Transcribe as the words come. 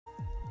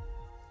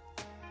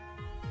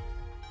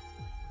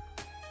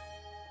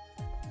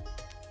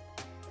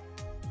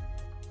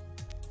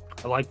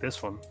I like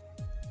this one.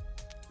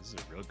 This is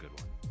a real good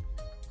one.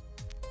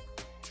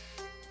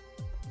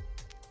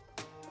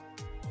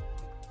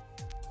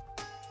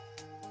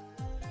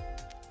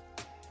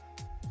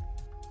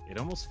 It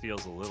almost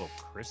feels a little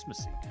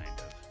Christmassy, kind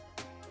of.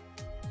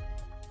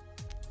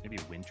 Maybe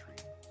wintry.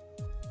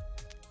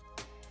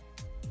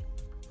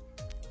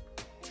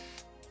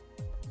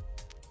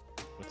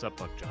 What's up,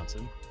 Buck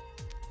Johnson?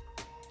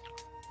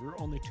 We're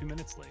only 2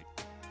 minutes late.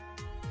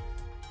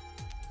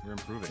 We're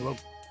improving. Hello.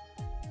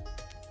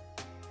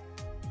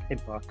 Hey,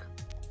 Buck.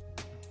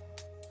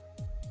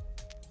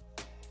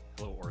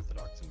 Hello,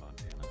 Orthodox in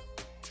Montana.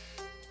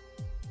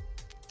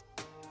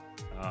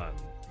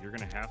 You're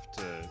gonna have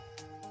to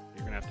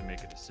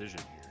make a decision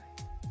here.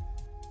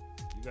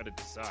 You got to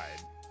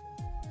decide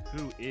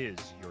who is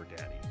your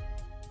daddy.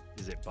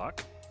 Is it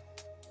Buck,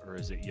 or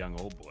is it young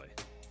old boy?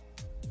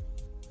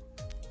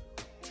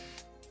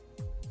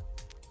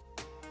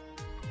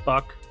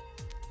 Buck.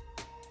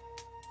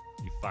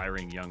 You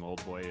firing young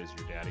old boy as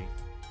your daddy?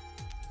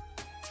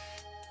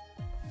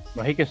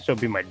 No, he can still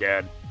be my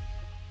dad.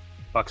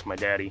 Buck's my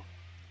daddy.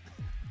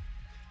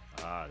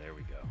 Ah, there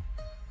we go.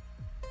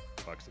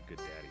 Buck's a good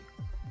daddy.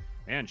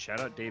 Man, shout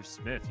out Dave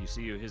Smith. You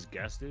see who his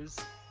guest is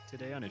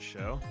today on his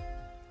show?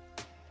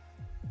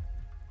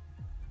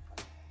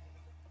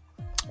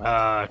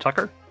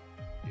 Tucker?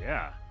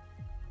 Yeah.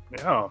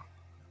 Yeah.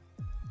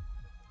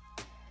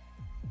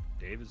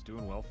 Dave is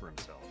doing well for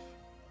himself.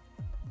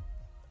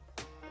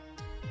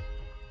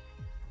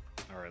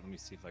 All right, let me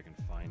see if I can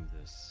find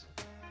this.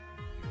 Here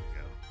we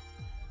go.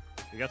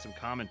 We got some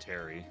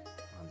commentary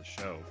on the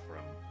show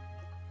from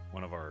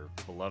one of our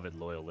beloved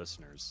loyal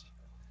listeners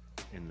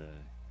in the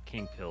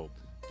King Pilled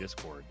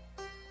Discord.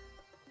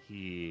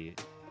 He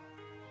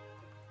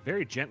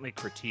very gently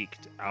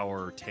critiqued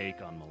our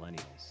take on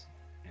millennials,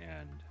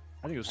 and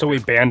I think it was So we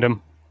banned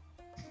him.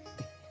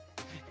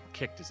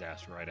 kicked his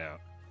ass right out.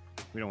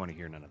 We don't want to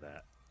hear none of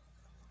that.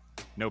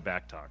 No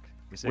back talk.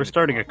 We're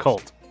starting a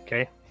cult,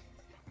 okay?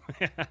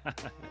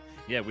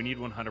 Yeah, we need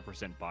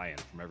 100% buy-in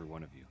from every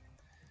one of you.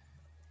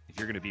 If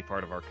you're going to be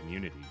part of our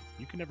community,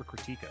 you can never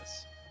critique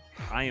us.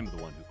 I am the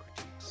one who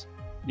critiques.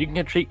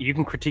 You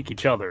can critique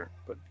each other,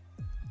 but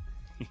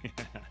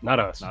not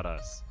us. Not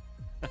us.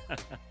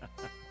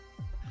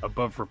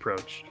 Above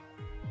reproach.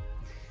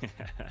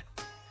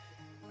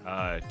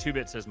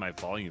 2-Bit says my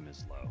volume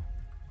is low.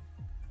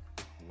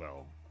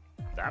 Well,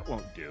 that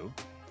won't do.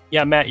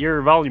 Yeah, Matt,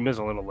 your volume is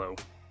a little low.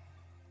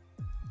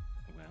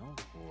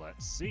 Well,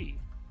 let's see.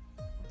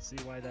 Let's see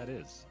why that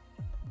is.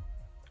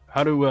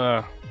 How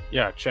do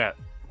chat.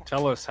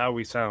 Tell us how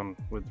we sound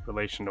with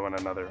relation to one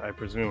another. I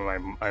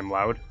presume I'm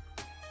loud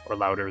or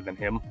louder than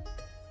him.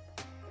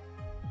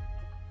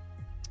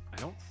 I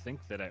don't think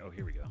that oh,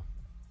 here we go.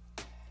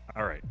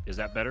 All right, is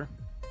that better?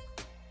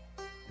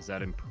 Is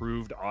that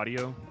improved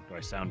audio? Do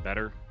I sound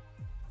better?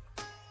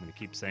 I'm going to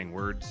keep saying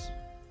words.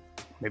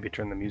 Maybe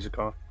turn the music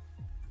off.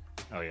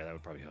 Oh yeah, that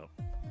would probably help.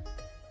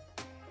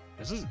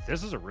 This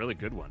is a really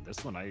good one.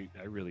 This one I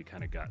really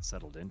kind of got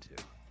settled into.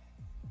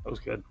 That was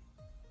good.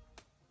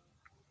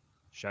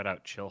 Shout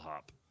out Chill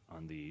Hop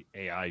on the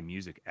AI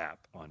music app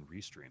on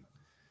Restream.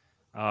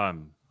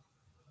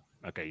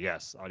 Okay,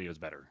 yes, audio is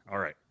better. All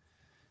right.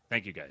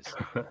 Thank you guys.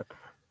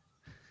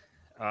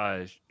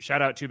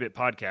 Shout out 2-Bit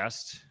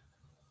Podcast,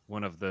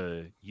 one of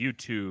the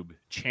YouTube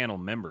channel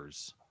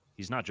members.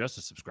 He's not just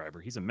a subscriber,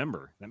 he's a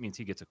member. That means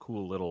he gets a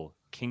cool little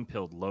King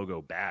Pilled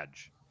logo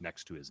badge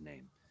next to his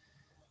name.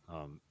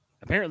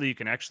 Apparently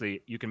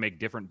you can make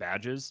different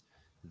badges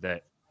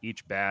that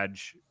each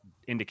badge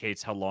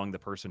indicates how long the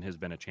person has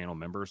been a channel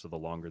member. So the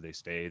longer they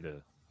stay,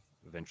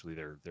 eventually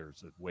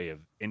there's a way of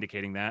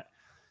indicating that.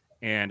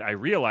 And I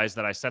realized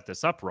that I set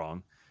this up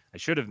wrong. I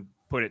should have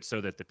put it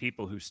so that the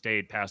people who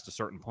stayed past a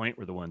certain point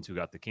were the ones who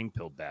got the King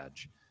Pilled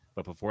badge.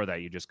 But before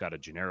that, you just got a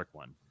generic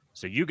one.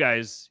 So you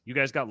guys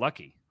got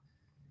lucky.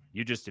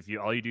 You just,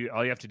 all you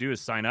have to do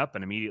is sign up,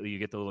 and immediately you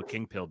get the little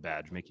King Pilled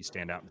badge, make you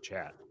stand out in the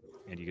chat,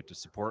 and you get to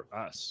support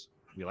us.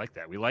 We like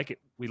that. We like it.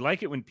 We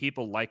like it when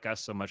people like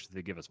us so much that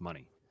they give us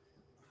money.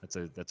 That's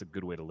a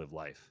good way to live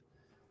life.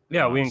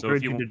 Yeah, we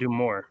encourage you to do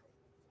more.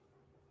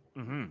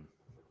 Mm-hmm.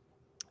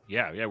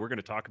 Yeah. We're going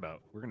to talk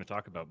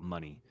about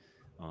money,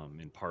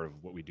 in part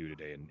of what we do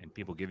today, and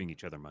people giving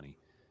each other money.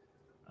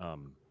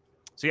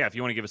 So yeah, if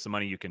you want to give us some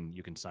money, you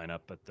can sign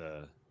up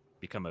at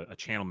become a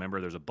channel member.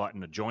 There's a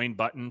join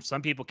button.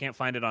 Some people can't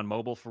find it on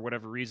mobile for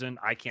whatever reason.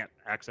 I can't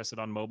access it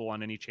on mobile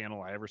on any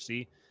channel I ever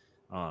see.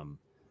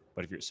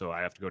 But so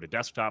I have to go to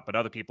desktop, but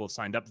other people have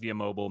signed up via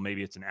mobile.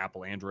 Maybe it's an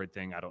Apple Android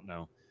thing. I don't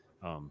know.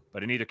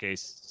 But in either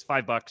case, it's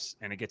 $5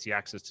 and it gets you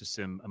access to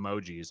some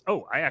emojis.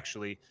 Oh, I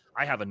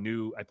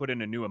put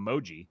in a new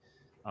emoji,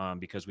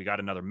 because we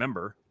got another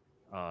member.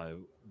 Our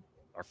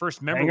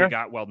first member we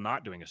got while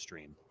not doing a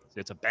stream.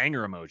 It's a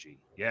banger emoji.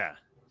 Yeah.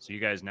 So you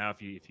guys now,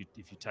 if you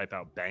type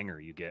out banger,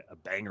 you get a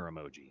banger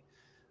emoji.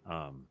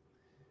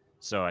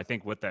 So I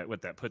think what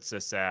that puts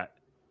us at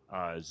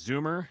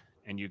Zoomer,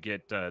 and you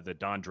get the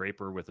Don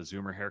Draper with a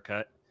Zoomer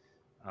haircut.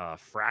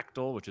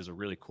 Fractal, which is a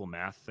really cool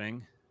math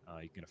thing.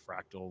 You can get a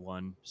fractal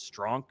one.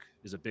 Stronk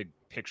is a big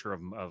picture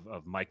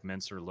of Mike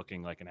Menser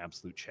looking like an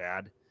absolute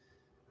Chad.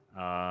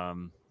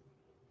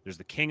 There's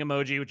the king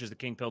emoji, which is the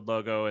king pilled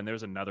logo, and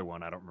there's another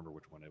one. I don't remember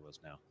which one it was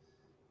now.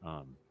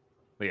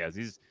 But yeah,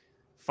 these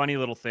funny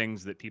little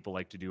things that people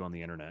like to do on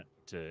the internet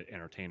to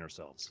entertain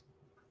ourselves.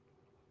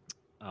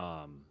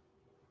 All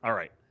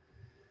right.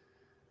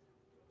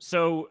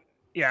 So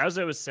yeah, as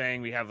I was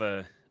saying, we have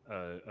a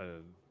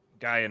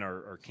guy in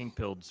our King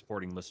Pilled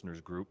supporting listeners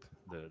group,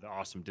 the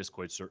awesome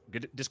Discord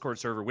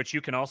server, which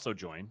you can also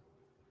join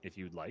if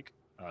you'd like.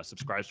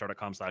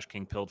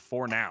 Subscribestar.com/kingpilled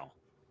for now.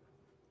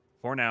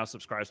 For now,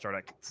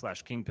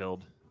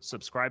 subscribestar.com/kingpilled.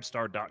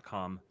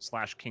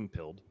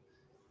 Subscribestar.com/kingpilled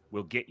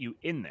will get you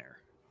in there.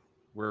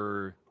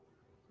 We're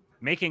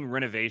making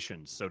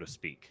renovations, so to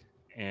speak.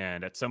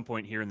 And at some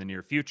point here in the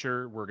near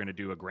future, we're going to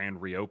do a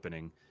grand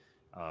reopening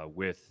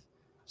with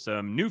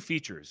some new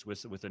features,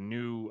 with a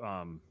new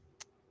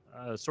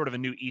sort of a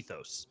new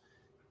ethos.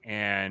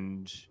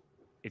 And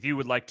if you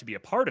would like to be a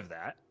part of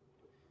that,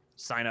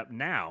 sign up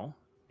now,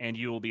 and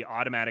you will be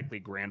automatically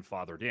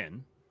grandfathered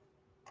in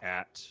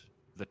at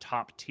the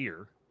top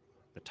tier,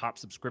 the top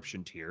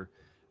subscription tier,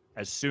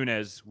 as soon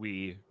as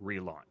we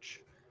relaunch.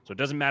 So it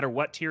doesn't matter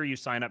what tier you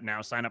sign up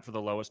now. Sign up for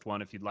the lowest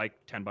one if you'd like,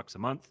 $10 a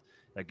month.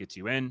 That gets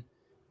you in.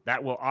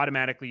 That will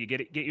automatically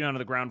get you onto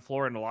the ground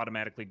floor, and it'll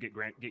automatically get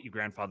you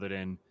grandfathered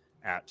in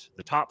at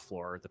the top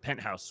floor, the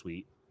penthouse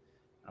suite,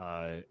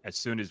 as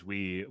soon as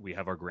we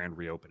have our grand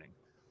reopening.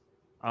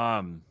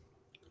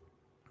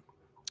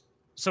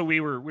 So we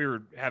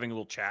were having a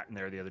little chat in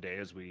there the other day,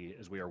 as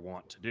we are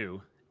wont to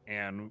do,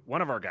 and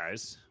one of our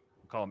guys,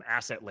 we call him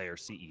Asset Layer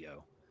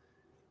CEO,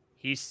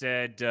 he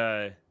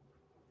said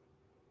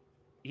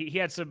he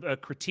had some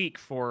critique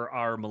for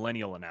our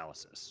millennial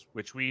analysis,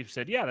 which we've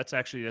said, yeah, that's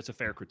a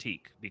fair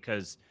critique,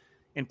 because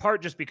in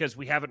part just because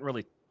we haven't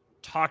really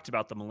talked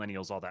about the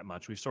millennials all that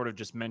much. We've sort of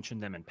just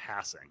mentioned them in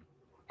passing.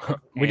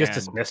 We just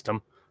dismissed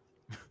them.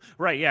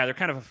 Right. Yeah.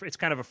 It's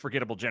kind of a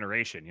forgettable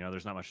generation. You know,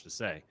 there's not much to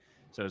say.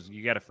 So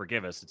you got to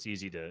forgive us. It's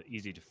easy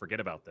to forget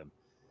about them.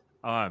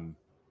 What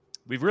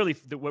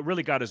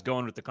really got us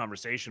going with the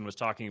conversation was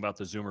talking about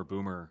the Zoomer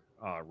Boomer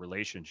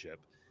relationship.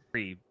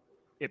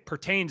 It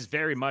pertains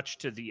very much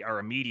to our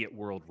immediate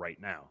world right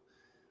now.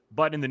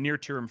 But in the near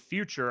term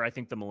future, I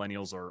think the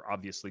millennials are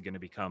obviously going to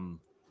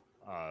become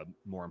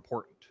more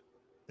important.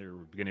 They're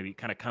going to be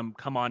kind of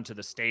come onto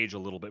the stage a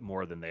little bit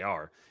more than they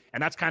are.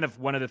 And that's kind of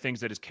one of the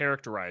things that has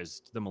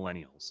characterized the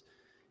millennials,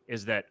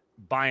 is that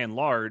by and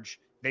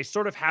large, they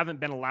sort of haven't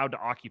been allowed to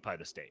occupy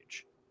the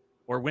stage.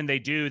 Or when they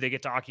do, they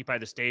get to occupy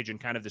the stage in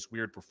kind of this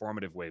weird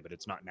performative way, but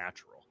it's not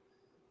natural.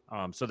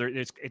 So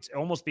it's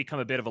almost become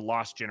a bit of a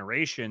lost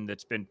generation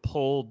that's been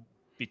pulled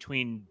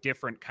between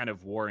different kind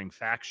of warring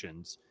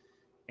factions.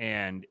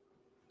 And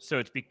so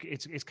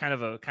it's kind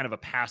of a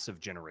passive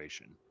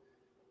generation.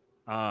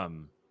 But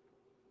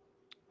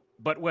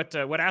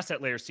what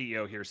Asset Layer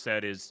CEO here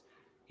said is,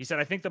 he said,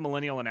 I think the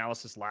millennial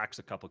analysis lacks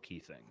a couple key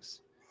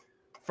things.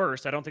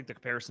 First, I don't think the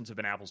comparisons have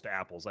been apples to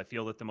apples. I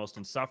feel that the most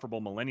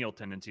insufferable millennial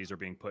tendencies are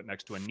being put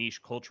next to a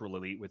niche cultural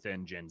elite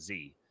within Gen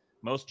Z.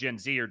 Most Gen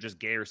Z are just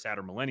gay or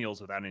sadder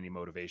millennials without any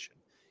motivation.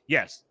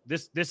 Yes,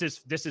 this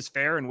is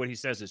fair, and what he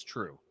says is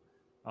true.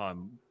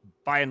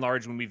 By and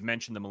large, when we've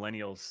mentioned the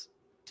millennials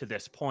to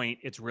this point,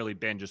 it's really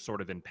been just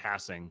sort of in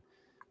passing.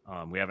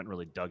 We haven't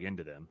really dug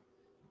into them.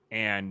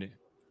 And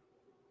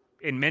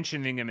in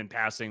mentioning them in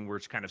passing,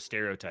 we're kind of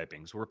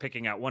stereotyping. So we're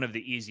picking out one of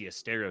the easiest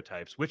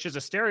stereotypes, which is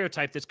a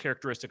stereotype that's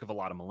characteristic of a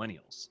lot of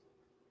millennials.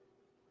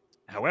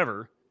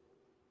 However,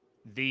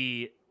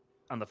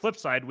 on the flip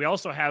side, we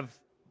also have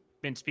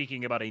been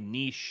speaking about a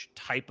niche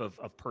type of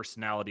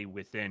personality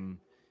within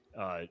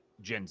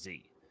Gen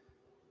Z.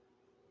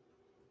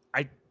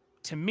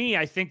 To me,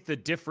 I think the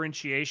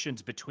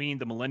differentiations between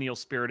the millennial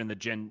spirit and the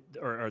Gen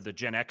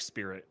X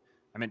spirit,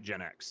 I meant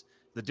Gen X,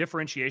 the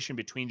differentiation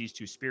between these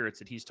two spirits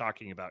that he's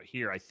talking about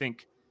here, I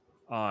think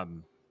the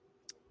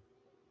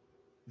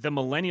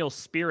millennial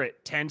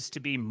spirit tends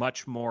to be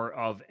much more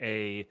of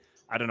a,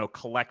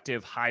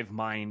 collective, hive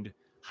mind,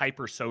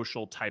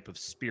 hypersocial type of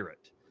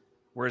spirit.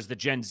 Whereas the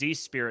Gen Z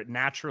spirit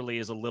naturally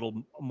is a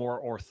little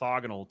more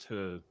orthogonal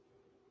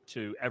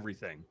to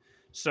everything.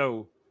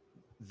 So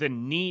the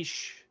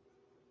niche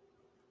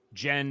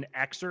Gen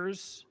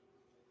Xers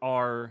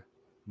are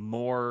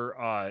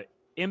more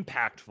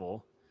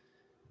impactful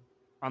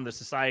on the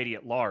society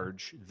at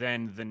large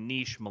than the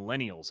niche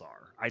millennials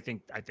are. I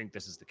think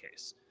this is the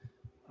case.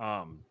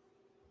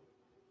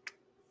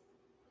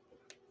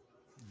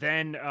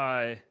 Then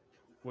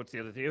what's the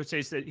other thing?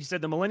 He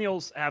said the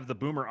millennials have the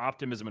boomer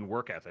optimism and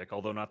work ethic,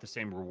 although not the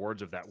same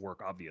rewards of that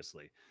work,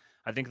 obviously.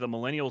 I think the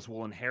millennials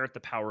will inherit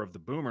the power of the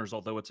boomers,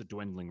 although it's a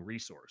dwindling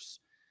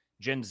resource.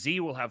 Gen Z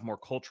will have more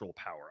cultural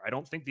power. I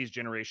don't think these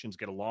generations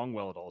get along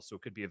well at all, so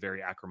it could be a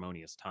very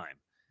acrimonious time.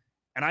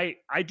 And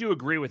I do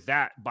agree with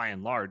that by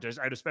and large.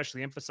 I'd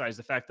especially emphasize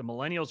the fact the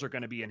millennials are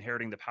going to be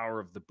inheriting the power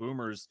of the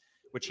boomers,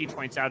 which he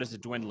points out is a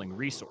dwindling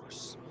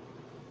resource.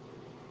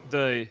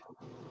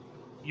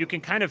 You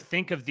can kind of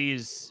think of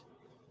these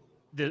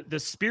the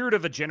spirit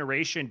of a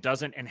generation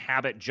doesn't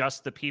inhabit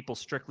just the people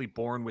strictly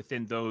born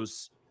within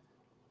those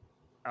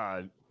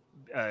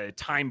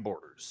time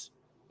borders.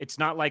 It's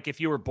not like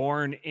if you were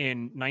born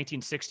in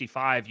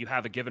 1965, you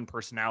have a given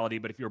personality,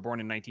 but if you were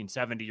born in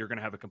 1970, you're going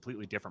to have a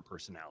completely different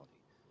personality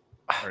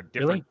or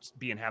different, Really?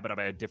 be inhabited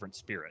by a different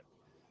spirit.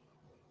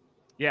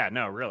 Yeah,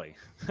 no, really.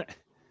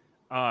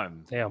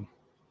 Damn,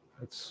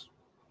 that's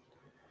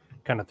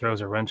kind of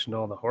throws a wrench into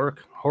all the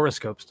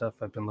horoscope stuff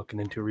I've been looking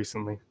into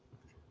recently.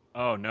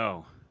 Oh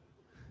no.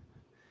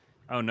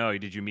 Oh no,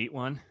 did you meet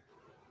one?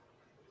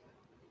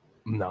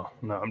 No,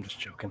 I'm just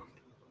joking.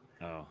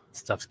 Oh,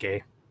 Stuff's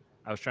gay.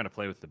 I was trying to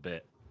play with the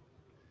bit.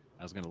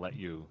 I was going to let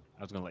you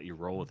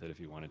roll with it if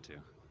you wanted to.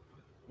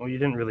 Well, you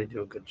didn't really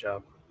do a good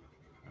job.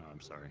 Oh,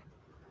 I'm sorry.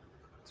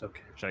 It's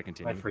okay. Should I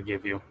continue? I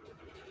forgive you.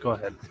 Go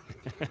ahead.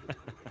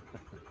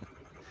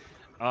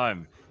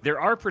 There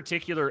are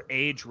particular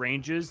age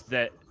ranges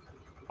that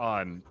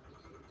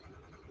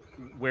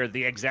where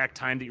the exact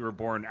time that you were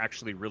born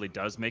actually really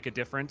does make a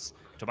difference.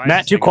 Tobias,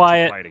 Matt, too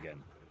quiet.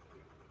 Again.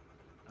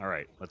 All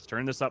right, let's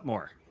turn this up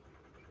more.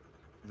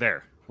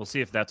 There. We'll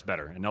see if that's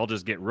better. And I'll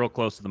just get real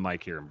close to the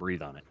mic here and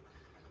breathe on it.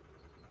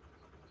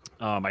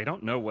 I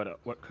don't know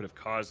what could have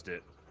caused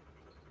it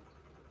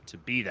to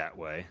be that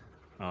way.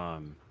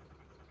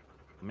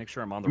 Make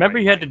sure I'm on the Remember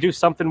right you had mic. to do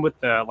something with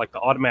the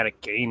automatic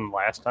gain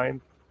last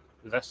time?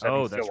 Is that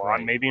setting that's still right.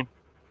 on, maybe?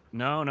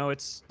 No,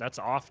 that's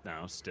off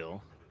now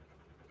still.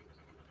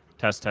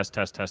 Test.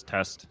 Test.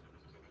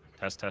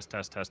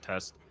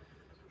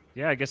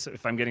 Yeah, I guess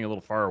if I'm getting a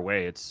little far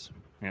away, it's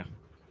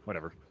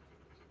whatever.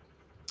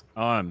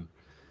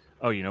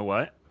 Oh, you know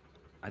what?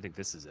 I think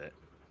this is it.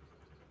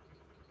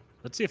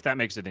 Let's see if that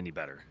makes it any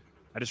better.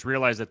 I just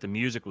realized that the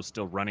music was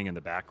still running in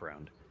the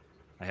background.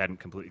 I hadn't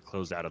completely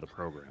closed out of the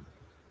program.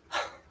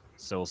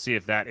 So we'll see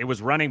if that... It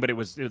was running, but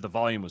the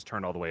volume was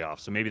turned all the way off.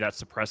 So maybe that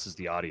suppresses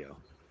the audio.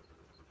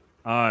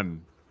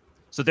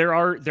 So there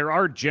are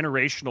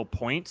generational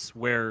points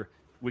where,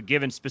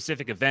 given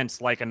specific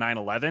events like a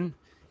 9/11,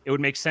 it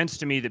would make sense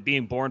to me that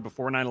being born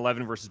before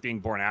 9/11 versus being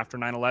born after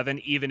 9/11,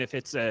 even if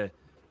it's a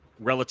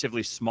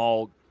relatively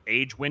small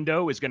age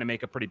window, is going to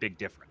make a pretty big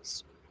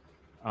difference.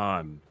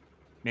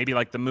 Maybe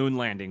like the moon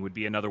landing would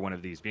be another one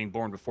of these. Being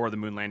born before the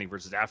moon landing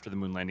versus after the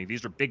moon landing.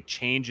 These are big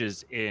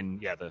changes in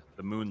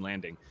the moon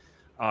landing.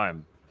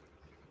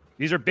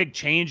 These are big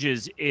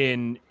changes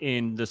in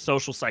the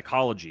social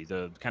psychology,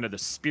 the kind of the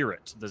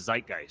spirit, the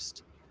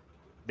zeitgeist.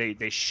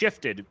 They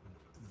shifted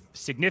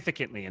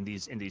significantly in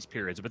these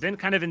periods, but then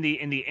kind of in the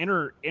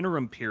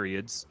interim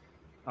periods,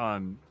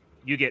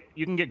 you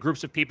can get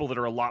groups of people that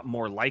are a lot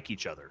more like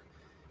each other.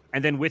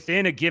 And then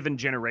within a given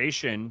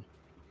generation,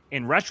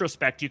 in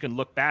retrospect, you can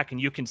look back and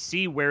you can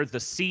see where the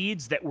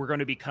seeds that were going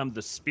to become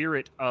the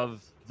spirit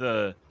of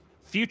the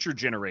future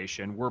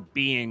generation were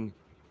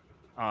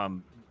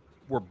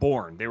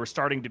born. They were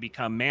starting to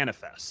become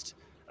manifest.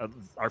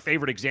 Our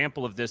favorite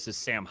example of this is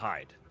Sam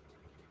Hyde.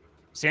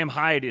 Sam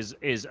Hyde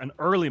is an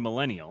early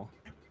millennial.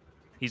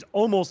 He's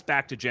almost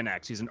back to Gen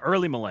X. He's an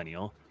early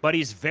millennial, but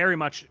he's very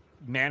much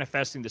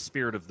manifesting the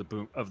spirit of the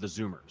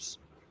Zoomers.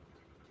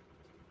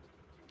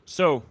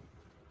 So,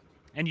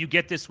 and you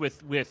get this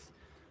with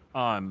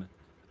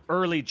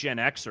early Gen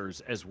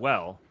Xers as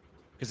well,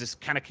 because this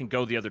kind of can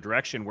go the other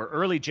direction, where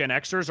early Gen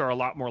Xers are a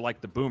lot more like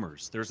the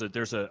boomers. There's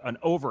an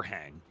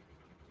overhang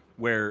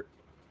where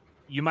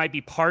you might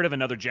be part of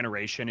another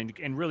generation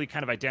and really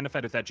kind of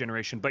identified with that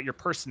generation, but your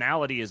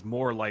personality is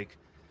more like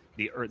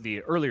the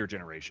earlier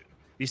generation.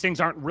 These things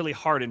aren't really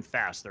hard and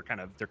fast. They're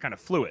kind of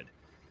fluid.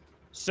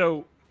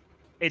 So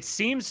it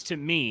seems to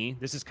me,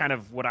 this is kind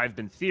of what I've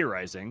been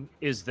theorizing,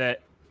 is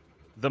that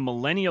the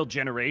millennial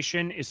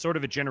generation is sort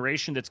of a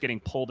generation that's getting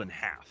pulled in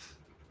half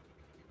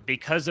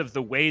because of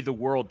the way the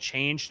world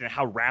changed and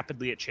how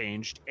rapidly it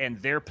changed,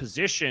 and their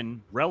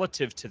position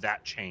relative to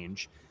that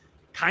change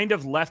kind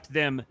of left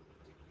them,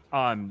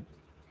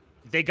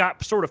 they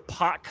got sort of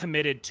pot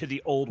committed to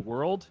the old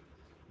world,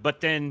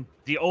 but then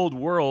the old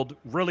world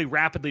really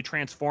rapidly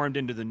transformed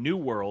into the new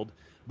world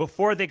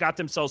before they got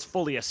themselves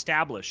fully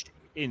established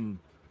in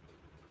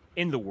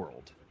the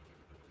world.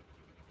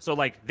 So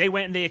like they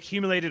went and they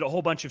accumulated a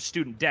whole bunch of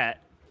student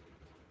debt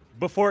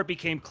before it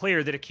became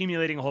clear that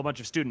accumulating a whole bunch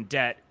of student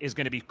debt is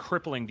going to be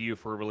crippling to you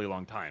for a really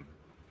long time.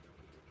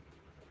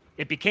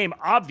 It became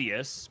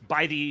obvious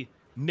by the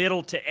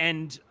middle to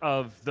end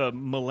of the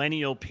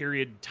millennial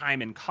period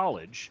time in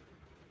college.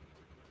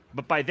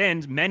 But by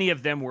then, many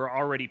of them were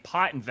already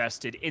pot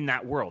invested in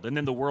that world. And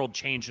then the world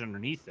changed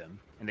underneath them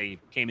and they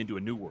came into a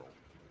new world.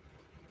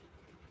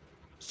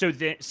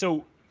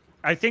 So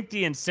I think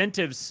the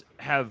incentives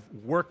have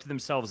worked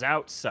themselves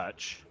out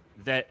such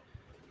that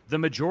the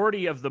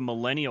majority of the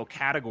millennial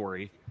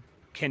category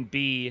can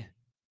be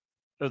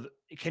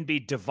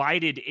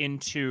divided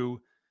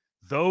into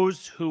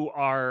those who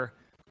are,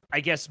 I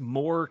guess,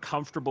 more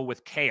comfortable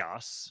with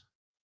chaos.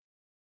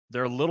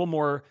 They're a little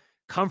more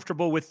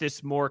comfortable with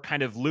this more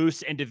kind of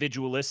loose,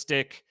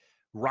 individualistic,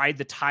 ride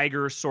the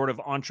tiger sort of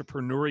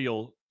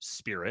entrepreneurial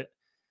spirit.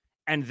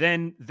 And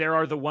then there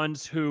are the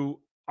ones who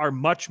are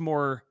much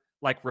more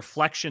like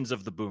reflections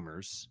of the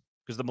boomers,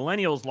 because the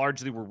millennials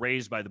largely were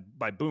raised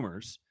by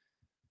boomers,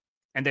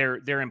 and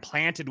they're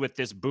implanted with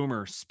this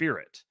boomer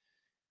spirit,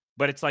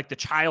 but it's like the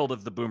child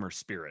of the boomer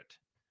spirit,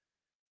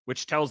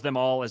 which tells them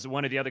all, as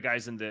one of the other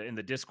guys in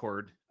the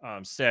Discord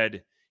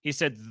said, he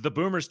said the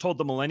boomers told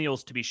the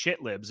millennials to be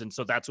shit libs, and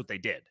so that's what they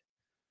did.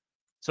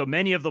 So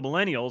many of the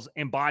millennials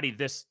embody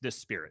this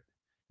spirit.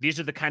 These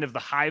are the kind of the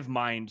hive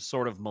mind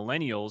sort of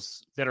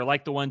millennials that are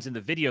like the ones in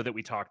the video that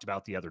we talked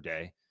about the other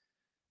day,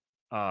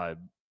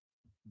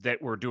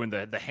 that were doing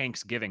the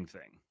Thanksgiving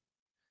thing.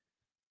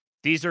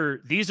 These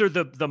are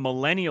the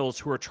millennials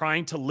who are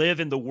trying to live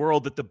in the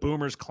world that the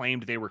boomers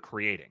claimed they were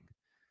creating.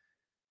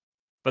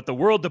 But the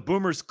world the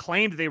boomers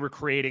claimed they were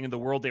creating and the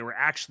world they were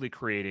actually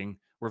creating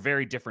were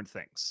very different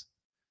things.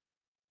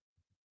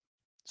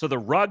 So the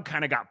rug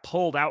kind of got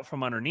pulled out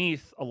from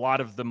underneath a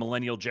lot of the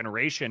millennial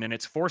generation, and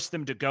it's forced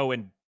them to go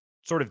in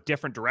sort of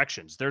different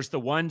directions. There's the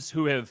ones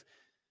who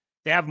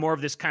they have more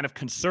of this kind of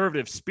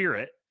conservative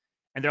spirit,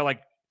 and they're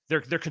like, they're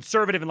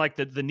conservative in like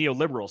the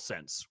neoliberal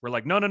sense. We're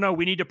like, no,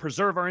 we need to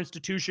preserve our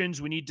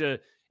institutions. We need to,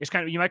 it's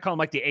kind of, you might call them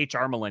like the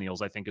HR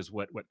millennials, I think is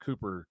what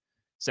Cooper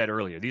said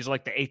earlier. These are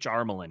like the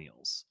HR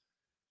millennials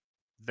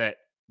that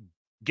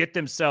get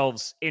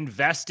themselves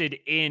invested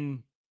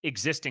in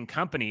existing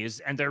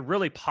companies, and they're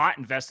really pot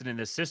invested in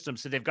this system.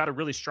 So they've got a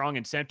really strong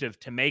incentive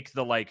to make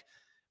the like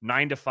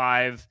 9 to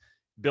 5,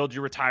 build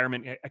your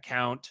retirement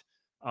account,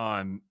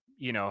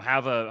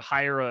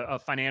 hire a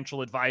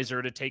financial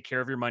advisor to take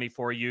care of your money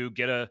for you,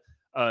 get a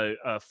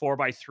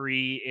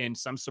 4x3 in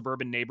some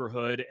suburban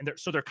neighborhood. And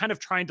they're kind of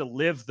trying to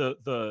live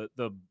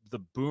the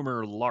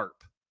boomer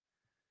LARP.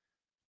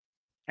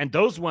 And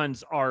those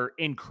ones are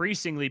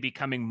increasingly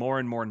becoming more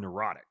and more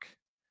neurotic,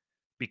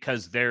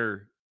 because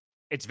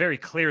it's very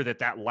clear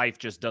that life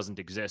just doesn't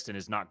exist and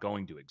is not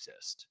going to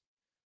exist.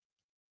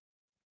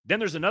 Then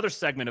there's another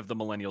segment of the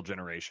millennial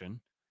generation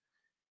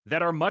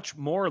that are much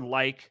more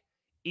like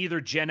either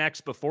Gen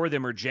X before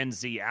them or Gen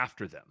Z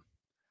after them,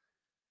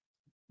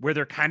 where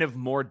they're kind of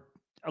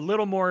a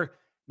little more,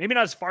 maybe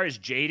not as far as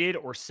jaded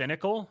or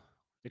cynical,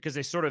 because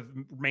they sort of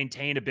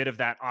maintain a bit of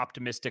that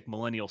optimistic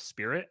millennial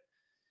spirit,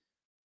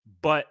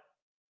 but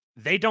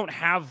they don't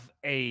have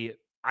a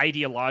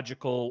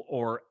ideological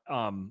or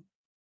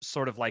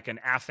sort of like an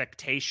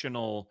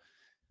affectational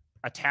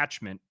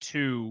attachment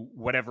to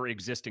whatever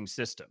existing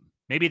system.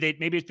 Maybe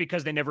it's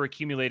because they never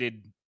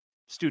accumulated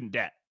student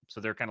debt, so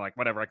they're kind of like,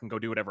 whatever, I can go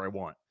do whatever I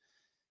want.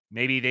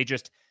 Maybe they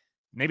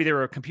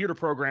were a computer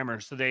programmer,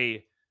 so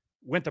they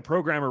went the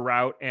programmer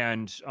route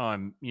and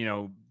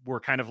were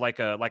kind of like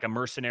a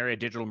mercenary, a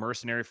digital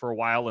mercenary for a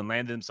while, and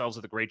landed themselves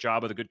with a great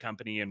job with a good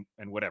company and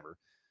whatever.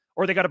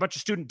 Or they got a bunch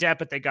of student debt,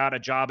 but they got a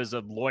job as a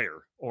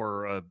lawyer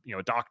or a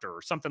doctor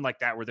or something like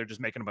that, where they're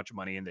just making a bunch of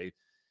money and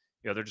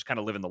they're just kind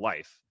of living the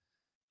life.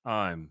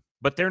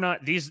 But they're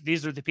not,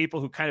 these are the people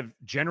who kind of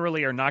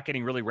generally are not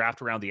getting really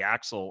wrapped around the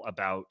axle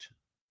about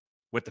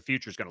what the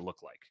future is going to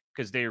look like,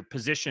 because they're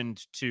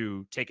positioned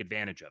to take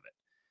advantage of it,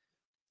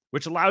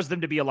 which allows them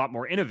to be a lot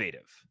more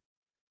innovative.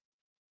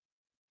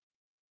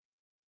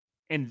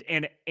 And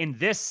in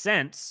this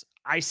sense,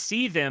 I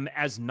see them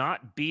as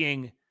not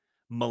being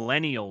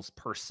millennials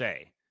per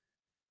se.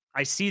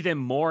 I see them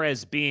more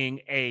as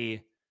being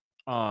an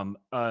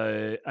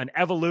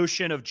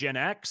evolution of Gen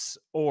X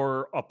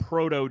or a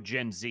proto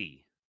Gen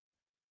Z.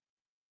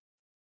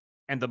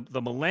 And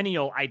the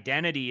millennial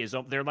identity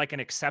they're like an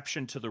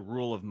exception to the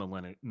rule of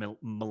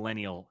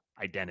millennial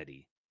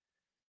identity.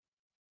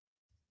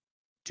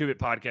 2-Bit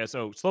Podcast.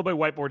 Oh, Slowboy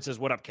Whiteboard says,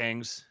 what up,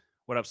 Kangs?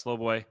 What up,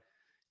 Slowboy?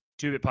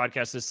 2-Bit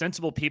Podcast says,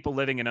 sensible people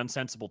living in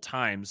unsensible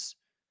times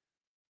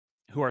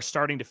who are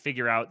starting to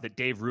figure out that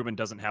Dave Rubin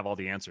doesn't have all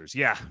the answers.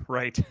 Yeah,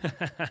 right.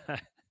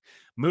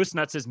 Moose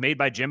Nuts says, made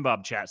by Jim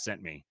Bob chat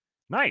sent me.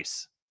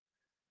 Nice.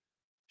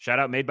 Shout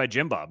out Made by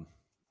Jim Bob.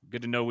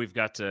 Good to know we've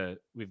got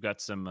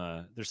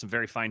some there's some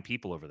very fine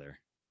people over there.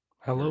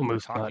 Hello,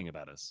 Moose talking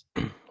about us.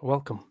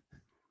 Welcome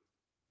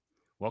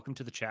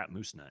to the chat,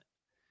 Moose Nut.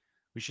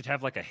 We should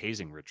have like a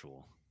hazing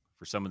ritual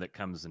for someone that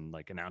comes and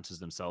like announces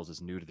themselves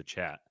as new to the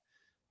chat.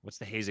 What's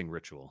the hazing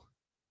ritual?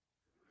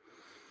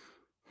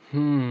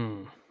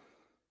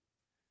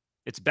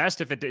 It's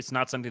best if it's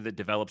not something that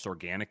develops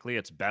organically.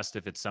 It's best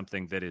if it's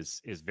something that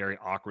is very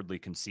awkwardly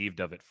conceived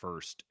of at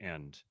first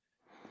and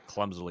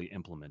clumsily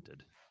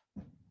implemented.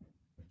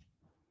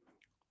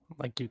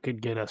 Like you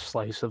could get a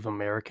slice of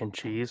American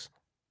cheese,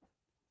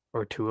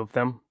 or two of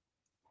them,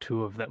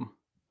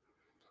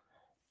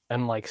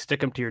 and like stick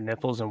them to your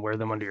nipples and wear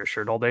them under your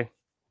shirt all day.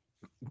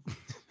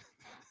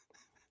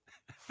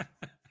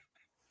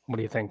 What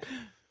do you think?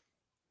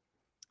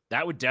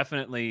 That would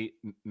definitely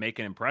make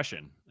an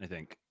impression, I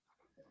think.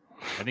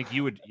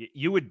 you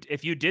would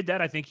if you did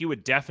that, I think you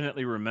would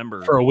definitely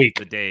remember for a week.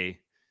 The day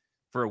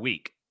for a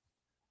week.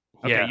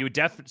 Okay, yeah. you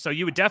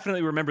would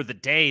definitely remember the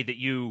day that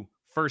you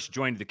first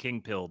joined the King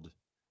Pilled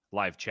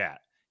live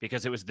chat,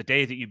 because it was the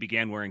day that you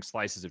began wearing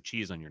slices of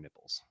cheese on your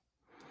nipples.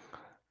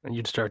 And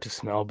you'd start to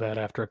smell bad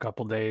after a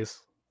couple days.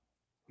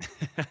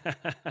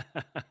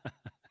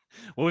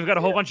 Well, we've got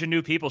a whole bunch of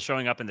new people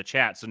showing up in the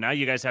chat, so now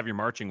you guys have your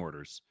marching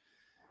orders.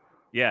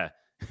 Yeah,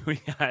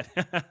 we've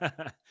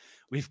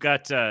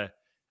got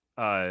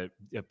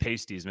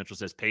pasties. Mitchell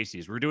says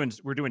pasties. We're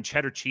doing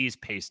cheddar cheese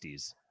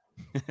pasties.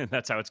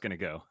 That's how it's going to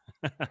go.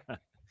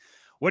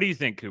 What do you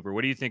think, Cooper?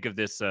 What do you think of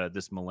this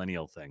this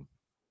millennial thing?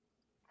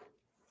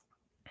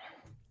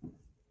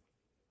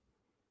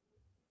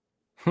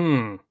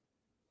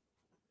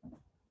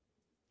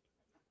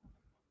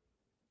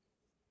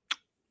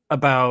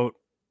 About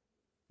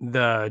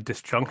the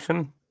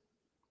disjunction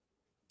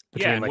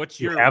between, And like, what's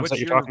two your halves that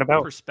you're talking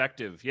about?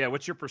 perspective? Yeah,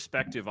 what's your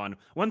perspective on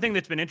one thing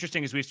that's been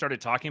interesting as we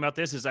started talking about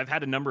this is I've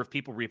had a number of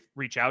people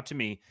reach out to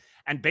me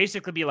and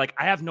basically be like,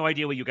 I have no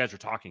idea what you guys are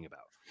talking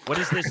about. What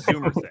is this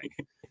Zoomer thing?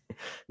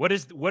 What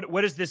is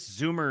this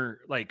Zoomer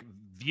like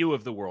view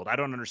of the world? I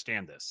don't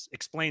understand this.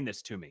 Explain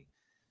this to me.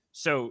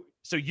 So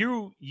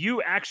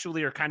you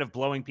actually are kind of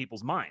blowing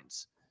people's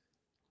minds.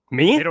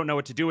 Me? They don't know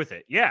what to do with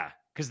it. Yeah,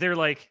 because they're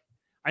like,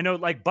 I know,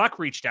 like Buck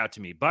reached out to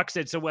me. Buck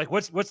said, "So, like,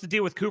 what's the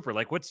deal with Cooper?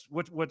 Like, what?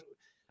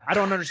 I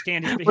don't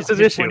understand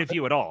his point of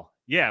view at all.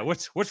 Yeah,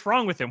 what's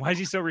wrong with him? Why is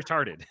he so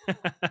retarded?"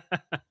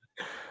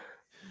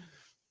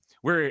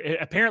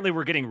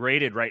 We're getting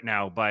raided right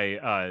now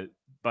by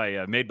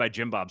Made by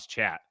Jim Bob's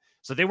chat.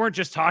 So they weren't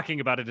just talking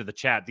about it in the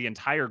chat. The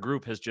entire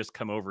group has just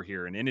come over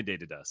here and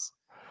inundated us.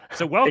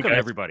 So welcome,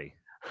 everybody.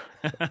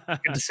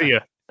 Good to see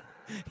you.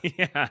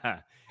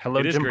 Yeah.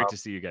 Hello, it is Jim great Bob. to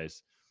see you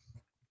guys.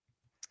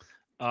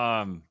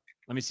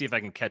 Let me see if I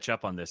can catch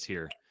up on this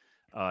here.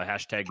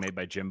 Hashtag Made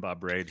by Jim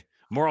Bob raid.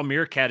 Moral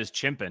Meerkat is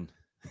chimping.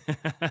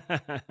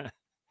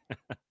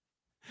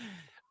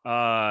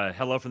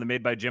 Hello from the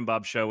Made by Jim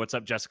Bob show. What's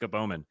up, Jessica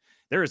Bowman?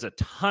 There is a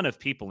ton of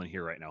people in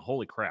here right now.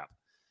 Holy crap.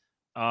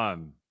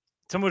 Someone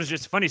was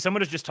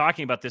just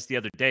talking about this the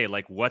other day.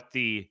 Like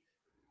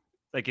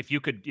if you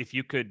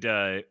could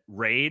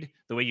raid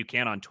the way you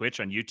can on Twitch,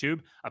 on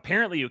YouTube,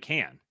 apparently you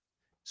can.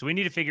 So we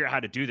need to figure out how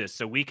to do this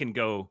so we can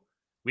go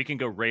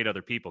raid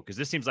other people, because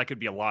this seems like it'd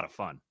be a lot of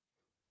fun.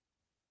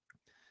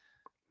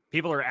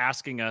 People are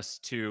asking us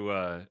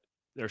to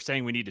they're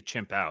saying we need to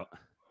chimp out.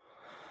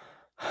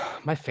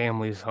 My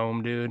family's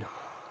home, dude.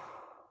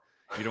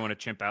 You don't want to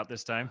chimp out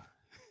this time?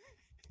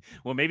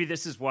 Well, maybe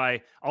this is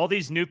why all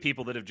these new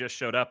people that have just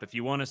showed up, if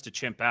you want us to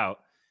chimp out,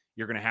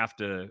 you're going to have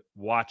to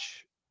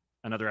watch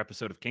another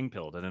episode of King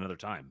Pilled at another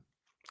time.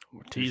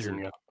 We're teasing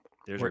you.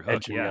 There's We're your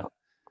hook. Yeah. you.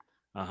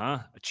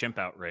 A chimp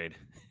out raid.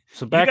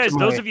 So back you guys, to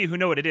those of you who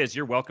know what it is,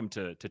 you're welcome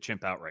to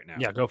chimp out right now.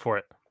 Yeah, go for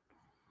it.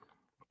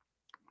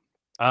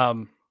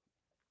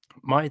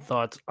 My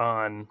thoughts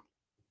on,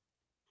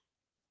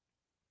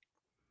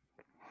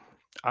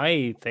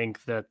 I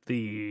think that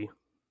the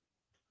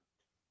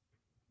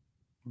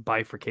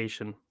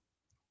bifurcation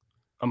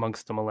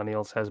amongst the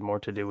millennials has more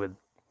to do with,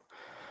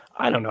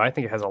 I don't know, I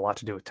think it has a lot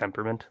to do with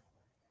temperament.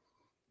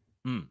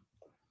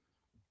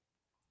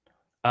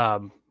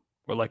 Or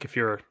like if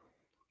you're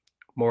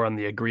more on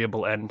the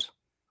agreeable end,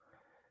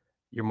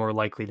 you're more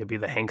likely to be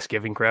the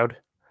Thanksgiving crowd.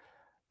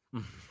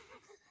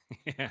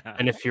 Yeah.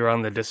 And if you're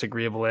on the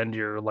disagreeable end,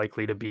 you're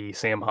likely to be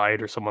Sam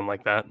Hyde or someone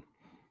like that.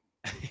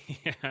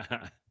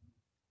 Yeah.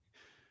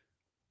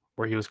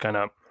 Where he was kind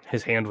of,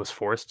 his hand was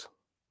forced,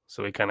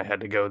 so he kind of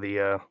had to go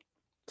the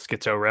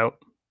schizo route.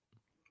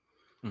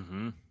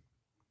 Mm-hmm.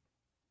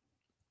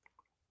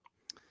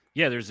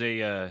 Yeah, there's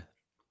a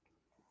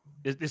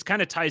this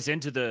kind of ties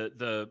into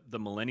the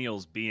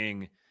millennials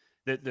being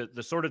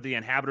the sort of the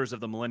inhabitants of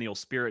the millennial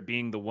spirit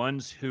being the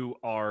ones who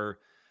are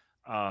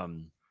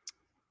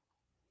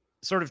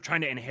sort of trying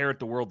to inherit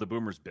the world the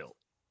boomers built.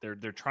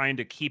 They're trying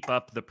to keep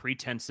up the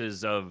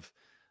pretenses of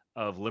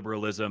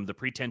liberalism, the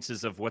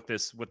pretenses of what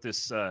this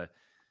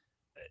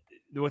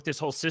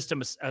whole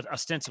system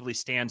ostensibly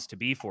stands to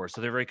be for. So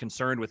they're very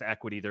concerned with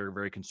equity. They're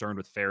very concerned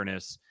with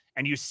fairness.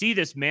 And you see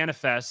this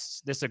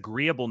manifest, this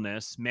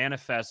agreeableness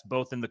manifest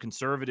both in the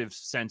conservative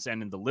sense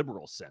and in the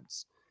liberal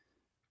sense.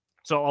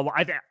 So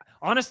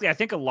honestly, I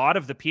think a lot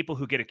of the people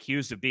who get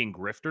accused of being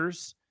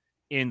grifters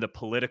in the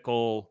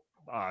political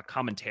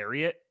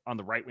commentariat on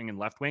the right wing and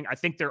left wing, I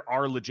think there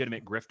are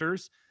legitimate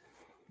grifters.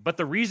 But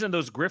the reason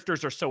those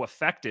grifters are so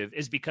effective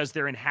is because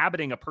they're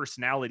inhabiting a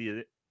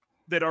personality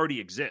that already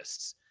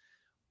exists.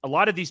 A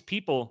lot of these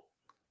people,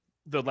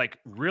 the like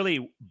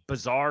really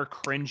bizarre,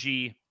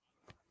 cringy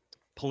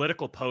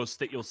political posts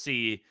that you'll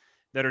see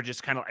that are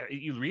just kind of,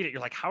 you read it,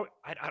 you're like,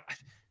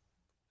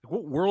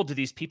 what world do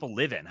these people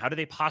live in? How do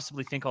they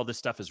possibly think all this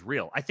stuff is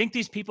real? I think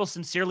these people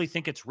sincerely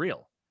think it's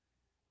real.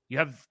 You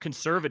have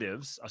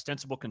conservatives,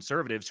 ostensible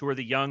conservatives, who are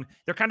the young,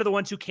 they're kind of the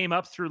ones who came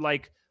up through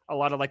like a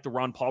lot of like the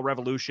Ron Paul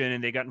revolution,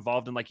 and they got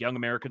involved in like Young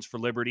Americans for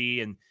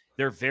Liberty. And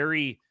they're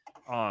very,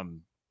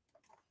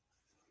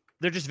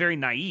 they're just very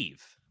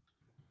naive.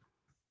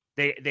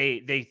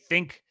 They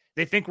think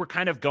we're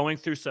kind of going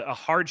through a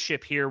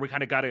hardship here. We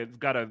kind of got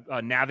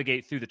to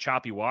navigate through the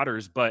choppy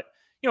waters, but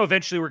you know,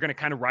 eventually we're going to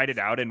kind of ride it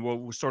out, and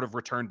we'll sort of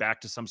return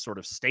back to some sort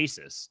of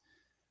stasis.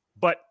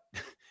 But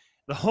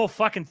the whole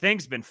fucking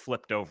thing's been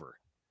flipped over.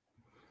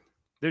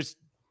 There's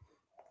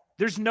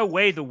there's no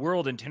way the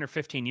world in 10 or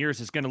 15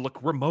 years is going to look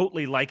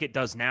remotely like it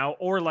does now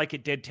or like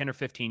it did 10 or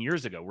 15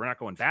 years ago. We're not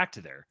going back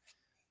to there.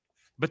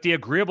 But the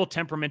agreeable,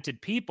 temperamented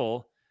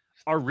people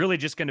are really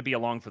just going to be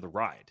along for the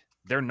ride.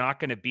 They're not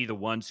going to be the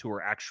ones who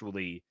are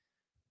actually,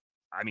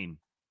 I mean,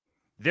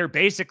 they're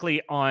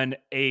basically on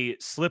a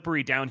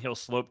slippery downhill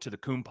slope to the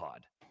coon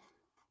pod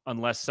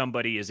unless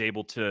somebody is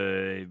able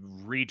to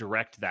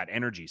redirect that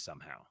energy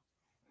somehow.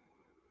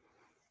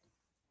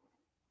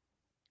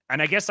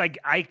 And I guess I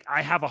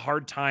have a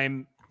hard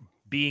time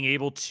being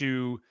able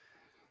to,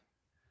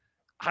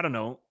 I don't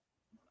know.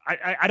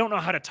 I don't know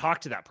how to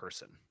talk to that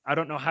person. I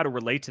don't know how to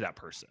relate to that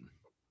person.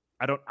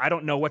 I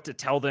don't know what to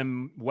tell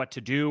them what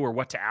to do or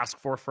what to ask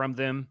for from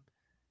them.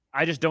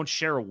 I just don't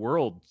share a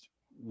world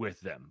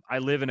with them. I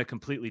live in a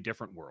completely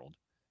different world.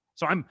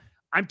 So I'm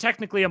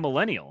technically a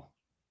millennial,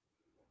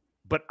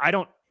 but I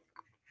don't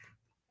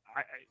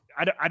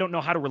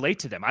know how to relate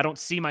to them. I don't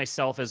see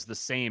myself as the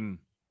same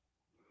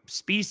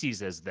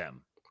species as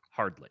them,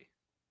 hardly.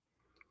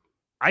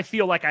 I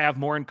feel like I have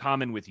more in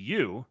common with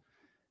you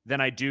than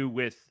I do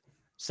with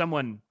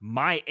someone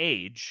my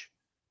age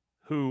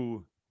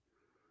who,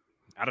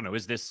 I don't know,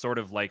 is this sort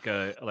of like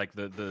the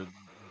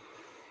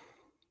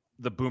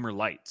boomer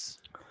lights?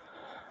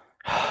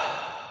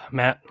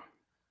 Matt.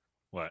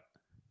 What?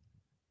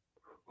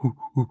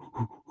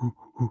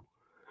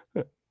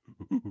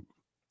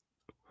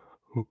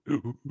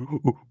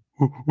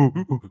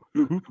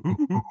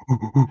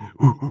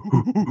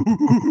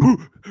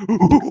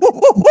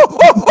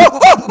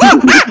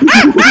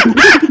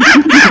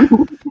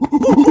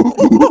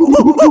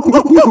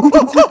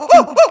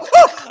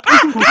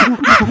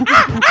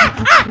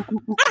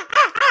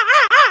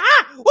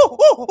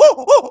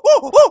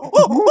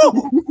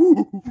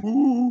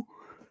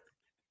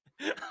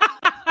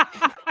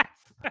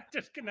 I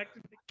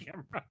disconnected the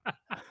camera.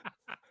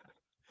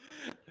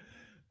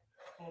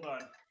 Hold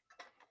on.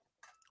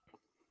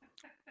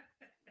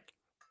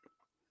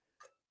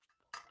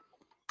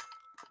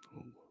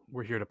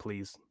 We're here to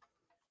please.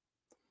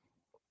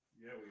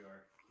 Yeah, we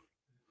are.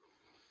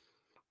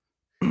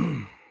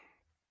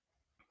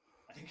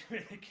 I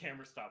think the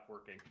camera stopped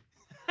working.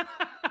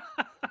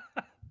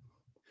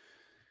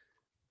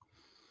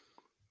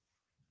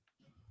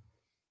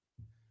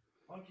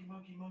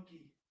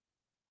 Monkey.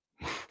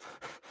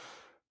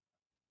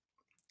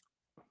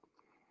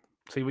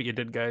 See what you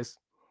did, guys?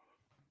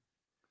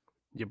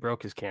 You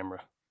broke his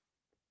camera.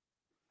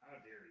 How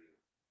dare you?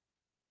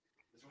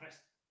 This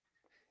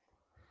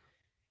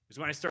is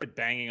when I started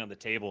banging on the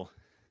table.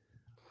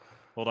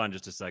 Hold on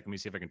just a sec. Let me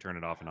see if I can turn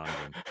it off and on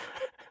again.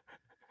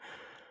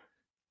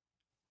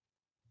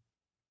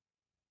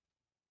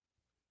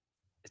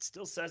 It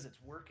still says it's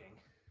working,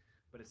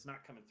 but it's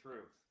not coming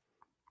through.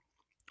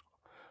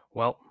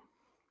 Well,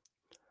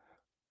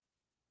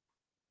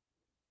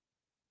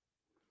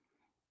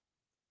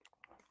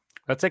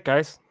 that's it,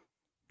 guys.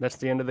 That's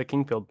the end of the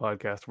Kingfield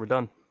podcast. We're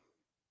done.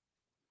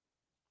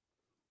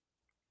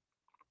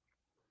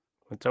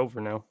 It's over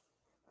now.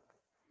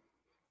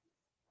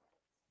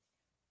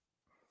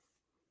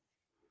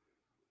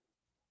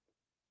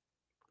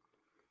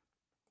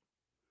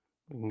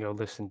 We can go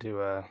listen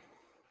to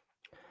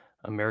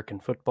American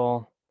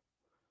football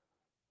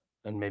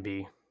and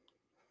maybe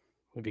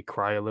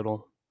cry a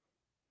little.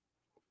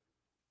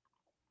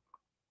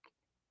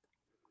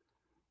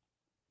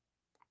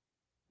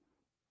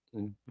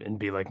 And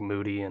be like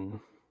Moody and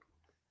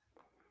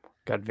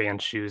got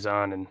Vans shoes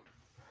on and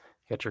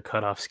got your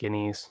cut off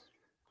skinnies,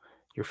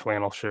 your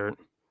flannel shirt,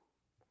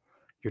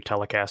 your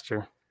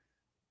Telecaster.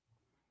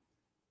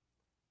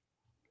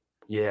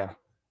 Yeah.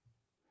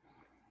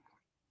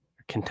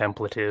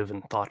 Contemplative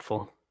and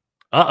thoughtful.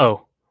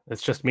 Uh-oh.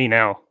 It's just me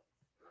now.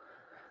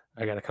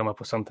 I gotta come up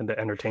with something to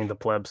entertain the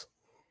plebs.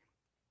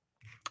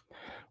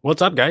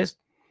 What's up, guys?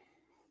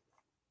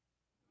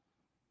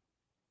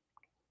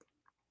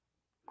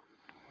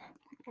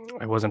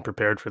 I wasn't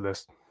prepared for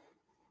this.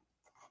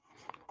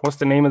 What's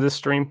the name of this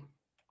stream?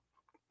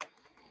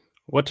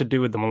 What to do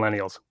with the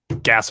millennials?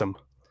 Gas him.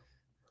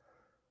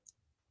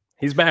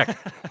 He's back.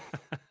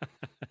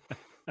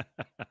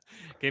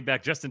 Came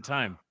back just in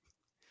time.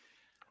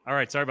 All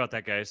right, sorry about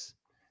that, guys.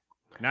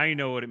 Now you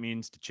know what it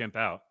means to chimp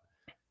out.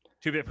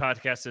 2-Bit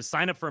Podcast says,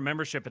 sign up for a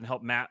membership and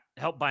help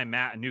buy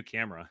Matt a new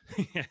camera.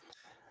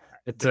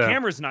 The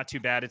camera's not too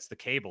bad. It's the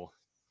cable.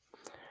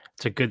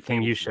 It's a good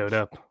thing you showed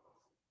up.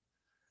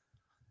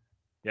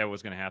 Yeah, what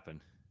was going to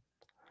happen?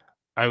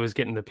 I was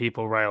getting the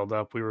people riled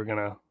up. We were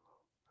gonna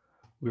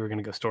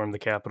go storm the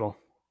Capitol.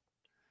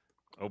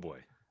 Oh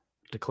boy!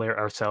 Declare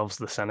ourselves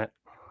the Senate.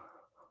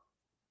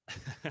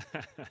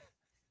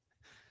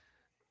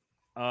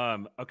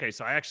 Okay,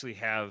 so I actually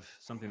have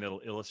something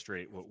that'll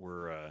illustrate what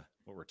we're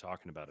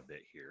talking about a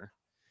bit here.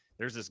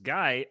 There's this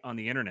guy on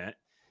the internet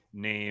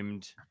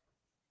named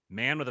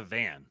Man with a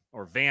Van,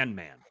 or Van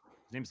Man.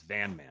 His name's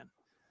Van Man.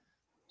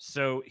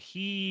 So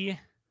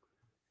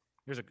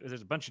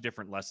there's a bunch of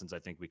different lessons I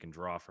think we can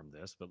draw from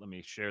this, but let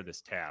me share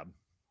this tab.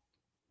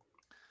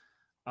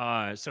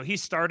 So he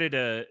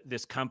started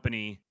this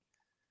company.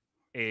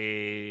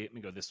 Let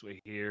me go this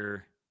way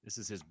here. This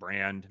is his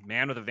brand.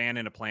 Man with a van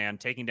and a plan,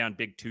 taking down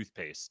big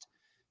toothpaste,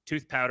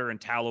 tooth powder and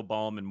tallow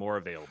balm, and more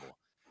available.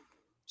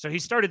 So he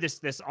started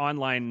this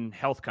online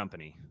health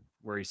company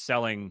where he's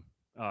selling.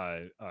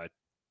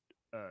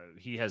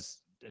 He has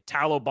a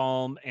tallow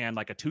balm and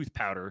like a tooth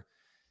powder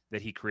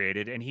that he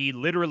created, and he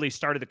literally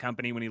started the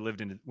company when he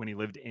lived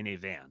in a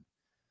van,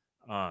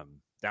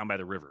 down by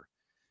the river.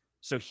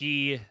 So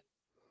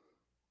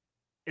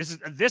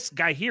this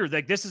guy here,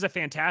 like, this is a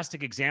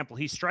fantastic example.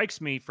 He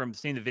strikes me, from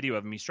seeing the video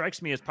of him, he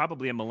strikes me as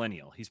probably a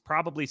millennial. He's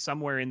probably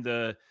somewhere in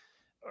the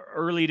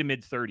early to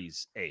mid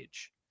 30s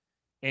age,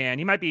 and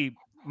he might be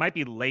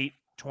late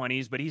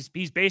 20s, but he's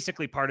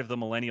basically part of the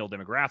millennial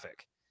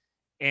demographic.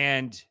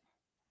 And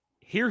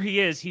here he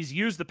is. He's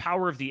used the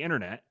power of the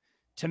internet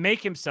to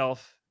make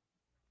himself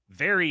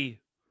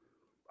very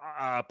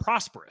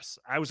prosperous.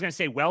 I was going to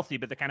say wealthy,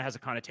 but that kind of has a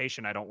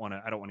connotation I don't want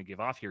to give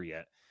off here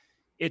yet.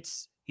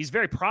 He's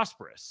very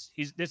prosperous.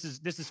 This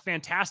is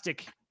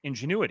fantastic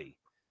ingenuity.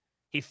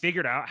 He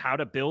figured out how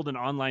to build an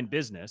online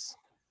business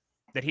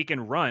that he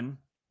can run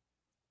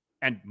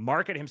and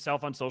market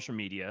himself on social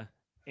media,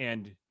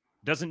 and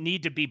doesn't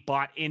need to be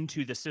bought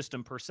into the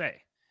system per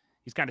se.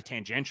 He's kind of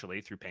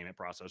tangentially through payment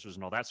processors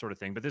and all that sort of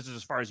thing, but this is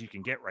as far as you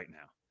can get right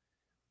now.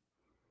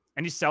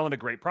 And he's selling a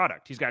great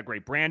product. He's got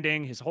great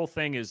branding. His whole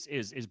thing is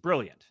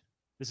brilliant.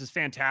 This is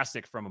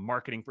fantastic from a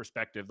marketing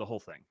perspective, the whole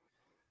thing.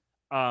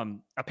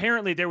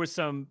 Apparently there was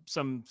some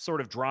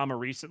sort of drama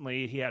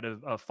recently. He had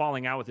a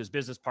falling out with his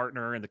business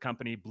partner, and the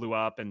company blew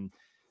up. And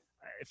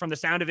from the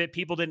sound of it,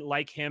 people didn't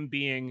like him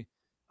being,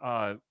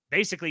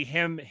 basically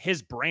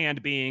his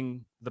brand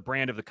being the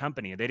brand of the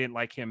company. They didn't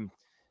like him,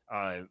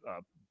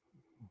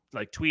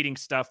 like tweeting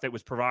stuff that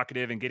was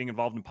provocative and getting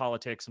involved in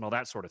politics and all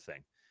that sort of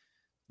thing.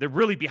 They're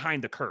really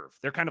behind the curve.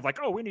 They're kind of like,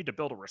 oh, we need to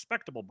build a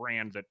respectable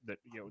brand that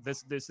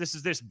this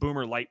is this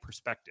boomer light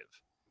perspective.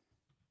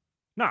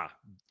 Nah,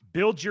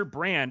 build your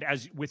brand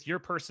with your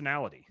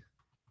personality.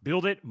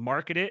 Build it,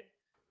 market it,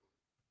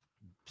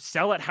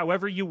 sell it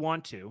however you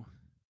want to,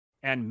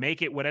 and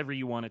make it whatever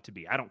you want it to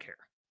be. I don't care.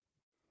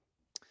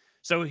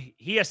 So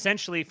he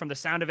essentially, from the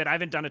sound of it, I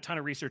haven't done a ton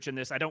of research in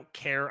this. I don't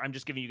care. I'm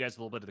just giving you guys a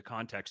little bit of the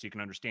context so you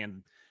can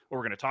understand what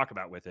we're going to talk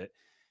about with it.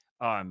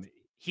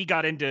 He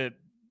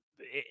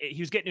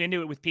was getting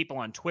into it with people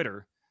on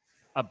Twitter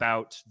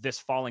about this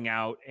falling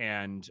out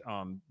and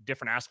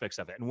different aspects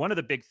of it. And one of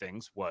the big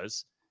things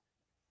was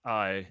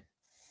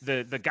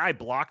the guy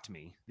blocked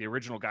me, the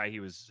original guy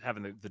he was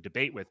having the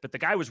debate with. But the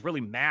guy was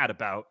really mad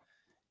about,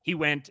 he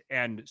went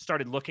and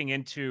started looking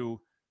into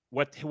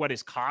what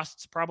his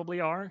costs probably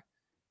are.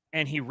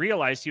 And he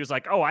realized, he was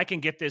like, oh, I can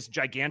get this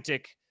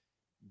gigantic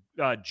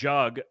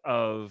jug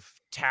of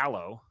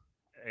tallow,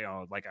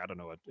 like, I don't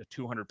know, a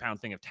 200-pound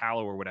thing of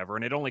tallow or whatever,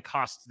 and it only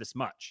costs this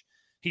much.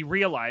 He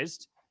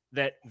realized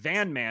that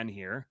Van Man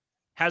here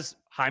has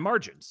high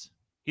margins.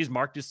 He's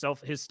marked his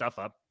stuff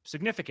up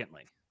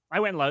significantly. I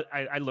went and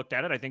I looked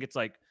at it. I think it's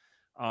like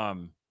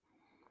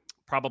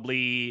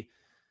probably,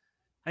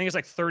 I think it's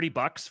like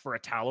 $30 for a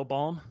tallow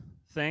balm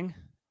thing,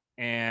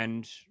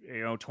 and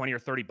 20 or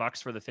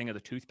 $30 for the thing of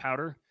the tooth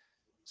powder.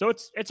 So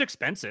it's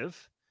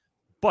expensive,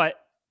 but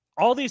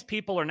all these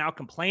people are now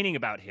complaining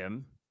about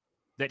him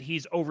that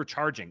he's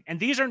overcharging. And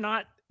these are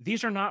not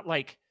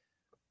like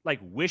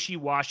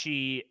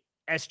wishy-washy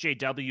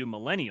SJW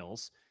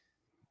millennials.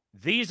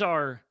 These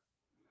are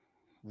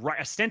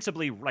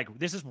ostensibly, like,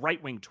 this is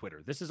right-wing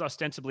Twitter. This is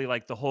ostensibly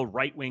like the whole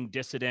right-wing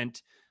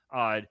dissident,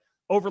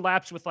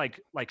 overlaps with like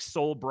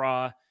Soul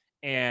Bra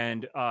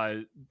and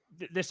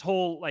this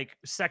whole like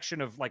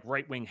section of like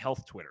right-wing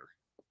health Twitter.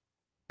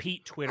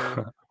 Pete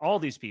Twitter, all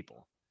these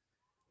people.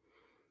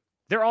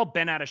 They're all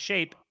bent out of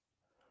shape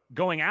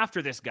going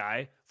after this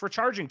guy for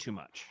charging too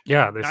much.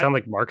 Yeah, they sound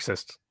like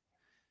Marxists.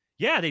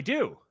 Yeah, they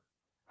do.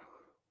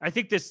 I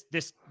think this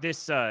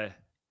There's a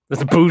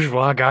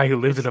bourgeois guy who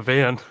lives in a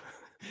van.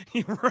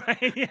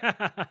 Right,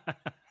 yeah.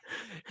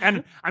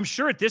 And I'm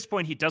sure at this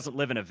point he doesn't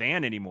live in a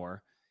van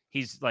anymore.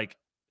 He's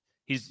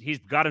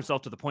got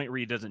himself to the point where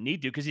he doesn't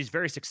need to, because he's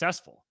very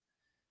successful.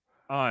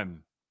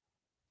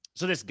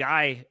 So this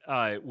guy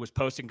was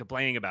posting,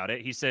 complaining about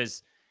it. He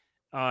says,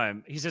 I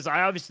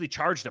obviously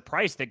charged a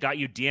price that got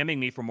you DMing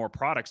me for more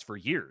products for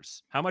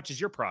years. How much is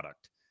your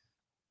product?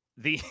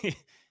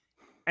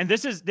 And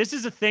this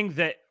is a thing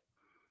that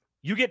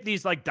you get,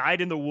 these like dyed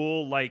in the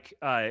wool, like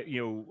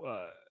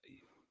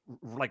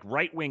like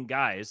right-wing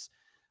guys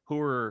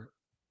who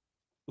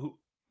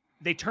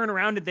they turn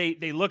around and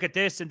they look at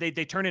this and they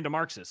turn into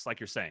Marxists, like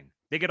you're saying.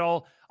 They get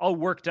all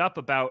worked up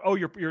about, oh,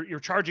 you're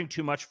charging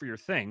too much for your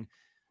thing.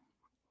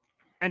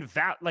 And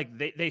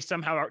they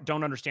somehow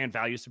don't understand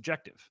value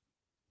subjective.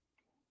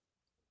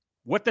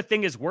 What the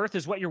thing is worth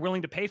is what you're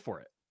willing to pay for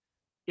it.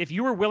 If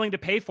you were willing to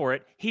pay for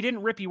it, he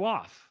didn't rip you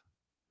off.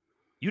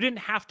 You didn't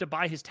have to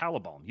buy his tallow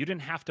balm. You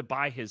didn't have to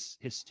buy his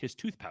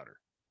tooth powder.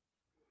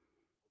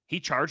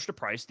 He charged a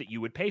price that you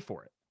would pay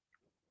for it,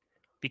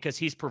 because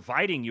he's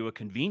providing you a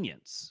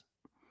convenience.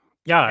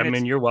 Yeah, I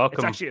mean, you're welcome.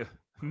 It's actually a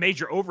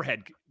major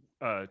overhead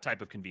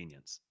type of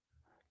convenience.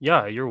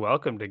 Yeah, you're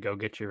welcome to go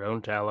get your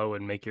own tallow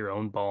and make your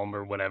own balm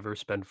or whatever,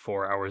 spend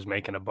 4 hours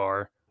making a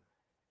bar.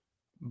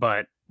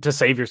 But to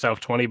save yourself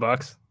 20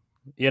 bucks,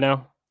 you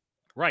know?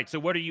 Right. So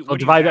what So are you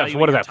divide that for valuing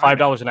what is your that, time at?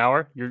 $5 an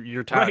hour?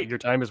 Your Right. your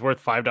time is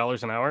worth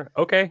 $5 an hour?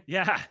 Okay.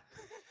 Yeah.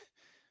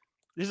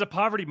 This is a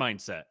poverty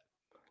mindset.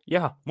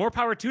 Yeah. More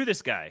power to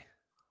this guy.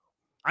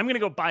 I'm gonna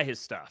go buy his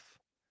stuff.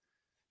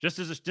 Just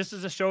as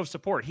a show of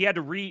support. He had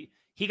to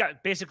he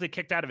got basically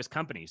kicked out of his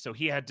company. So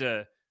he had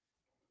to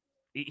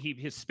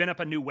he spin up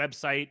a new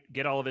website,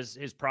 get all of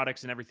his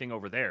products and everything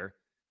over there.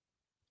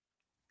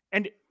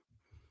 And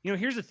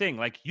here's the thing,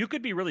 like you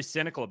could be really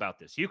cynical about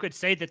this. You could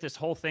say that this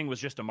whole thing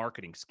was just a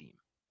marketing scheme.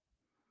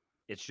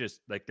 It's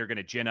just like they're going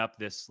to gin up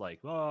this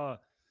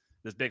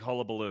this big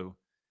hullabaloo.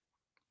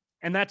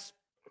 And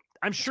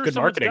I'm sure good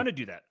someone's marketing. going to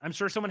do that. I'm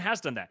sure someone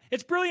has done that.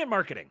 It's brilliant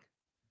marketing.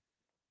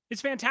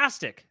 It's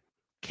fantastic.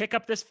 Kick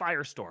up this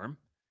firestorm,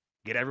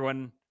 get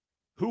everyone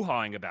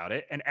hoo-hawing about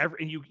it, and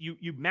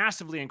you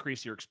massively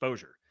increase your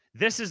exposure.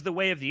 This is the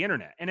way of the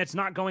internet, and it's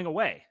not going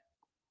away.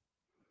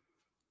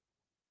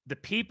 The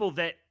people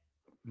that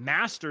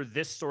master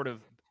this sort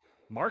of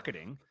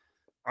marketing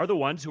are the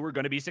ones who are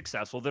going to be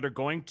successful, that are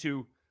going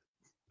to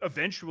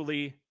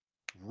eventually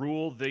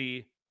rule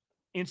the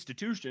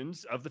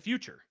institutions of the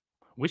future.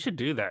 We should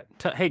do that.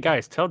 Hey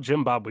guys, tell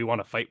Jim Bob we want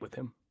to fight with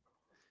him.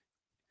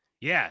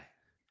 Yeah.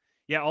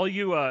 All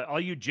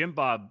you Jim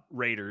Bob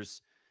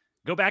raiders,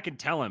 go back and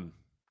tell him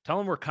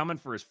we're coming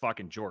for his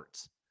fucking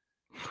jorts.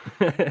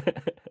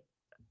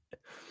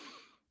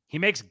 He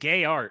makes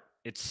gay art.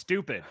 It's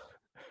stupid.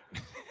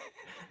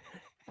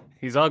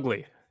 He's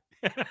ugly.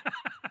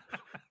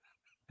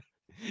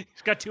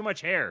 He's got too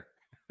much hair.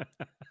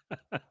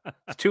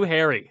 It's too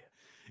hairy.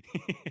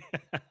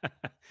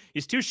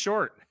 He's too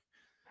short.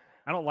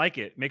 I don't like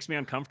it. It makes me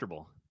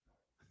uncomfortable.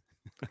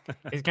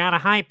 He's got a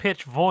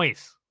high-pitched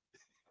voice.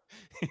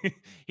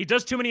 He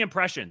does too many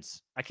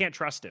impressions. I can't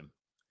trust him.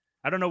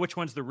 I don't know which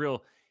one's the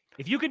real.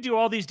 If you can do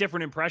all these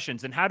different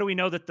impressions, then how do we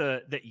know that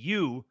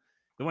the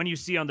one you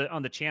see on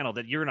the channel,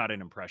 that you're not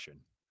an impression?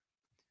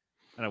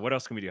 I don't know. What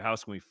else can we do? How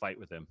else can we fight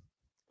with him?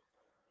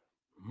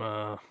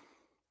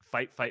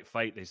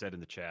 Fight, they said in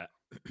the chat.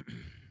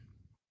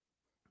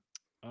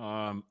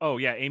 Oh,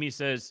 yeah. Amy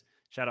says,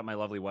 shout out my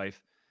lovely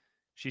wife.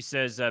 She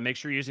says, make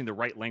sure you're using the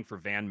right link for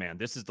Van Man.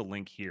 This is the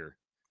link here.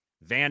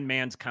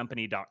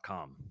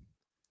 vanmanscompany.com.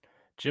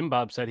 Jim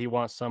Bob said he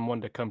wants someone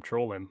to come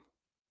troll him,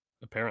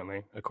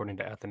 apparently, according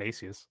to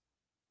Athanasius.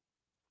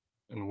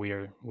 And we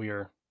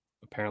are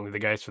apparently the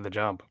guys for the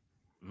job.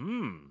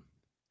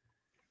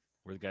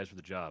 We're the guys for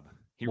the job.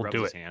 He rubs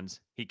his hands.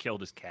 He killed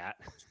his cat.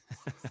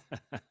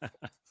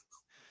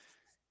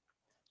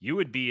 You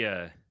would be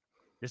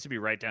this would be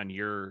right down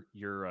your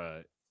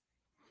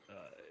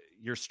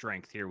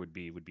strength here would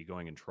be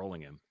going and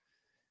trolling him.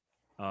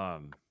 I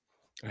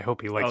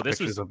hope he likes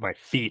pictures of my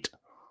feet.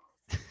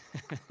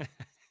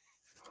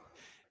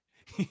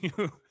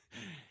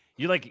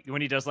 You like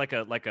when he does like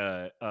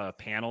a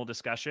panel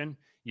discussion,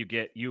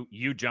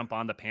 you jump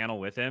on the panel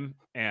with him,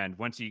 and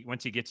once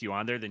he gets you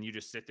on there, then you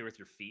just sit there with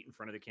your feet in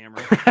front of the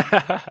camera.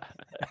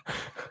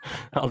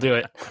 I'll do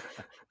it.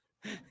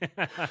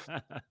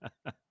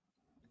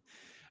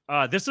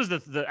 This was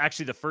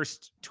actually the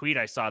first tweet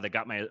I saw that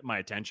got my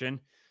attention.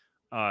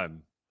 The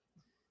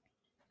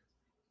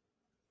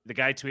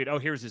guy tweeted, oh,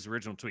 here's his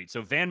original tweet.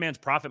 So Van Man's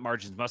profit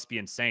margins must be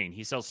insane.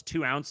 He sells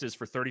 2 ounces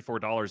for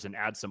 $34 and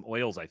adds some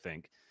oils, I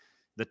think.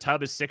 The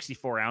tub is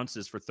 64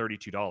 ounces for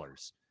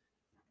 $32.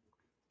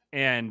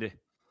 And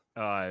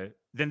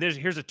then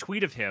here's a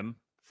tweet of him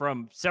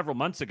from several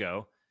months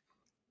ago.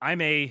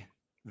 I'm a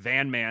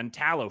Van Man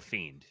tallow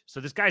fiend.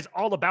 So this guy's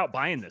all about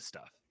buying this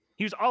stuff.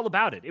 He was all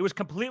about it. It was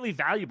completely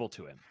valuable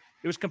to him.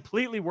 It was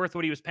completely worth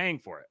what he was paying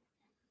for it.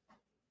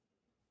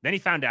 Then he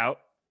found out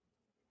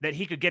that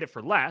he could get it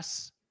for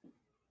less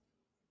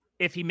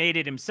if he made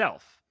it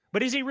himself.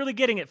 But is he really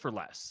getting it for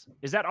less?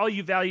 Is that all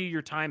you value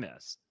your time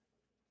as?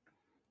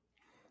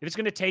 If it's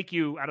going to take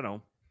you, I don't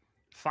know,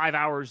 5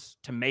 hours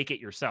to make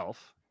it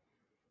yourself,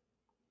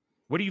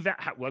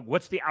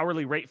 what's the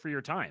hourly rate for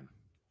your time?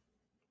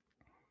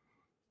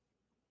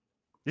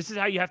 This is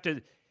how you have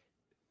to...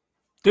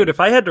 Dude, if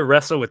I had to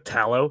wrestle with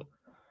tallow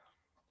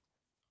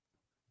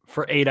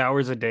for 8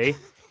 hours a day,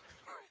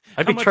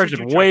 I'd be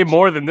charging way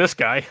more than this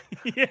guy.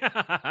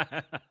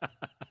 Yeah.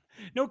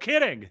 No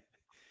kidding.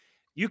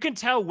 You can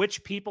tell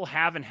which people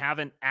have and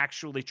haven't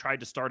actually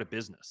tried to start a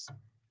business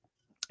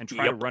and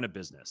try to run a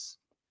business.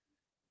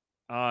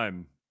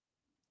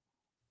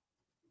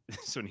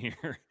 This one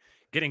here,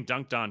 getting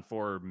dunked on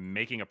for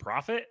making a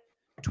profit.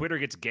 Twitter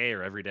gets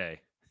gayer every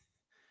day.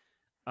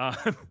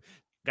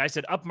 Guy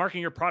said, up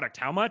marking your product.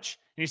 How much?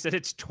 And he said,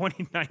 it's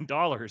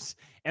 $29.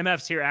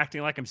 MF's here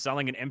acting like I'm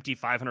selling an empty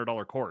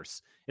 $500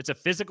 course. It's a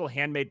physical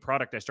handmade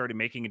product I started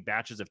making in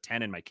batches of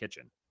 10 in my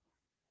kitchen.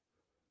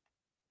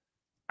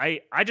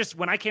 I just,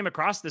 when I came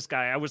across this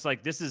guy, I was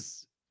like, this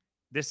is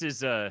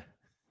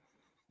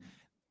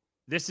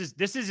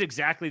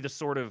exactly the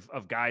sort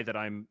of guy that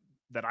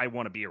I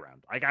want to be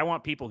around. Like, I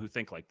want people who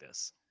think like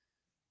this.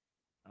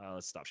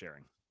 Let's stop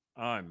sharing.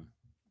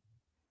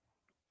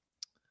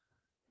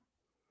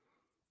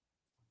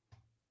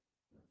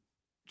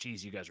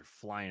 Geez, you guys are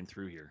flying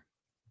through here.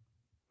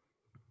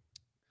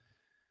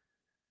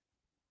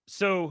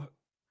 So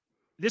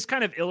this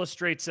kind of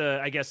illustrates,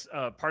 I guess,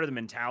 part of the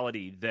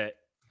mentality that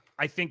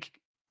I think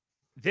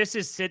this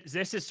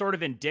is sort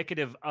of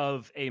indicative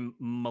of a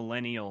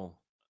millennial,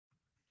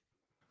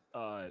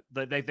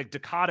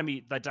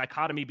 the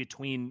dichotomy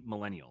between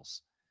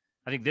millennials.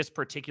 I think this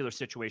particular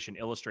situation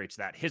illustrates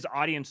that his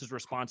audience's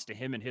response to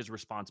him and his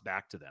response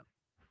back to them.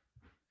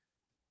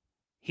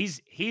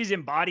 He's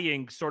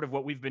embodying sort of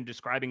what we've been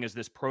describing as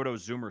this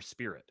proto-Zoomer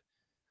spirit,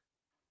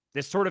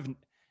 this sort of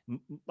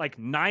like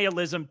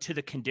nihilism to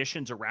the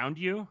conditions around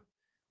you,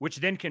 which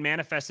then can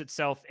manifest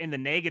itself in the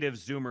negative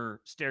Zoomer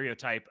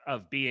stereotype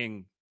of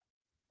being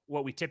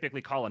what we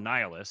typically call a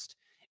nihilist.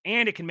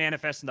 And it can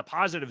manifest in the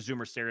positive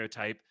Zoomer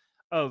stereotype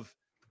of,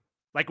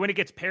 like, when it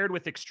gets paired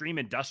with extreme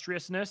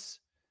industriousness,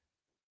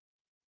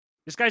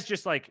 this guy's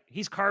just like,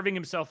 he's carving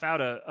himself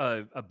out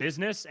a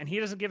business, and he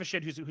doesn't give a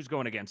shit who's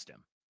going against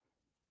him.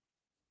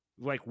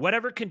 Like,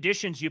 whatever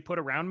conditions you put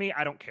around me,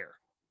 I don't care.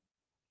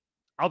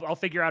 I'll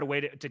figure out a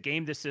way to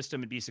game this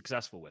system and be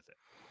successful with it.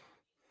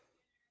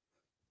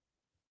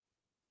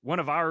 One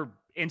of our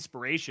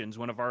inspirations,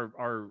 one of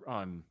our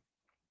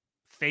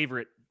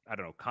favorite, I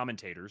don't know,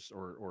 commentators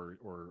or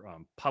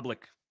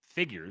public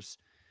figures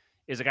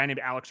is a guy named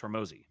Alex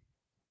Hormozy.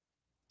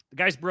 The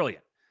guy's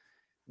brilliant.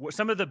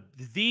 Some of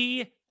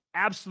the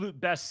absolute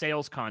best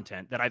sales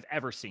content that I've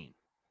ever seen.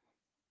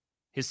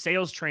 His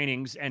sales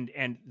trainings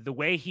and the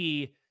way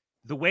he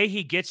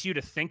gets you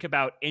to think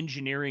about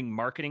engineering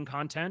marketing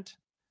content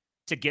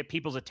to get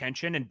people's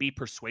attention and be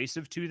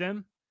persuasive to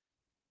them,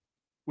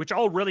 which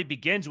all really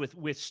begins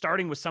with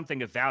starting with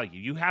something of value.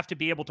 You have to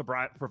be able to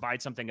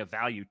provide something of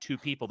value to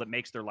people that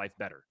makes their life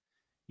better.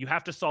 You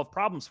have to solve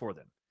problems for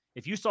them.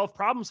 If you solve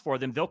problems for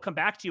them, they'll come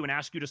back to you and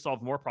ask you to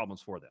solve more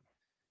problems for them.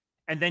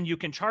 And then you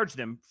can charge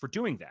them for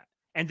doing that.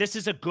 And this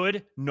is a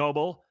good,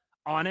 noble,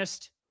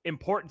 honest,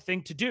 important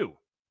thing to do.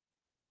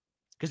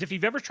 Because if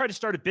you've ever tried to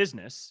start a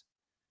business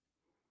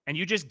and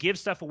you just give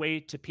stuff away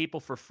to people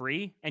for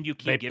free and you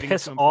keep giving it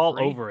to them all for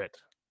free, over it.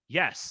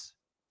 Yes,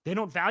 they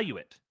don't value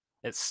it.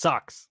 It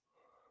sucks.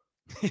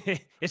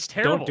 It's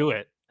terrible. Don't do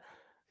it.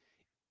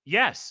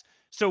 Yes.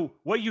 So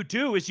what you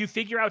do is you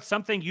figure out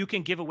something you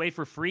can give away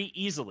for free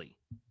easily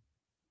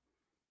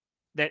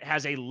that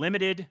has a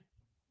limited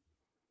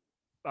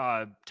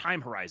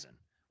time horizon.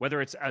 Whether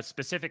it's a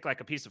specific,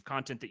 like a piece of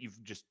content that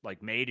you've just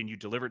like made and you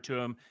deliver it to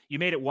them. You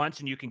made it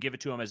once and you can give it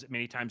to them as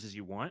many times as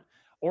you want.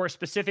 Or a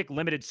specific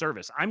limited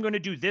service. I'm going to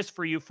do this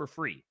for you for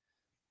free.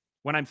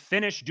 When I'm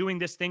finished doing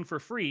this thing for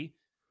free,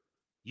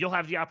 you'll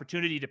have the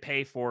opportunity to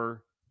pay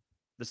for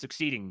the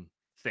succeeding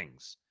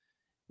things.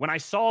 When I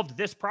solved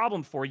this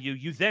problem for you,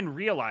 you then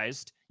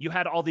realized you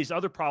had all these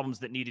other problems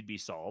that needed to be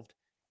solved.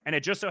 And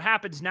it just so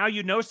happens now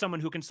you know someone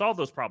who can solve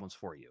those problems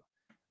for you.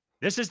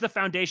 This is the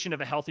foundation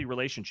of a healthy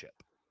relationship.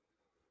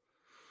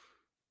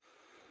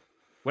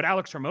 What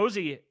Alex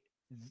Hormozy,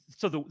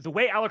 so the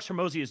way Alex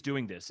Hormozy is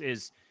doing this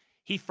is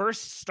he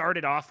first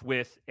started off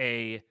with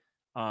he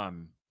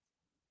was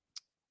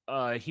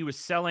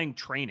selling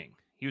training.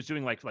 He was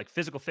doing like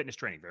physical fitness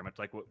training, very much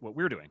like what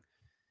we're doing.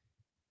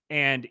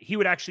 And he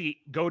would actually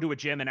go to a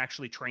gym and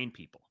actually train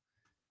people.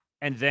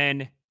 And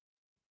then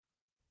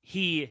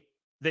the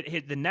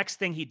next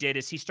thing he did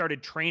is he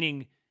started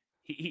training.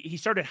 He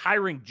started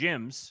hiring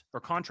gyms or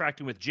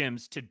contracting with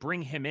gyms to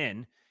bring him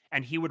in,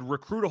 and he would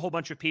recruit a whole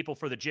bunch of people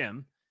for the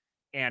gym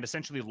and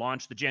essentially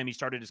launch the gym. He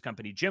started his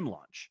company, Gym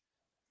Launch.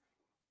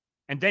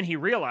 And then he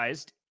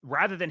realized,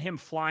 rather than him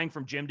flying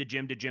from gym to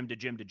gym to gym to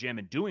gym to gym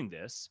and doing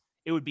this,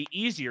 it would be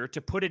easier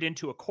to put it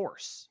into a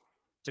course,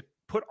 to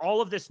put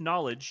all of this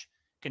knowledge,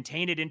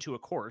 contain it into a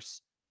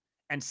course,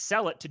 and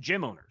sell it to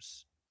gym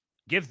owners.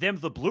 Give them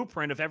the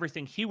blueprint of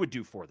everything he would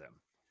do for them.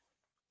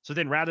 So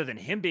then rather than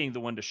him being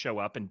the one to show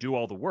up and do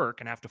all the work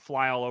and have to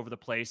fly all over the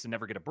place and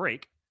never get a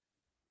break,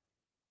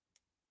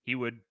 he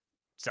would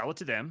sell it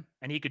to them,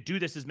 and he could do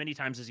this as many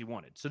times as he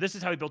wanted. So this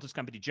is how he built his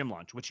company, Gym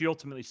Launch, which he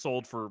ultimately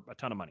sold for a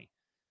ton of money.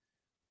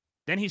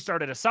 Then he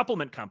started a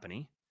supplement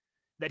company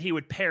that he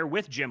would pair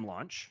with Gym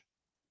Launch.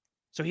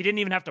 So he didn't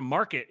even have to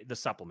market the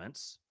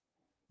supplements.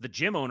 The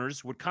gym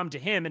owners would come to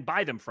him and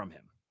buy them from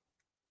him.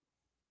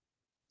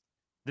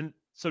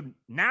 So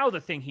now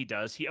the thing he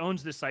does, he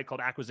owns this site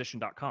called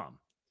acquisition.com.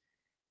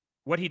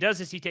 What he does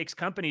is he takes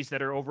companies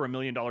that are over $1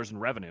 million in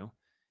revenue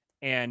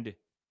and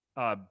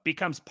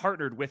becomes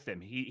partnered with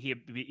them. He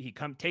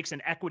takes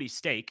an equity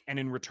stake, and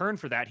in return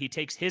for that, he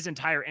takes his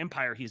entire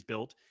empire he's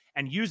built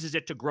and uses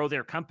it to grow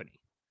their company.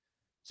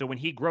 So when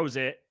he grows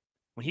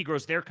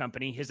their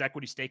company, his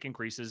equity stake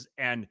increases.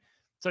 And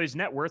so his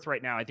net worth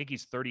right now, I think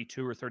he's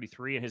 32 or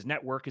 33, and his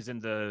net worth is in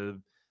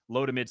the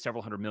low to mid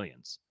several hundred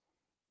millions.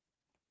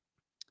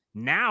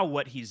 Now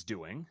what he's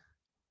doing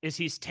is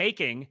he's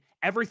taking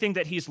everything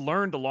that he's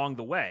learned along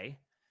the way.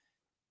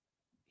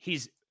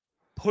 He's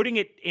putting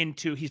it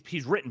into,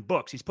 he's written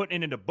books. He's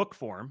putting it into book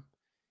form,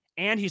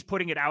 and he's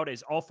putting it out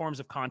as all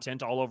forms of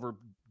content all over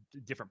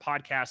different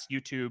podcasts,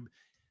 YouTube,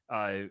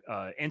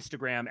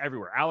 Instagram,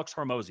 everywhere. Alex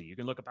Hormozy. You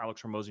can look up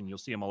Alex Hormozy and you'll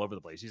see him all over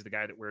the place. He's the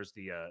guy that wears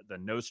the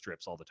nose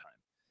strips all the time.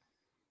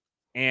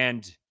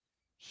 And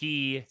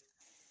he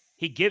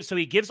gives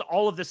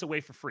all of this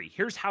away for free.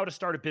 Here's how to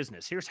start a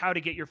business. Here's how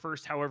to get your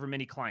first however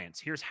many clients.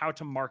 Here's how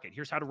to market.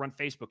 Here's how to run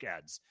Facebook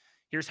ads.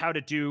 Here's how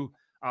to do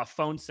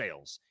phone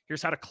sales.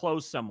 Here's how to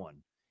close someone.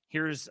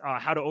 Here's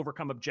how to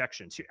overcome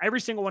objections.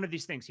 Every single one of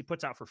these things he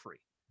puts out for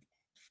free.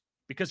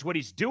 Because what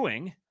he's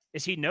doing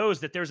is he knows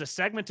that there's a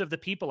segment of the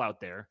people out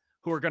there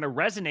who are going to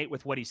resonate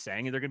with what he's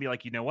saying. And they're going to be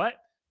like, you know what?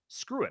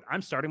 Screw it.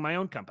 I'm starting my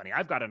own company.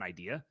 I've got an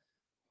idea.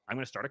 I'm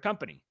going to start a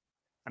company.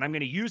 And I'm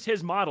going to use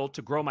his model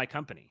to grow my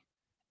company.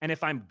 And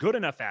if I'm good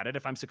enough at it,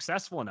 if I'm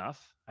successful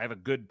enough, I have a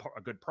good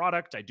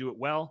product, I do it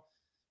well,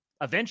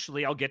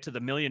 eventually I'll get to the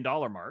 $1 million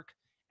mark.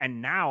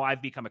 And now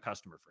I've become a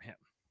customer for him,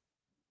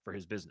 for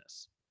his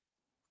business.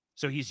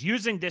 So he's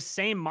using this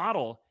same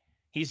model.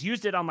 He's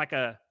used it on like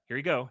a, here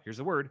you go, here's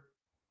the word,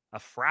 a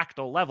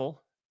fractal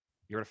level.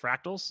 You heard of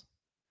fractals?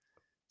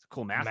 It's a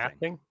cool math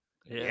thing.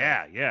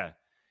 Yeah.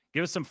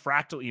 Give us some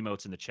fractal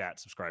emotes in the chat,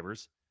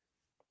 subscribers.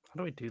 How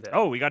do we do that?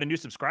 Oh, we got a new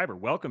subscriber.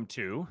 Welcome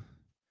to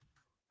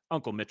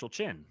Uncle Mitchell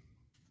Chin.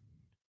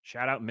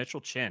 Shout out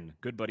Mitchell Chin,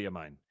 good buddy of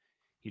mine.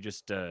 He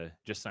just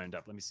signed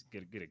up. Let me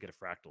get a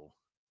fractal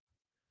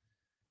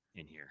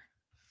in here.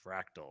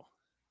 Fractal.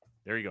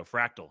 There you go,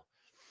 fractal.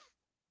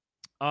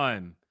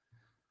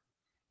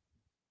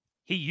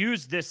 He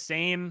used this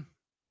same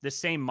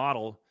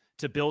model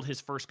to build his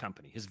first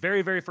company. His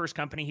very, very first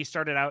company. He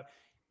started out,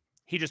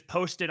 he just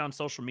posted on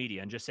social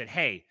media and just said,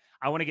 hey,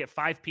 I want to get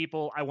 5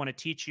 people. I want to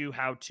teach you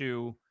how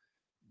to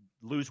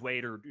lose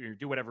weight or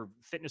do whatever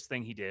fitness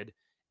thing he did.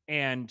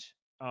 And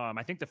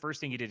I think the first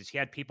thing he did is he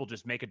had people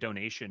just make a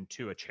donation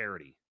to a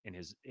charity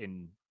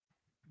in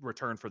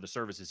return for the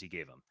services he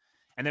gave them.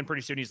 And then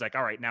pretty soon he's like,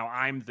 all right, now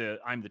I'm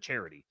the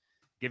charity.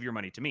 Give your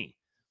money to me.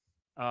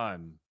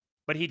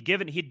 But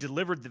he'd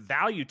delivered the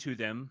value to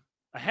them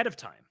ahead of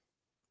time.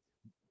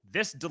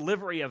 This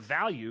delivery of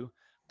value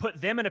put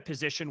them in a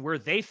position where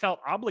they felt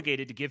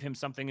obligated to give him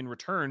something in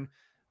return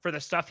for the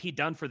stuff he'd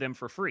done for them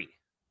for free.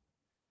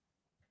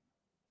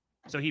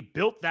 So he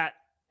built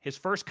his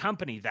first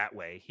company that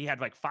way. He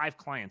had like 5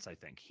 clients, I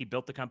think. He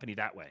built the company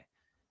that way.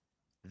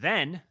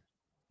 Then,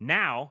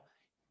 now,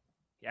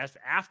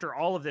 after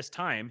all of this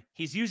time,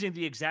 he's using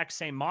the exact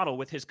same model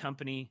with his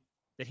company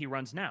that he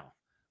runs now,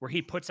 where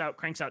he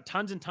cranks out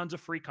tons and tons of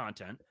free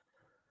content,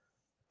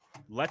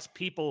 lets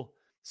people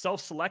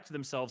self-select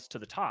themselves to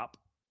the top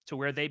to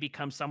where they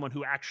become someone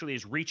who actually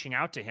is reaching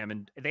out to him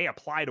and they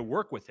apply to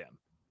work with him.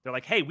 They're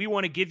like, hey, we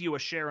want to give you a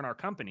share in our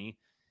company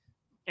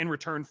in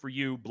return for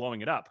you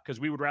blowing it up, because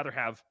we would rather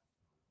have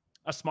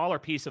a smaller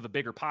piece of a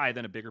bigger pie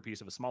than a bigger piece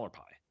of a smaller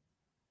pie.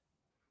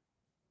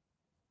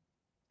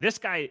 This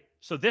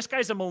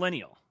guy's a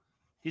millennial.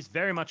 He's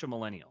very much a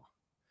millennial.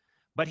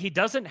 But he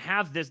doesn't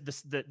have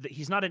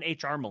he's not an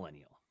HR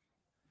millennial.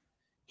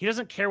 He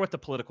doesn't care what the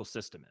political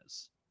system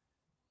is.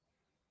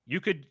 You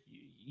could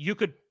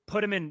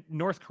put him in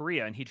North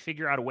Korea and he'd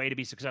figure out a way to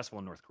be successful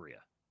in North Korea.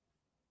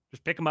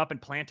 Just pick him up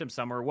and plant him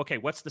somewhere. Okay,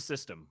 what's the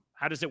system?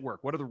 How does it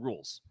work? What are the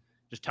rules?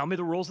 Just tell me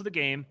the rules of the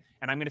game,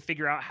 and I'm going to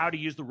figure out how to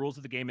use the rules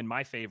of the game in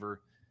my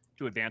favor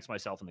to advance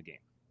myself in the game.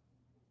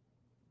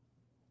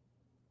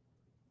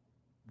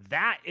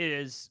 That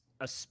is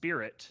a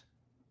spirit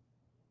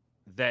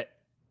that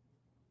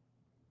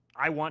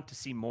I want to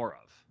see more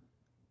of.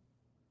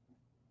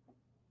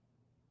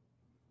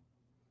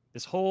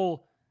 This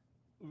whole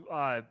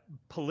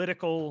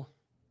political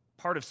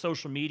part of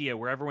social media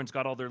where everyone's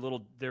got all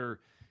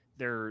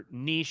their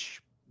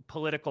niche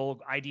political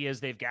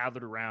ideas they've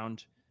gathered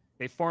around.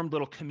 They formed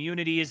little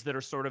communities that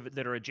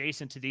are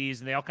adjacent to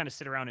these, and they all kind of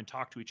sit around and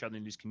talk to each other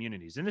in these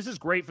communities. And this is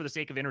great for the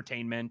sake of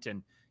entertainment.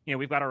 And,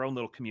 we've got our own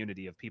little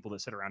community of people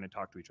that sit around and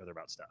talk to each other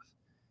about stuff.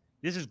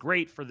 This is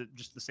great for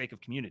just the sake of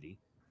community.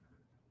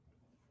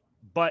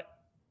 But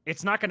I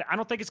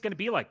don't think it's going to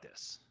be like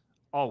this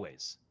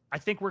always. I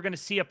think we're going to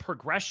see a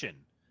progression.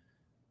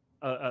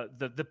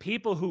 The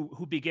people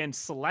who begin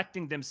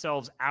selecting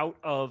themselves out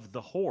of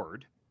the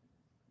horde,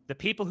 the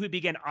people who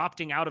begin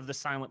opting out of the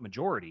silent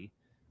majority,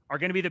 are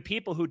going to be the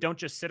people who don't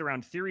just sit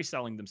around theory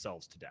selling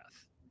themselves to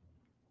death.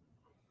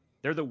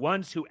 They're the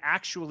ones who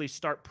actually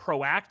start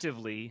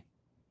proactively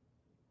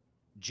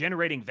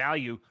generating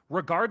value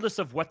regardless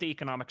of what the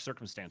economic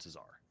circumstances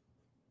are.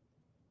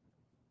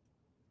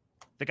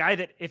 The guy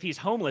that, if he's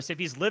homeless, if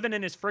he's living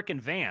in his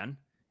frickin' van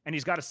and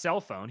he's got a cell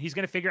phone, he's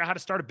going to figure out how to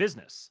start a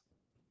business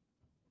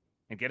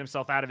and get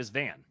himself out of his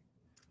van.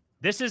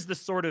 This is the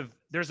sort of,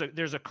 there's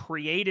a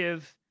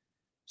creative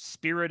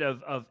spirit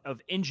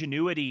of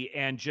ingenuity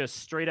and just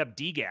straight up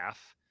degaff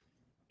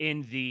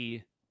in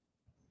the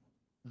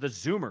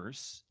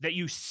Zoomers that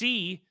you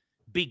see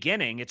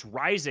beginning. It's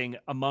rising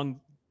among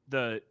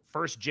the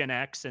first Gen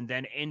X and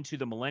then into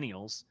the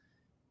millennials.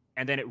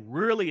 And then it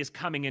really is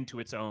coming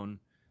into its own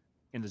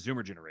in the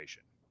Zoomer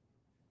generation.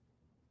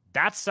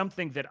 That's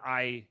something that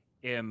I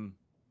am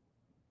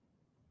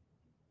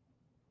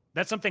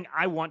That's something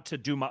I want to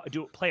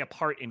play a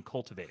part in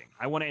cultivating.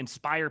 I want to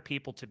inspire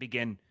people to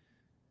begin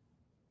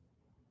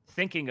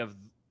thinking of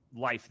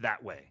life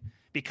that way.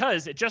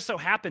 Because it just so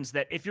happens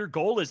that if your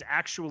goal is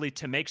actually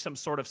to make some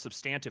sort of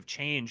substantive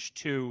change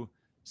to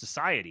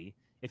society,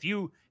 if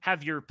you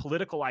have your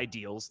political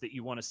ideals that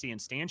you want to see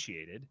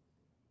instantiated,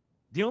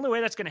 the only way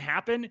that's going to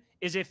happen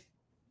is if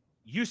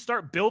you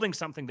start building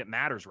something that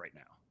matters right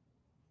now.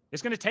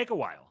 It's going to take a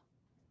while.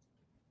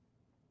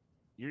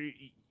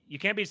 You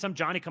can't be some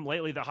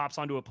Johnny-come-lately that hops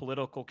onto a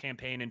political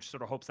campaign and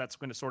sort of hopes that's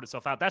going to sort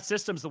itself out. That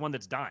system's the one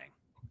that's dying.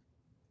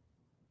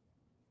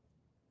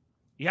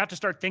 You have to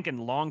start thinking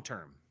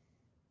long-term.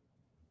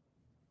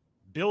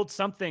 Build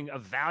something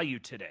of value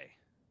today.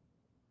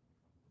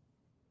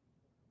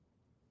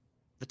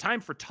 The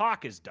time for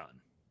talk is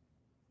done.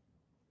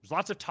 There's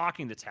lots of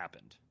talking that's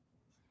happened.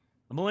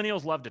 The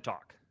millennials love to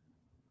talk.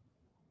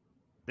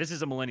 This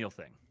is a millennial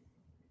thing.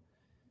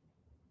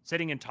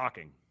 Sitting and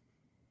talking.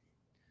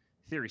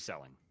 Theory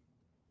selling.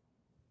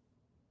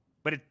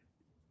 But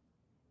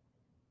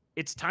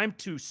it's time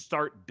to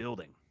start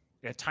building.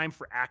 It's time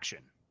for action.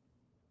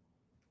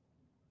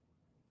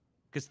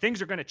 Because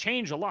things are going to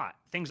change a lot.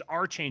 Things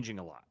are changing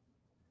a lot.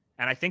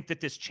 And I think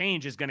that this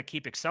change is going to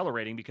keep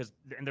accelerating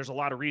and there's a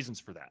lot of reasons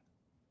for that.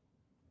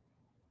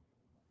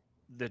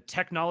 The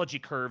technology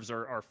curves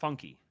are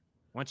funky.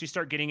 Once you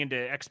start getting into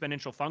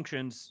exponential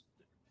functions,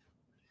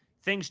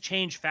 things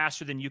change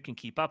faster than you can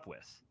keep up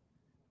with.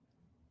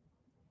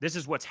 This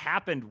is what's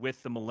happened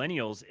with the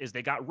millennials is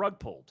they got rug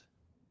pulled.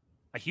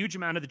 A huge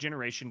amount of the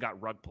generation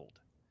got rug pulled.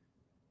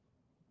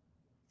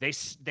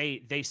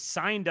 They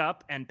signed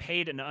up and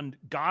paid an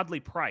ungodly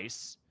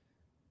price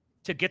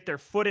to get their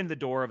foot in the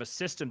door of a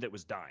system that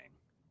was dying.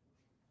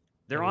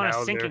 They're on a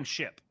sinking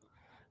ship.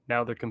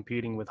 Now they're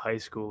competing with high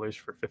schoolers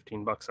for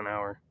 $15 an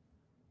hour.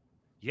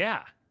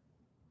 Yeah.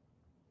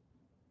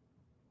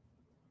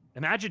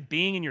 Imagine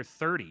being in your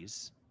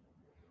 30s,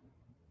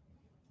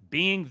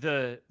 being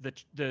the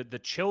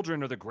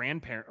children or the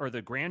grandparent or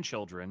the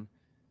grandchildren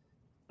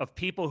of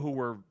people who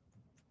were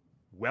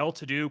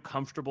well-to-do,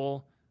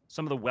 comfortable,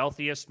 some of the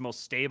wealthiest,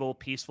 most stable,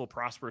 peaceful,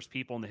 prosperous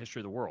people in the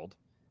history of the world.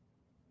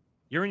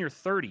 You're in your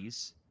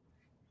 30s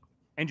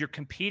and you're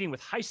competing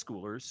with high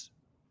schoolers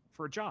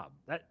for a job.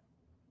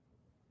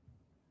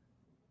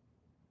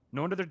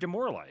 No wonder they're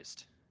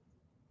demoralized.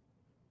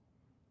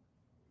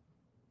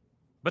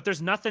 But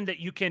there's nothing that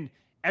you can,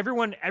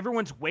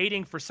 everyone's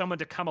waiting for someone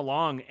to come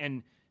along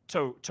and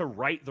to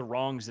right the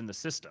wrongs in the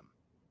system,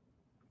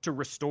 to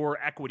restore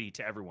equity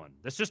to everyone.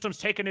 The system's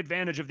taken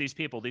advantage of these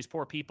people, these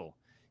poor people.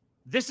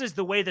 This is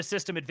the way the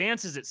system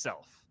advances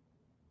itself,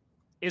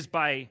 is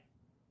by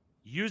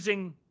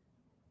using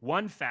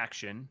one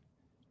faction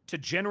to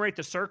generate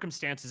the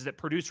circumstances that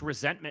produce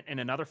resentment in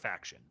another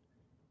faction,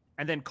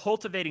 and then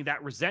cultivating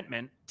that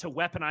resentment to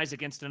weaponize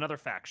against another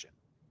faction.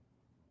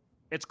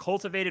 It's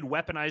cultivated,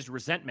 weaponized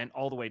resentment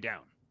all the way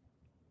down,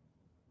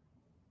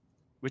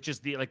 which is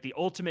the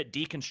ultimate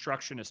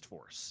deconstructionist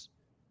force.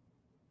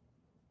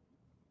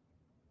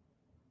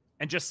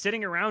 And just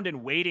sitting around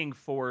and waiting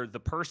for the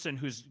person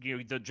who's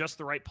just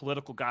the right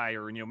political guy,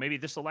 or maybe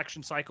this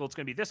election cycle it's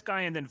going to be this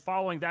guy, and then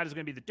following that is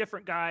going to be the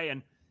different guy,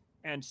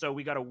 and so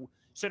we got to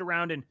sit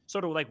around and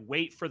sort of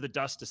wait for the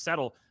dust to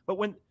settle. But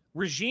when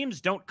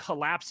regimes don't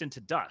collapse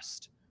into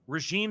dust,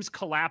 regimes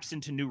collapse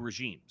into new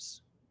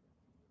regimes.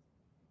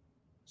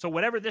 So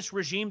whatever this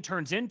regime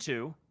turns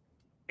into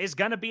is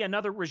going to be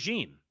another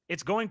regime.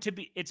 It's going to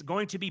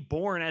be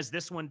born as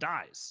this one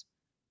dies.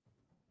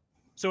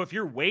 So if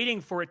you're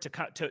waiting for it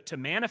to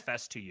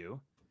manifest to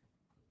you,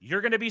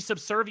 you're going to be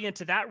subservient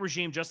to that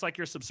regime just like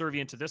you're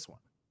subservient to this one.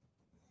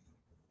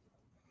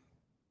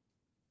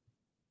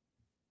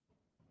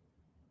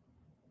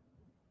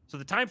 So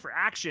the time for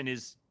action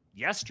is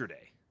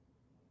yesterday.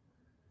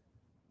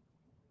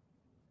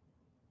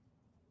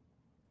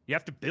 You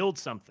have to build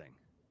something.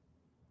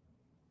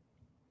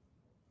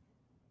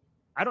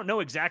 I don't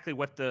know exactly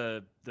what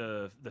the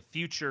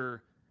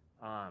future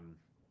I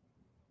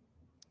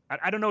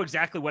don't know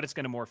exactly what it's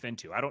going to morph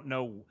into. I don't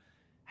know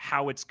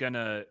how it's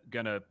gonna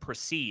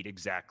proceed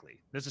exactly.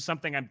 This is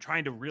something I'm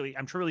really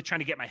trying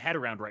to get my head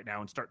around right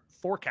now and start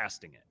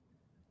forecasting it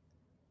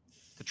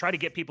to try to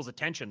get people's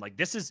attention.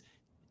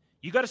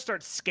 You got to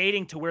start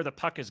skating to where the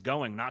puck is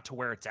going, not to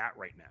where it's at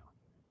right now.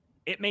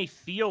 It may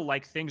feel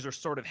like things are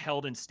sort of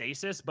held in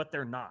stasis, but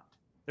they're not.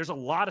 There's a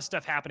lot of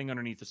stuff happening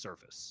underneath the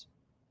surface.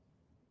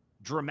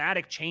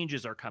 Dramatic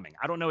changes are coming.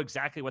 I don't know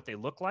exactly what they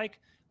look like,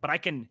 but I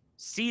can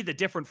see the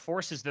different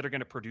forces that are going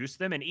to produce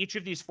them, and each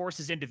of these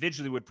forces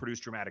individually would produce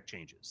dramatic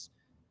changes.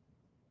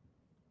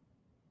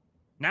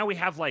 Now we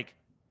have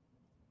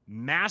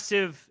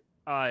massive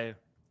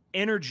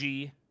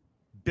energy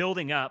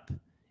building up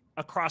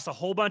across a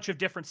whole bunch of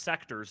different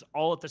sectors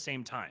all at the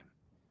same time.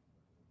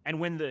 And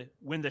when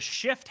the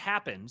shift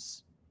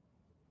happens,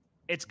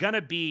 it's going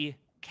to be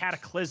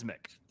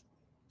cataclysmic.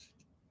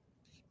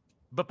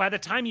 But by the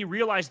time you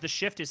realize the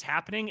shift is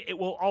happening, it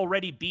will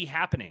already be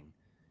happening.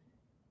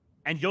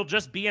 and you'll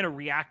just be in a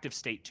reactive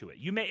state to it.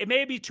 It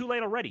may be too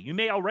late already. You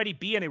may already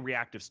be in a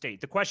reactive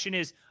state. The question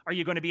is, are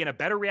you going to be in a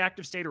better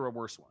reactive state or a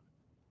worse one?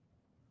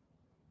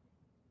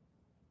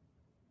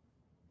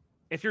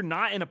 If you're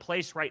not in a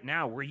place right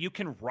now where you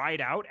can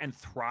ride out and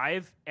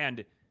thrive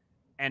and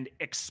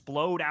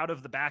explode out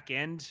of the back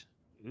end,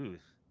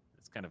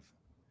 it's kind of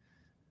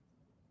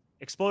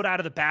explode out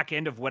of the back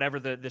end of whatever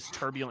this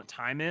turbulent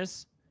time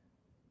is.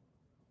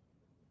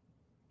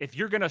 If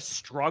you're going to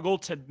struggle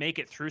to make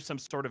it through some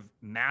sort of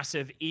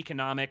massive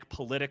economic,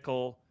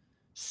 political,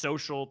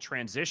 social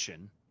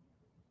transition,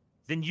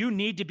 then you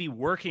need to be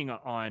working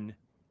on,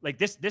 like,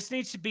 this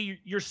needs to be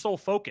your sole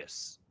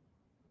focus.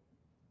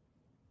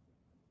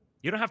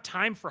 You don't have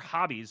time for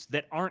hobbies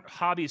that aren't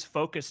hobbies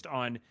focused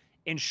on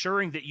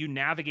ensuring that you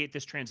navigate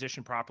this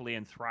transition properly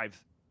and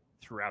thrive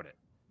throughout it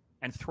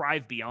and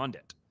thrive beyond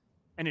it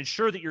and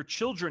ensure that your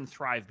children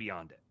thrive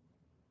beyond it.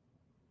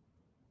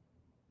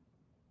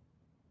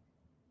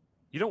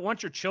 You don't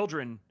want your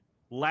children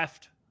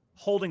left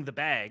holding the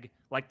bag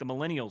like the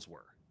millennials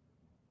were.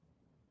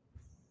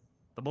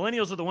 The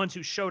millennials are the ones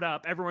who showed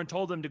up. Everyone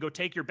told them to go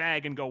take your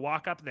bag and go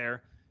walk up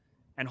there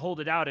and hold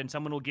it out, and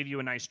someone will give you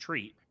a nice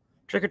treat.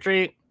 Trick or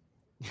treat.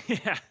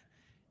 Yeah.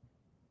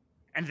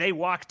 And they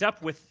walked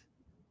up with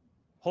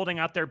holding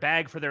out their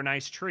bag for their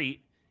nice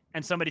treat,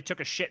 and somebody took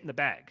a shit in the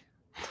bag.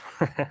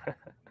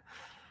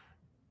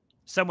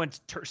 Someone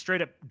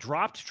straight up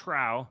dropped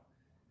trow,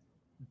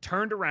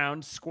 turned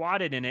around,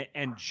 squatted in it,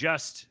 and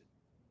just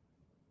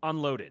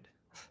unloaded.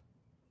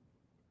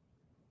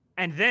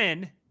 And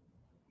then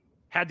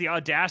had the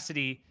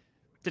audacity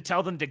to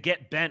tell them to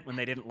get bent when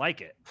they didn't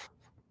like it.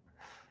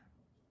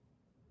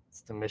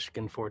 It's the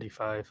Michigan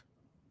 45.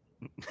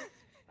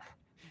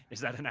 Is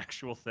that an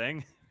actual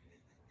thing?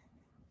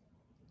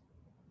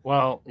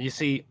 Well, you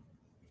see,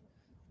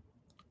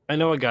 I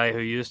know a guy who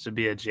used to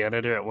be a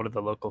janitor at one of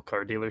the local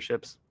car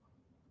dealerships.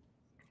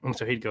 And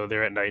so he'd go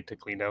there at night to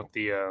clean out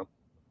the,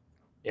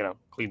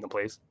 clean the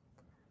place.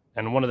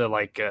 And one of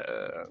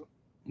the,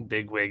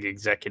 bigwig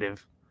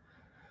executive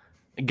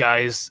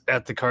guys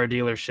at the car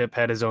dealership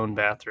had his own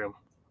bathroom.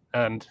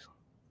 And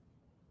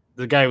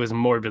the guy was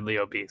morbidly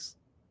obese.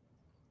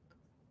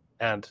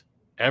 And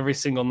every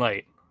single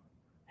night,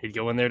 he'd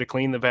go in there to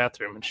clean the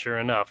bathroom, and sure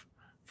enough,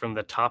 from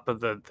the top of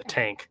the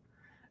tank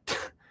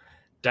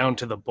down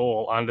to the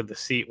bowl onto the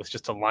seat was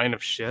just a line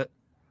of shit.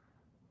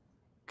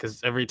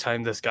 Because every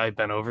time this guy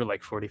bent over,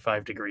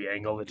 45-degree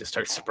angle, it just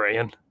starts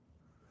spraying.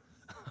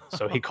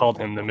 So he called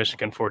him the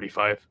Michigan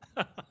 45.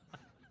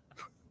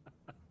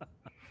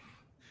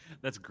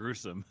 That's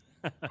gruesome.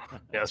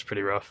 Yeah, it's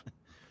pretty rough.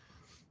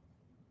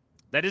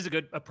 That is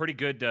a pretty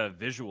good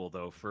visual,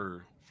 though,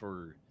 for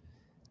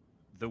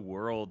the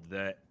world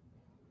that.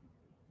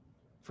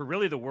 For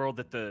really the world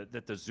that the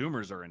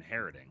Zoomers are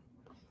inheriting.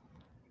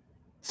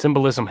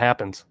 Symbolism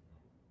happens.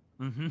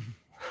 Mm-hmm.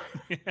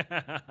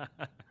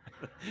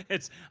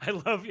 I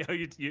love how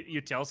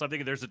you tell something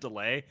and there's a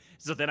delay,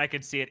 so then I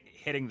can see it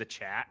hitting the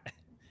chat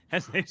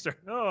as they start.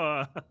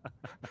 Oh.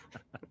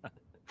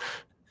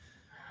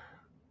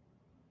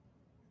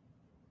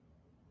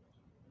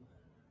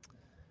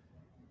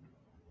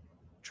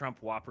 Trump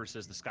Whopper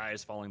says the sky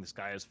is falling. The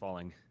sky is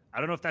falling. I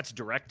don't know if that's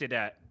directed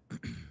at.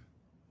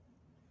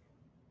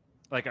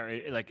 Like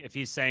if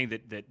he's saying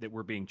that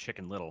we're being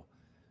Chicken Little,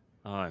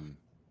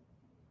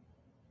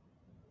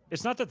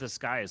 it's not that the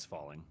sky is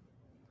falling.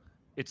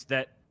 It's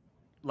that,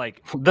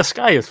 the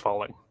sky is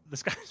falling. The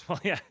sky is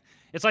falling. Yeah,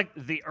 it's like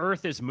the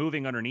earth is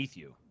moving underneath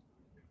you,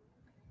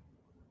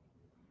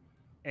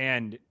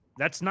 and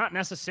that's not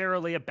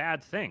necessarily a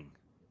bad thing.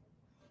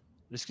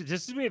 This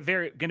is going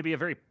to be a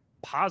very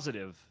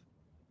positive,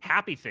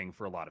 happy thing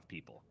for a lot of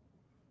people.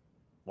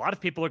 A lot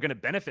of people are going to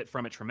benefit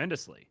from it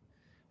tremendously.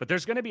 But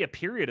there's going to be a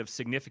period of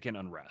significant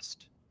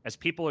unrest as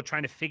people are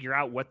trying to figure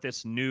out what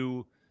this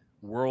new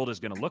world is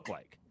going to look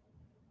like.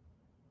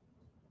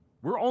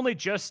 We're only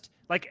just,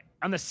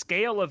 on the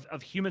scale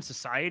of human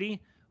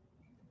society,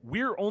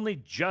 we're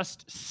only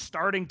just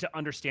starting to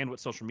understand what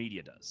social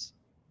media does.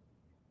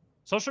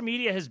 Social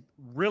media has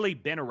really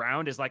been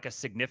around as a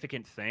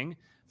significant thing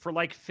for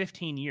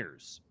 15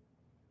 years.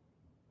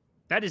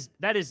 That is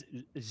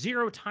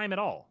zero time at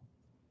all.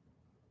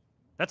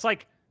 That's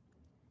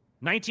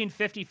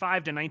 1955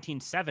 to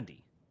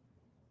 1970.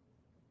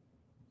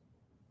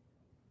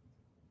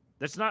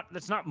 That's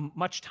not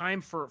much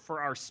time for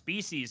our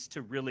species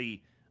to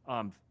really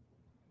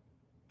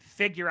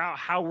figure out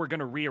how we're going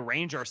to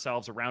rearrange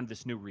ourselves around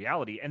this new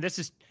reality. And this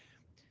is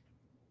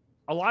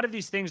a lot of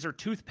these things are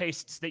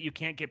toothpastes that you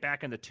can't get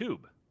back in the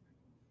tube.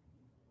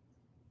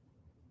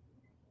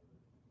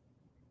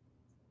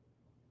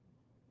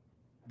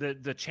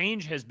 The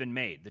change has been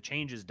made. The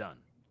change is done.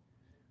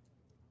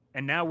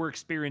 And now we're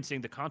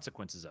experiencing the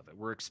consequences of it.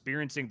 We're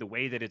experiencing the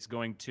way that it's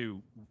going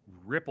to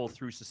ripple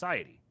through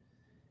society.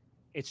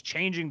 It's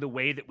changing the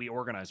way that we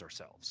organize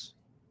ourselves.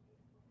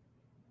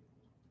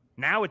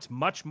 Now it's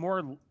much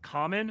more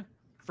common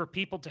for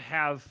people to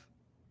have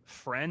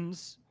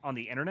friends on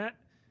the internet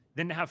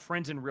than to have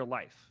friends in real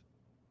life.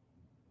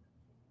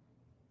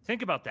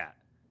 Think about that.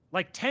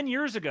 Like 10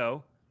 years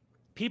ago,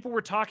 people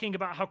were talking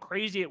about how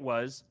crazy it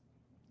was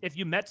if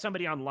you met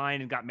somebody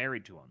online and got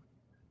married to them.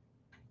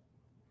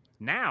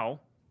 Now,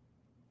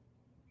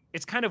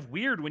 it's kind of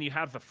weird when you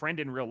have a friend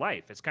in real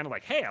life. It's kind of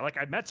like, hey,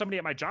 I met somebody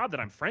at my job that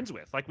I'm friends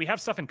with. Like, we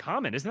have stuff in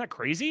common. Isn't that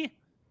crazy?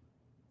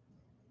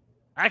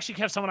 I actually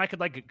have someone I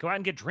could like go out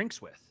and get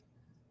drinks with.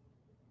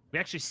 We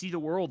actually see the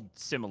world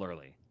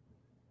similarly.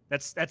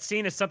 That's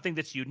seen as something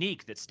that's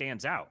unique, that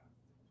stands out.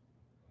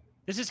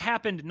 This has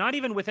happened not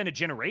even within a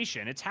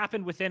generation. It's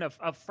happened within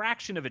a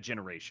fraction of a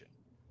generation.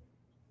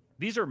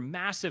 These are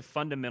massive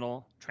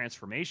fundamental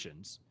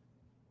transformations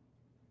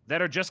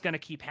that are just going to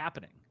keep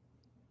happening.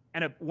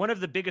 And one of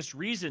the biggest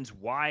reasons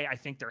why I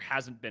think there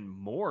hasn't been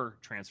more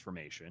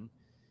transformation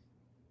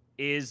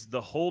is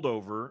the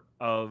holdover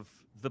of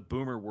the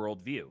boomer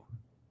worldview,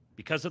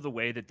 because of the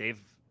way that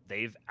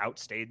they've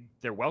outstayed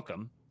their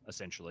welcome,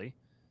 essentially,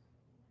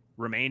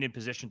 remained in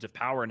positions of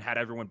power and had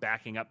everyone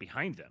backing up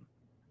behind them.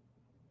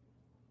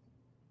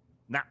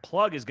 And that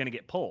plug is going to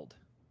get pulled.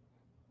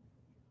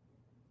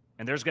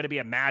 And there's going to be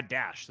a mad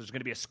dash. There's going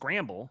to be a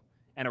scramble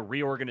and a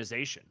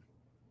reorganization.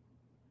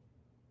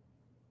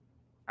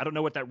 I don't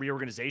know what that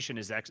reorganization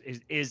is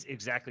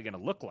exactly going to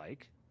look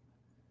like.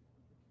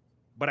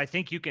 But I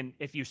think you can,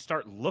 if you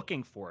start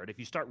looking for it, if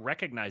you start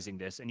recognizing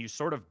this, and you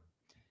sort of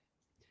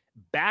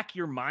back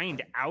your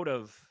mind out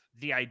of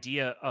the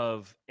idea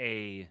of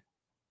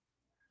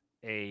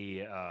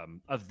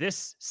of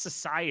this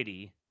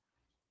society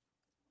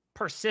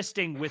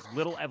persisting with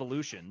little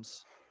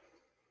evolutions,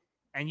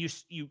 and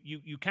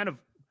you kind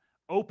of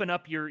open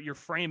up your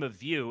frame of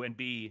view and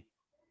be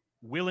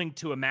willing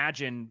to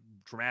imagine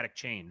dramatic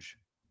change,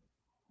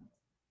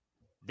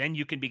 then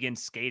you can begin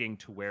skating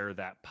to where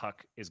that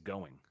puck is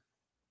going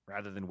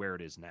rather than where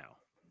it is now.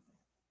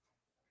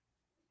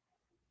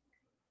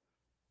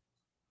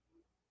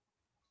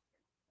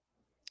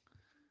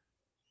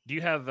 Do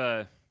you have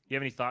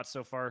any thoughts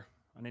so far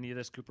on any of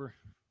this, Cooper?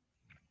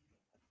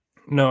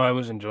 No, I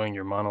was enjoying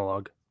your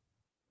monologue.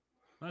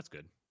 Well, that's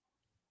good.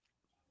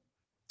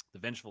 The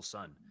Vengeful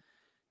Son.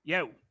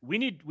 Yeah, we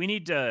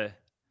need to.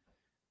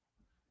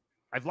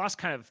 I've lost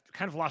kind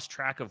of lost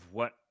track of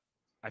what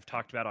I've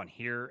talked about on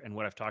here and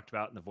what I've talked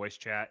about in the voice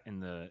chat in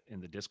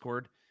the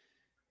Discord.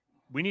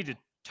 We need to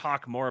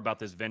talk more about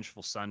this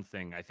Vengeful Son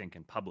thing, I think,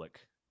 in public,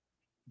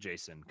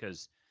 Jason,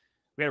 because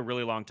we had a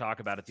really long talk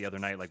about it the other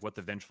night, like what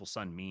the Vengeful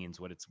Son means,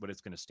 what it's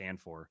going to stand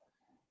for,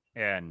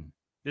 and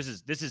this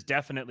is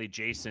definitely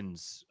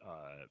Jason's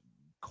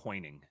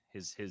coining,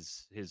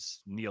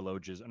 his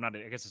neologism. I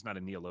guess it's not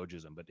a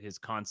neologism, but his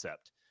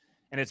concept,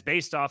 and it's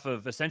based off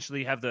of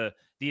essentially have the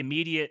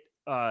immediate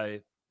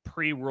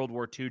pre-World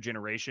War II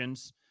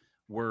generations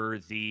were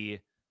the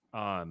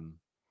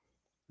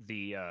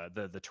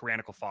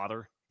tyrannical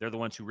father. They're the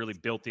ones who really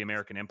built the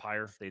American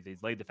empire. They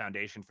laid the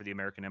foundation for the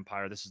American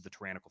empire. This is the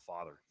tyrannical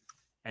father.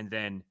 And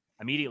then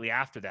immediately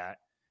after that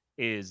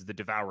is the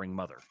devouring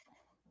mother.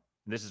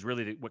 And this is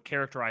really what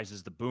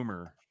characterizes the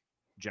boomer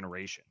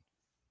generation.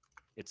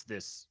 It's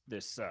this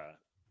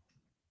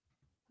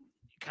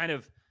kind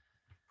of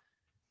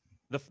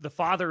the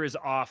father is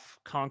off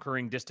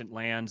conquering distant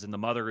lands, and the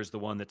mother is the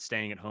one that's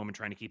staying at home and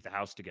trying to keep the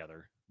house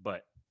together.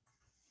 But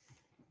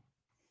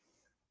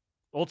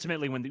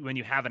ultimately, when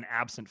you have an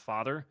absent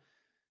father,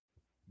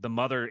 the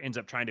mother ends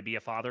up trying to be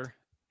a father,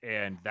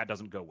 and that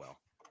doesn't go well.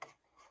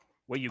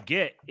 What you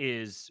get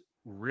is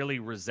really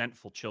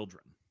resentful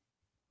children.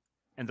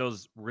 And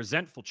those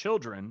resentful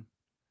children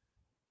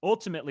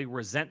ultimately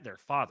resent their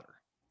father.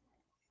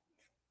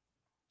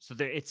 So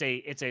it's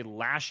a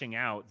lashing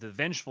out. The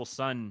Vengeful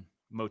Son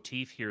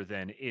motif here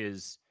then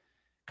is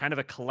kind of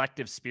a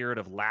collective spirit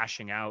of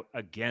lashing out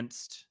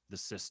against the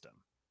system.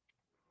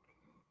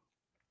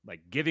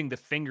 Like giving the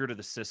finger to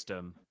the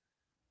system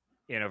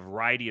in a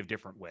variety of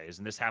different ways.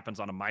 And this happens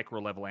on a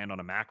micro level and on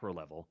a macro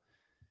level.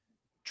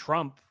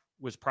 Trump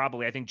was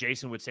probably, I think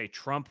Jason would say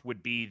Trump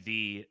would be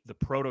the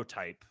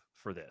prototype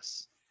for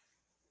this.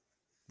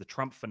 The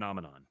Trump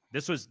phenomenon.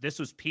 This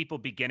was people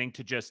beginning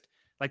to just,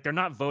 like, they're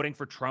not voting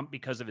for Trump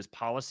because of his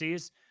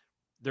policies.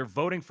 They're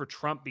voting for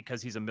Trump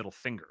because he's a middle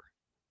finger.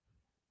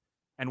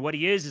 And what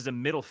he is a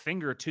middle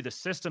finger to the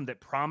system that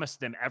promised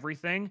them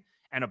everything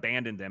and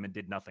abandoned them and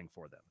did nothing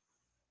for them.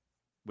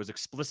 Was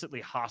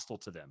explicitly hostile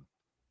to them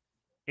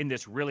in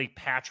this really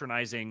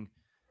patronizing,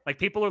 like,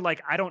 people are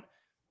like, I don't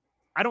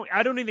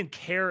even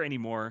care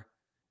anymore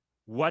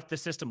what the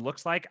system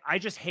looks like. I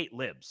just hate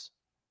libs.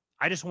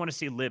 I just want to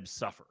see libs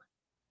suffer.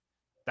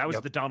 That was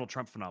the Donald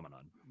Trump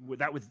phenomenon.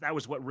 That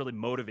was what really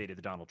motivated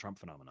the Donald Trump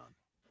phenomenon.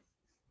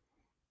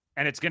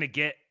 And it's going to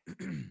get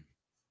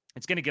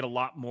a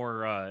lot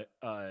more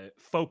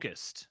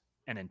focused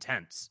and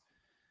intense.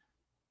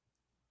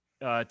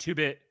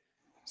 2-Bit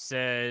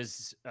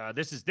says,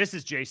 this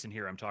is Jason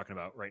here I'm talking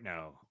about right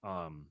now.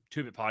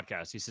 2-Bit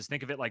podcast. He says,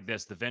 think of it like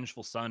this: the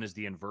Vengeful Son is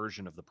the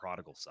inversion of the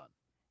prodigal son.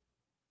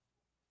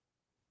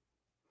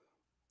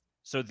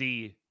 So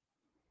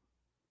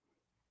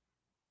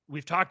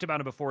we've talked about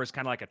him before as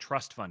kind of like a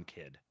trust fund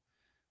kid.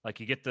 Like,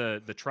 you get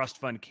the trust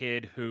fund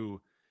kid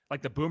who,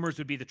 Like the boomers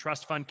would be the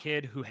trust fund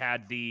kid who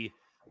had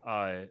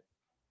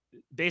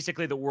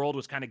basically the world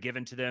was kind of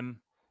given to them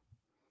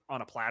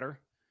on a platter,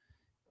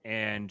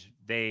 and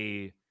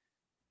they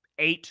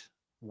ate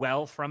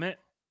well from it,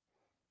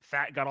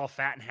 got all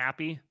fat and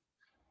happy,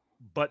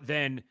 but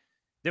then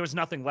there was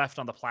nothing left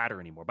on the platter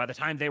anymore. By the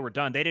time they were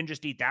done, they didn't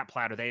just eat that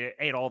platter, they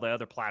ate all the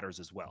other platters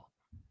as well.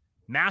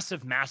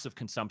 Massive, massive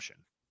consumption.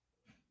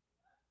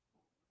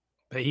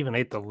 They even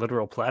ate the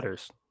literal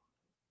platters.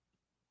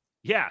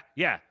 Yeah.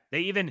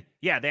 They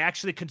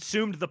actually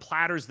consumed the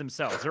platters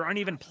themselves. There aren't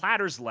even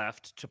platters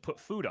left to put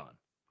food on.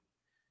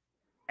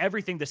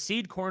 Everything, the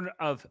seed corn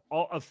of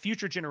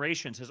future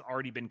generations has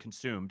already been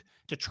consumed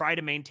to try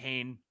to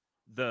maintain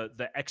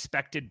the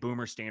expected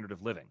boomer standard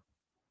of living.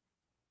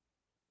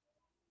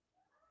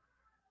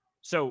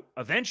 So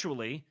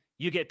eventually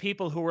you get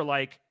people who are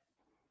like,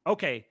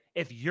 okay,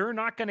 if you're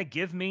not going to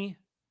give me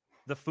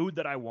the food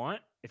that I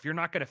want, if you're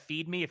not going to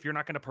feed me, if you're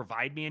not going to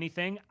provide me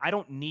anything, I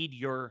don't need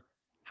your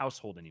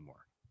household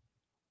anymore.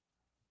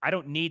 I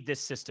don't need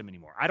this system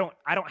anymore. I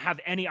don't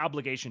have any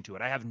obligation to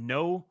it. I have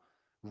no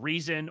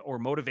reason or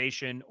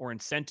motivation or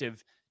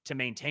incentive to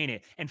maintain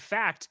it. In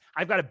fact,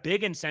 I've got a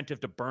big incentive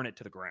to burn it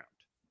to the ground,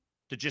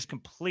 to just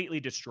completely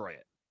destroy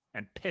it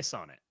and piss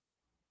on it.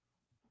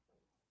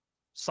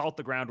 Salt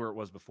the ground where it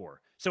was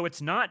before. So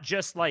it's not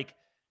just like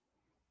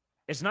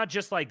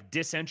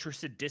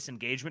disinterested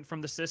disengagement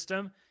from the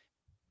system.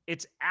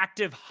 It's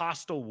active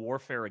hostile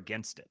warfare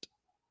against it.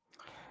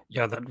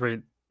 Yeah,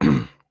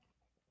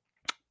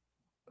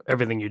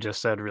 everything you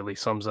just said really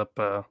sums up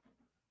the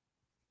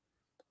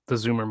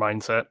Zoomer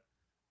mindset.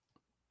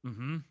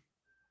 Mm-hmm.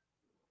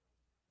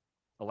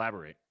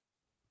 Elaborate.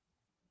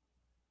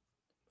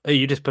 Hey,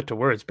 you just put to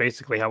words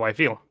basically how I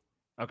feel.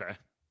 Okay.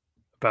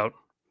 About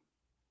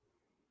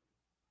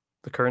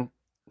the current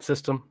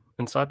system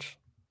and such.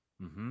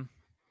 Mm-hmm.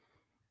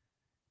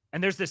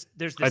 And there's this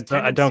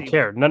I don't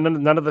care.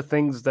 None of the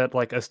things that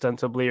like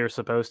ostensibly are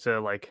supposed to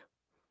like,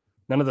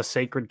 none of the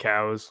sacred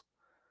cows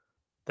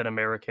that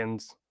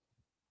Americans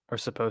are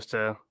supposed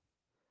to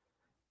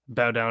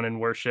bow down and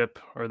worship,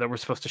 or that we're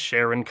supposed to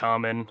share in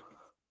common.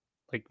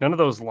 Like none of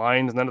those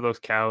lines, none of those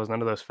cows,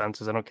 none of those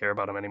fences. I don't care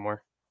about them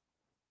anymore.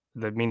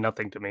 They mean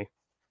nothing to me.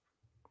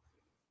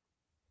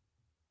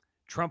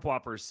 Trump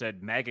whoppers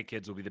said MAGA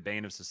kids will be the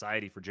bane of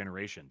society for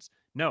generations.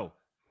 No,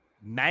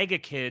 MAGA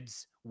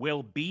kids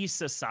will be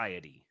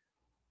society.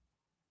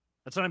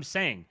 That's what I'm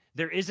saying.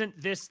 There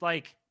isn't this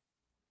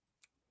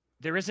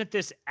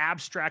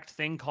abstract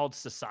thing called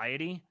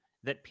society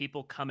that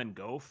people come and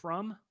go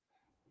from.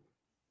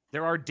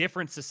 There are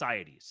different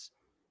societies.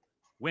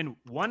 When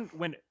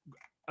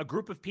a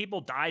group of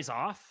people dies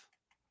off,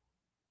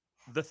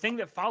 the thing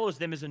that follows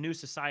them is a new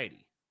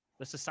society.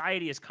 The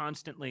society is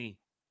constantly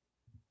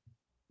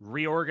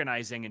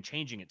reorganizing and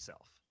changing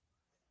itself.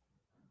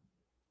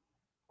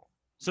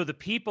 So the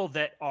people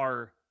that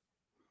are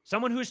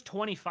someone who's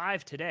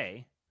 25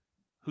 today,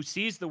 who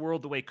sees the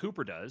world the way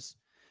Cooper does,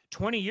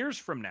 20 years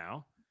from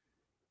now,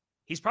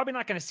 he's probably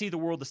not going to see the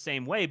world the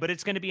same way, but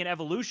it's going to be an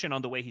evolution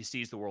on the way he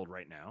sees the world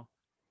right now.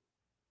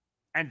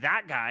 And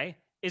that guy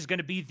is going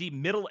to be the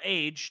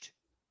middle-aged,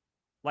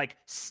 like,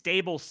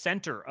 stable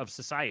center of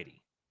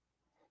society.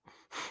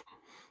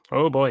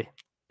 Oh boy.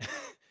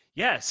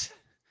 Yes.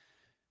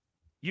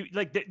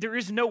 There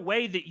is no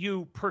way that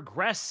you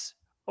progress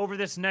over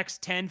this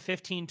next 10,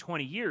 15,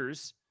 20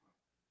 years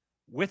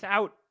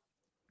without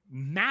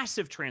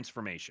massive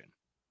transformation.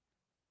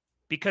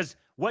 Because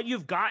what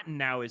you've gotten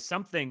now is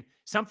something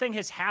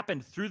has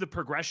happened through the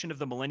progression of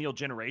the millennial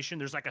generation.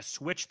 There's like a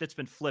switch that's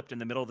been flipped in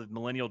the middle of the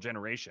millennial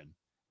generation,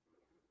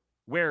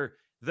 where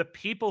the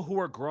people who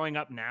are growing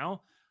up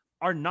now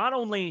are not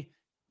only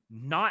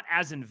not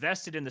as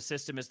invested in the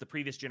system as the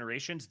previous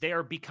generations, they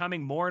are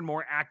becoming more and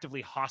more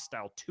actively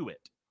hostile to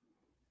it.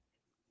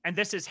 And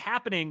this is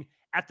happening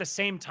at the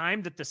same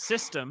time that the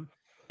system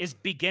is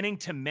beginning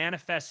to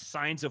manifest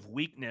signs of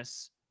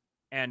weakness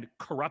and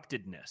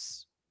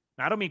corruptedness.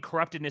 Now, I don't mean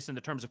corruptedness in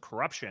the terms of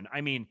corruption.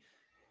 I mean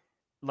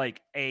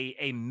like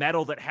a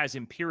metal that has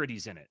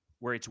impurities in it,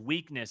 where its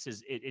weakness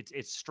is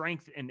its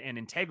strength and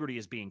integrity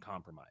is being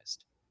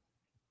compromised.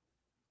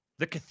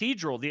 The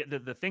cathedral,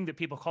 the thing that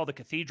people call the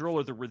cathedral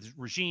or the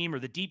regime or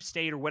the deep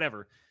state or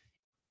whatever,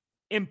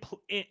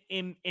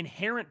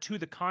 inherent to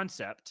the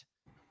concept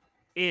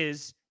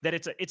is that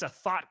it's a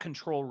thought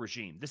control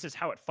regime. This is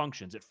how it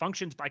functions. It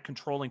functions by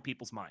controlling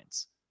people's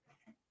minds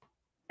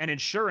and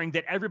ensuring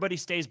that everybody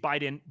stays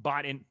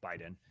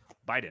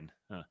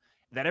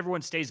that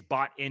everyone stays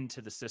bought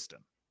into the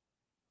system.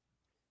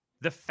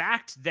 The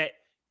fact that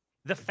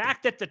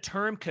the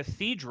term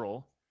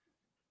cathedral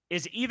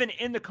is even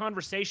in the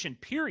conversation,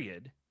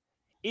 period,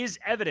 is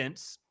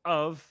evidence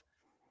of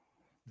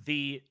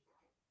the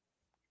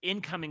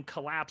incoming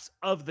collapse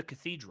of the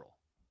cathedral.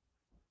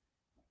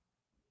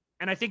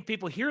 And I think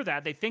people hear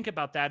that, they think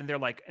about that, and they're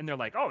like,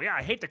 oh yeah,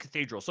 I hate the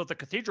cathedral. So if the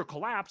cathedral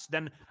collapsed,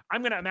 then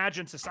I'm going to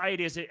imagine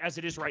society as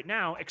it is right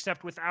now,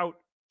 except without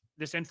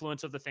this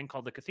influence of the thing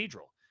called the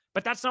cathedral.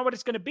 But that's not what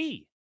it's going to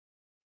be.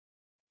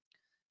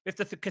 If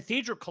the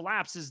cathedral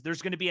collapses,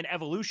 there's going to be an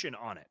evolution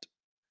on it.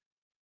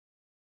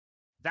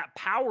 That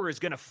power is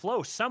going to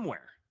flow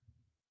somewhere.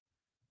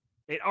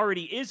 It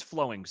already is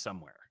flowing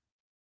somewhere.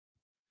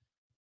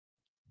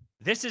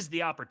 This is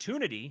the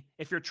opportunity.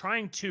 If you're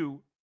trying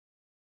to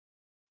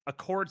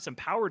accord some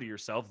power to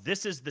yourself,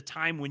 this is the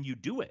time when you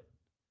do it.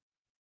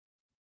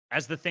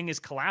 As the thing is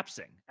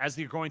collapsing, as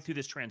you're going through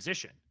this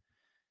transition.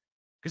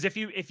 Because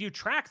if you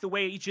track the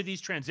way each of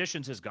these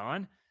transitions has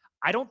gone,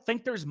 I don't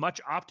think there's much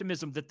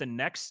optimism that the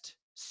next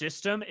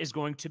system is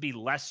going to be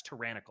less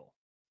tyrannical.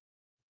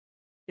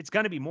 It's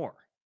going to be more.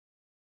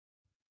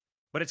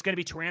 But it's going to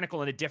be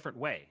tyrannical in a different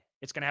way.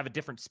 It's going to have a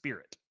different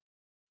spirit.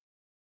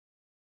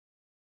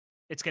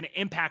 It's going to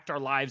impact our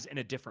lives in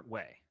a different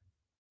way.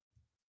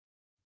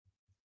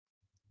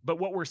 But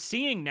what we're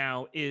seeing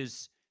now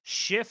is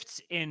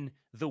shifts in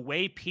the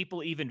way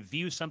people even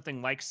view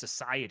something like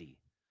society,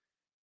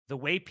 the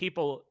way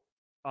people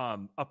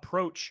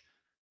approach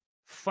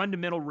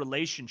fundamental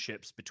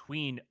relationships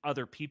between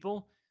other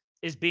people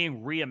is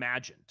being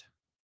reimagined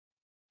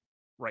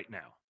right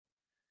now.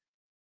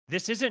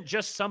 This isn't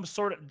just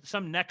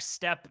some next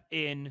step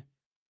in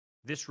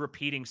this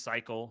repeating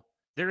cycle.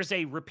 There is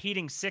a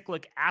repeating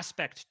cyclic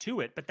aspect to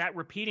it, but that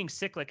repeating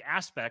cyclic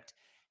aspect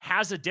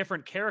has a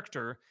different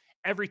character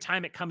every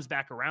time it comes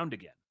back around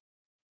again.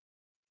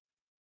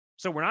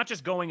 So we're not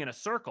just going in a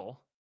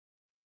circle.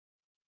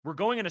 We're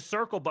going in a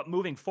circle, but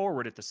moving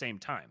forward at the same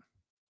time.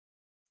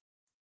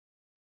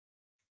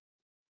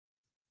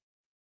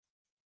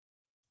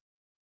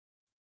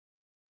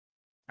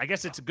 I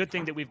guess it's a good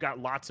thing that we've got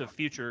lots of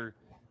future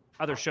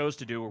other shows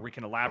to do where we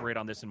can elaborate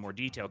on this in more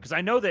detail. Because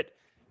I know that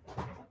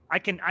I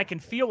can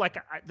feel like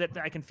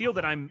I can feel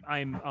that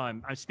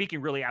I'm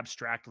speaking really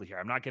abstractly here.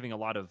 I'm not giving a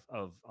lot of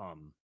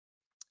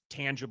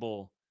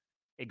tangible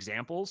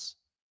examples.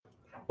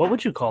 What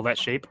would you call that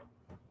shape?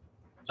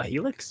 A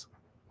helix?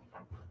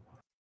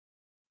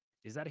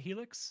 Is that a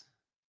helix?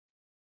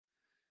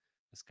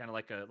 It's kind of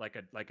like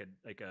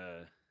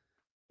a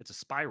it's a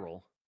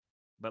spiral,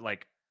 but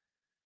like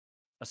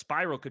a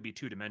spiral could be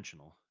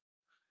two-dimensional.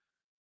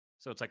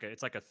 So it's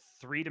like a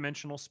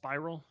three-dimensional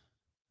spiral.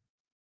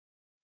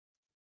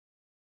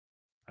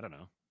 I don't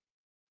know.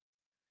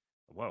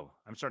 Whoa,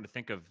 I'm starting to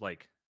think of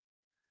like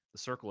the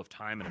circle of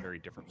time in a very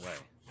different way.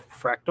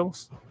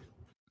 Fractals?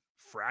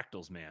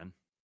 Fractals, man.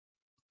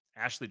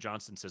 Ashley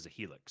Johnson says a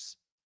helix.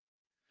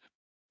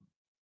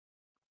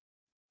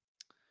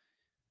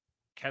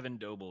 Kevin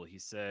Doble, he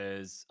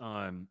says,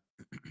 oh,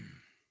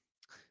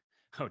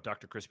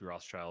 Dr. Crispy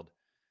Rothschild,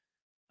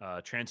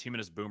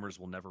 transhumanist boomers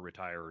will never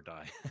retire or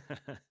die.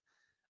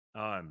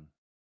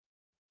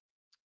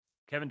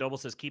 Kevin Doble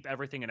says, keep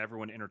everything and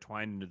everyone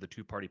intertwined into the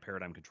two-party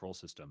paradigm control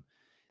system.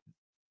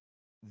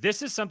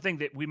 This is something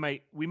that we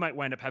might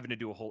wind up having to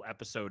do a whole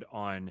episode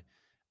on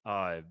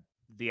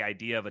the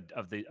idea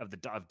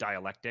of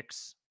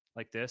dialectics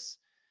like this,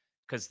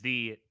 because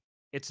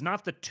it's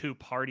not the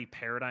two-party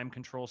paradigm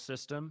control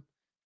system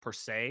per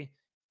se.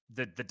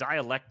 The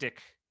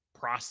dialectic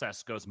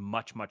process goes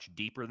much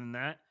deeper than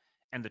that,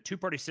 and the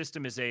two-party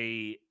system is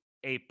a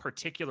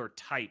particular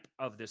type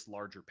of this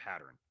larger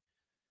pattern.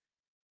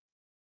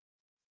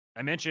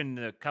 I mentioned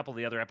a couple of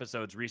the other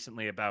episodes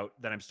recently about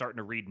that I'm starting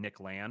to read Nick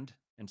Land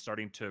and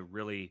starting to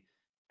really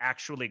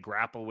actually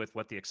grapple with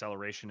what the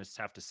accelerationists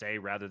have to say,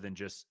 rather than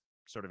just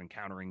sort of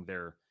encountering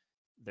their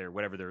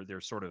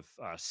sort of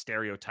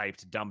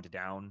stereotyped, dumbed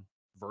down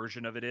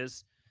version of it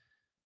is.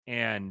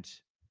 And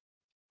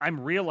I'm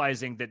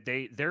realizing that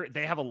they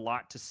have a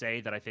lot to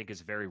say that I think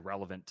is very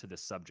relevant to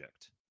this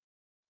subject.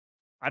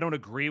 I don't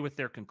agree with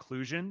their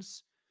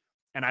conclusions,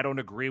 and I don't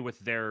agree with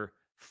their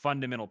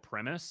fundamental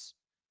premise.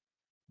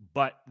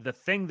 But the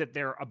thing that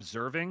they're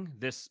observing,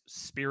 this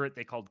spirit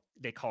they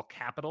call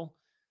capital,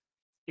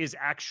 is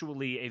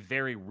actually a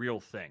very real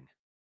thing.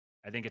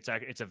 I think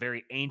it's a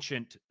very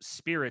ancient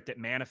spirit that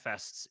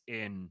manifests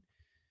in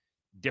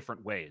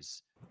different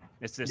ways.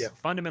 It's this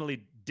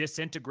fundamentally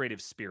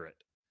disintegrative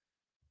spirit.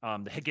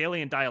 The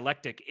Hegelian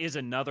dialectic is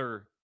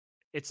another.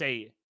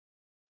 The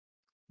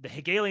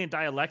Hegelian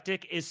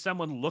dialectic is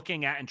someone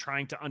looking at and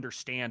trying to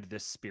understand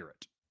this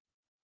spirit.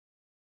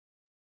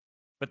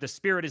 But the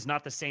spirit is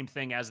not the same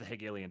thing as the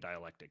Hegelian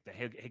dialectic. The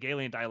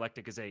Hegelian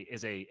dialectic is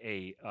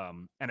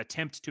an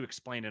attempt to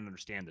explain and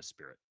understand the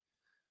spirit.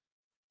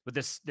 But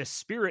this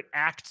spirit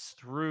acts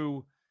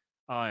through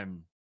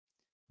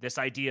this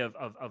idea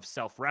of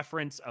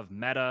self-reference, of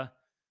meta,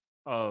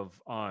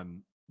 of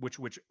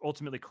which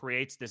ultimately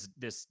creates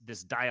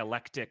this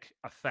dialectic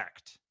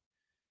effect.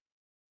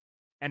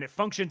 And it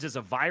functions as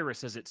a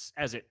virus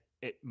as it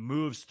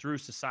moves through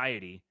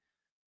society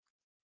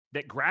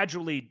that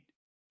gradually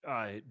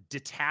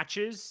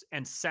detaches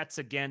and sets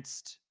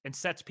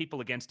people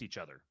against each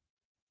other.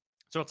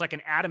 So it's like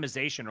an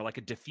atomization or like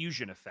a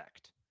diffusion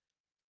effect.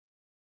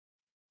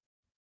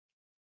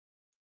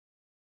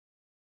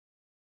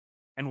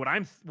 And what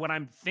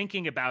I'm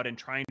thinking about and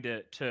trying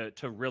to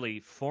really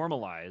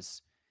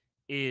formalize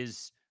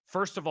is,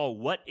 first of all,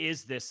 what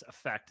is this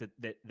effect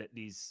that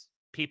these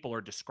people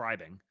are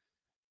describing?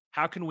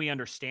 How can we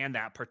understand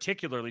that,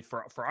 particularly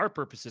for our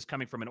purposes,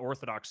 coming from an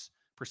Orthodox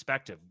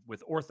perspective,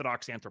 with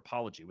Orthodox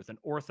anthropology, with an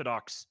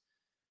Orthodox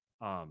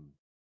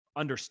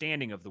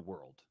understanding of the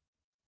world,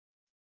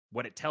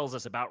 what it tells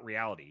us about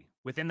reality?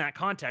 Within that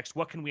context,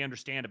 what can we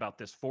understand about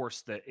this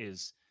force that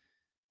is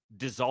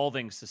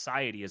dissolving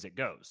society as it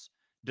goes,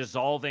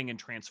 dissolving and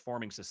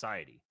transforming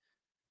society?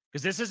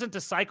 Because this isn't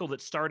a cycle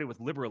that started with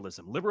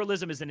liberalism.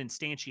 Liberalism is an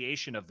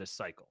instantiation of this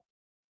cycle.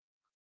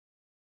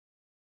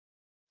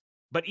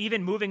 But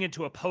even moving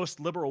into a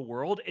post-liberal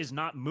world is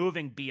not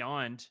moving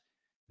beyond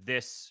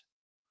this,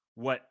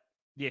 what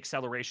the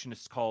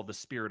accelerationists call the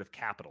spirit of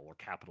capital or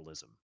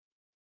capitalism.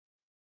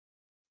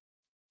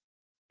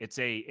 It's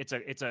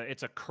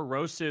a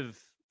corrosive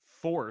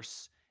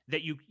force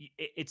that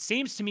it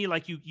seems to me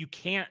like you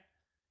can't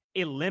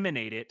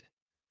eliminate it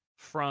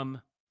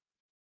from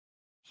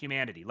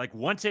humanity. Like,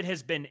 once it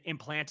has been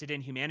implanted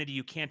in humanity,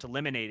 you can't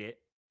eliminate it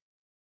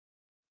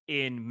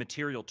in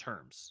material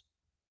terms.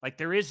 Like,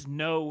 there is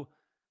no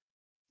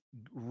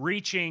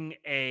reaching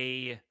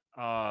the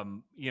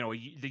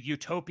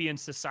utopian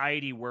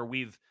society where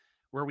we've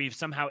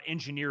somehow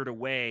engineered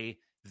away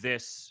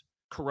this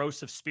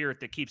corrosive spirit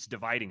that keeps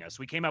dividing us.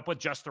 We came up with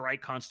just the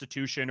right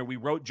constitution, or we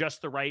wrote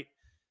just the right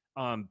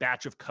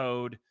batch of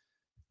code.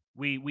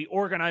 We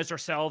organized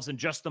ourselves in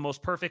just the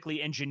most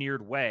perfectly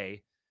engineered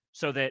way,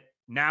 so that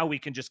now we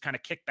can just kind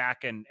of kick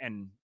back and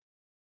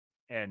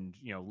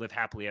live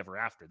happily ever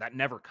after. That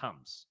never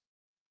comes.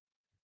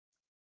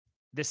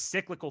 This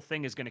cyclical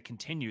thing is going to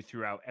continue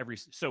throughout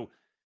so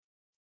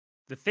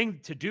the thing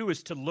to do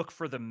is to look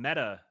for the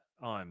meta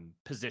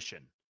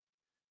position.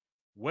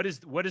 What is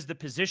the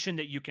position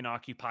that you can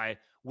occupy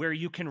where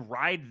you can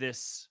ride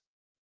this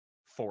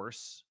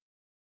force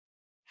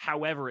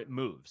however it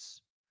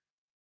moves?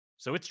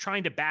 So it's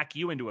trying to back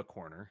you into a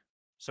corner.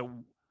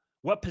 So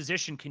what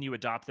position can you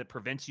adopt that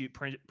prevents you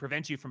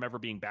from ever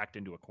being backed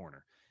into a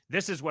corner?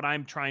 This is what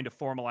I'm trying to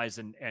formalize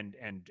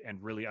and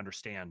really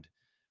understand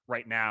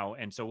right now.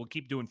 And so we'll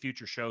keep doing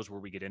future shows where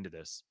we get into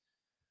this.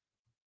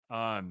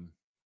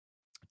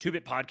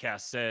 2-Bit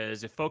Podcast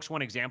says, if folks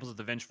want examples of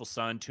the Vengeful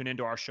Sun, tune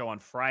into our show on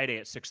Friday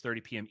at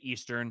 6:30 p.m.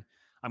 Eastern.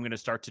 I'm going to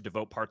start to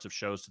devote parts of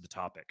shows to the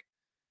topic.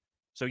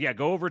 So yeah,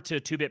 go over to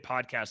 2-Bit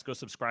Podcast. Go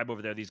subscribe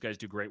over there. These guys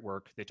do great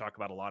work. They talk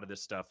about a lot of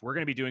this stuff. We're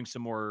going to be doing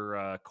some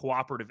more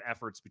cooperative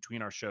efforts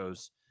between our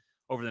shows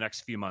over the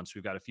next few months.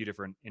 We've got a few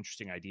different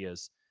interesting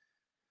ideas.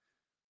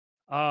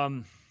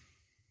 All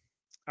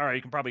right,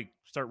 you can probably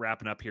start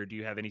wrapping up here. Do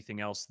you have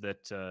anything else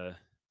that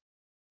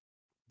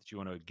you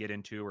want to get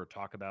into or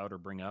talk about or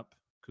bring up,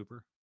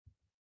 Cooper?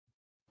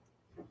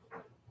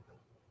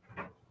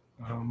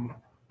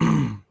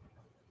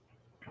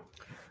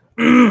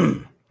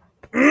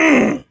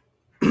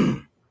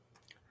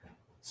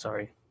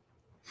 Sorry.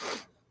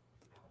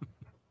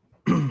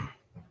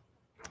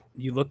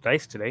 You look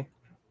nice today.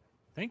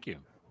 Thank you.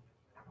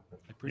 I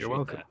appreciate You're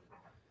welcome. that.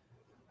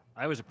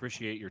 I always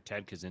appreciate your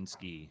Ted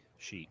Kaczynski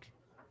chic.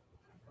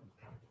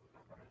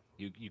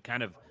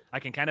 I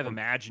can kind of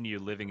imagine you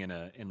living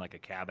in like a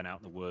cabin out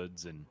in the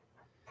woods, and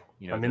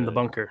I'm in the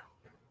bunker.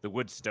 The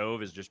wood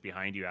stove is just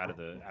behind you out of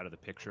the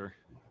picture.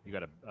 You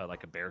got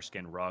a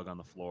bearskin rug on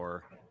the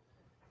floor,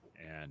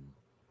 and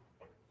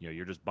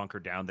you're just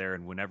bunkered down there.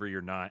 And whenever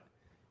you're not,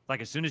 like,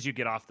 as soon as you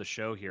get off the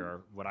show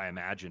here, what I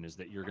imagine is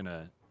that you're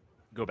gonna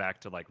go back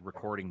to like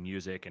recording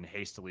music and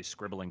hastily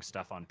scribbling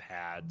stuff on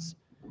pads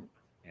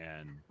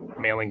and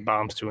mailing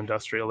bombs to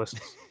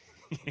industrialists.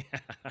 Yeah.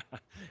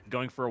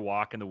 Going for a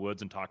walk in the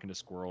woods and talking to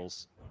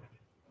squirrels.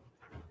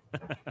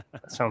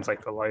 That sounds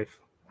like the life.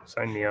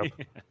 Sign me up.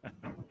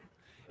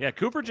 Yeah,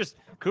 Cooper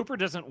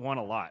doesn't want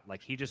a lot.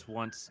 Like, he just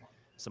wants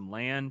some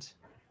land,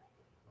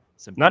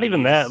 some Not bees.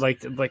 even that,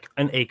 like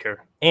an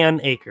acre.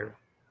 An acre.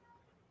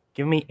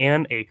 Give me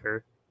an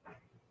acre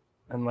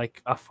and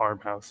like a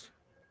farmhouse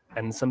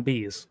and some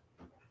bees.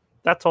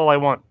 That's all I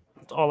want.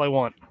 That's all I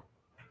want.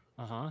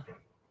 Uh-huh.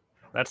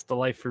 That's the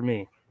life for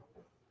me.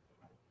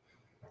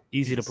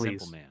 Easy to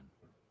please. Simple man.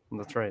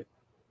 That's right.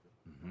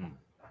 Mm-hmm.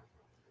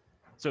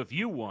 So if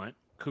you want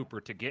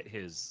Cooper to get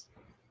his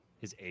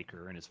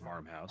acre and his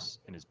farmhouse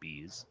and his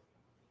bees,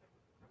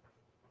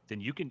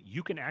 then you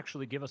can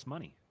actually give us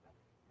money.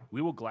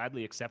 We will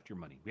gladly accept your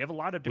money. We have a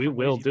lot of different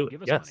ways you can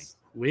give us money. Yes,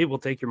 we will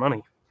take your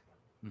money.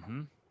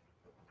 Mm-hmm.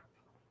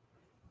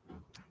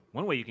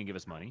 One way you can give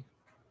us money,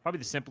 probably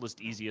the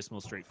simplest, easiest,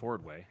 most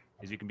straightforward way,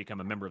 is you can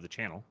become a member of the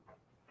channel.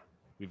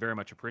 We very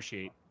much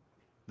appreciate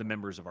the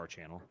members of our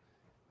channel.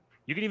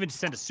 You can even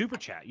send a super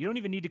chat. You don't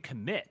even need to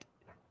commit.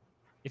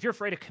 If you're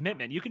afraid of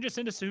commitment, you can just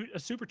send a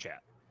super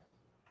chat.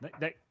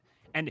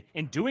 And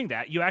in doing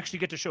that, you actually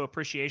get to show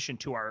appreciation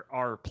to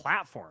our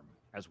platform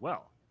as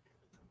well.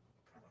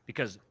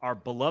 Because our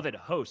beloved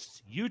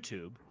hosts,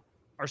 YouTube,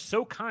 are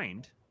so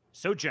kind,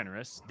 so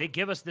generous, they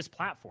give us this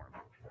platform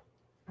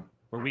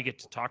where we get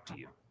to talk to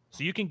you.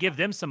 So you can give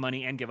them some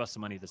money and give us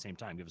some money at the same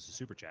time. Give us a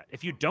super chat.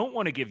 If you don't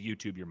want to give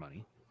YouTube your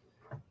money,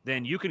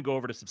 then you can go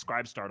over to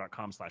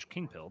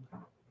subscribestar.com/kingpilled.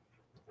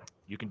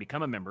 You can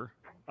become a member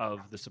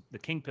of the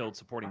Kingpilled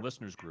supporting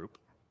listeners group,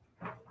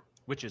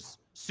 which is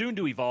soon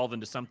to evolve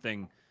into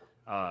something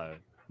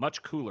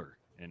much cooler,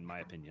 in my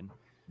opinion.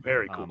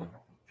 Very cool.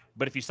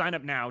 But if you sign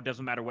up now,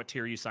 doesn't matter what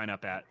tier you sign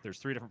up at. There's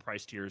 3 different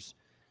price tiers.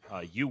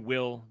 You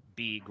will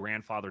be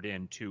grandfathered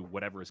into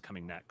whatever is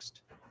coming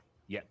next,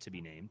 yet to be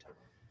named.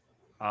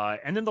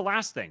 And then the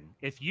last thing,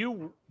 if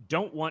you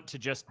don't want to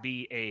just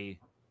be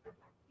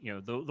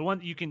the one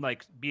that you can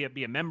like be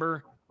a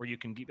member, or you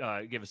can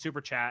give a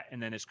super chat,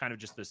 and then it's kind of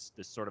just this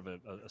sort of a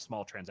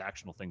small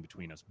transactional thing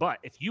between us. But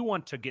if you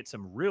want to get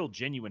some real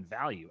genuine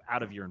value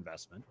out of your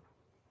investment,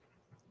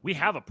 we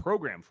have a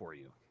program for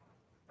you.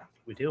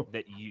 We do.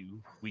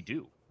 We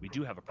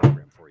do have a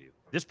program for you.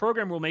 This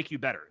program will make you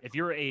better. If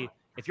you're a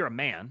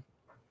man,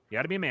 you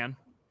got to be a man.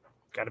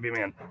 Got to be a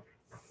man.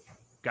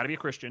 Got to be a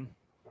Christian.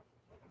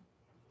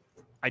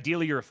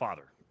 Ideally, you're a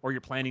father, or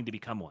you're planning to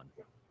become one.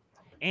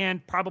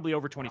 And probably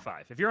over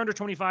 25. If you're under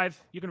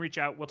 25, you can reach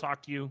out. We'll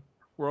talk to you.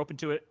 We're open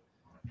to it.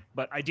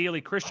 But ideally,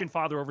 Christian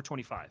father over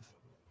 25.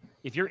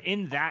 If you're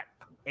in that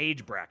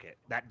age bracket,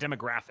 that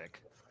demographic,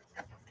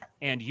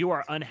 and you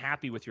are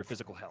unhappy with your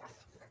physical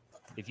health,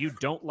 if you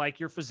don't like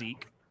your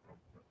physique,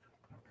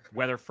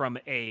 whether from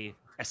a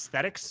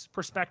aesthetics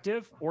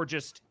perspective or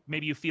just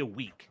maybe you feel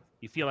weak,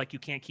 you feel like you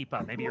can't keep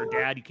up. Maybe you're a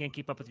dad, you can't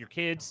keep up with your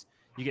kids,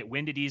 you get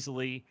winded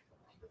easily.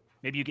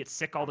 Maybe you get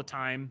sick all the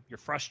time. You're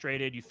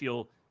frustrated. You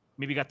feel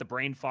maybe you got the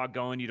brain fog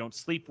going. You don't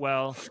sleep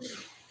well.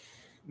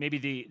 Maybe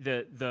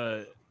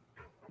the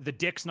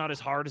dick's not as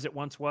hard as it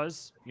once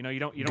was. You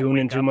don't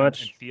gooning too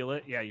much and feel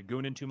it. Yeah, you're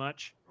gooning too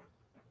much.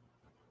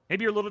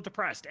 Maybe you're a little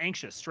depressed,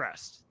 anxious,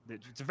 stressed.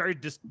 It's a very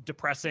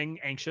depressing,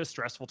 anxious,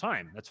 stressful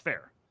time. That's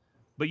fair.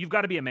 But you've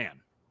got to be a man.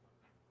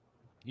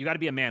 You got to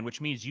be a man,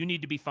 which means you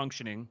need to be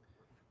functioning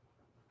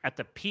at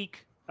the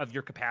peak of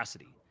your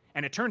capacity.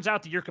 And it turns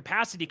out that your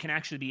capacity can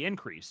actually be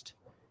increased.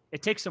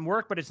 It takes some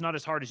work, but it's not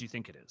as hard as you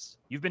think it is.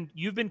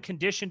 You've been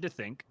conditioned to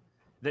think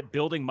that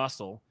building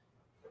muscle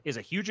is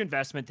a huge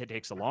investment that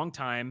takes a long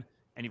time,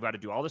 and you've got to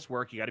do all this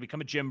work. You got to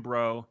become a gym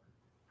bro.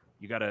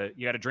 You got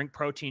to drink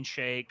protein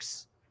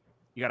shakes.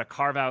 You got to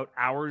carve out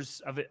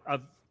hours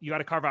you got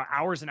to carve out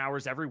hours and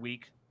hours every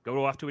week.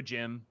 Go off to a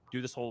gym,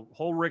 do this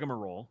whole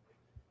rigmarole.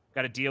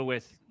 Got to deal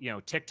with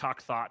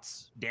TikTok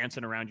thoughts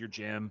dancing around your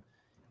gym.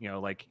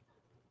 Like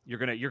you're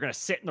gonna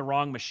sit in the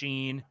wrong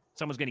machine.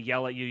 Someone's gonna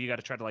yell at you. You got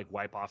to try to like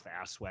wipe off the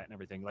ass sweat and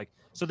everything. Like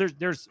so,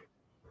 there's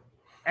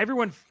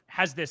everyone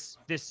has this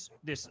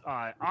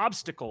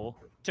obstacle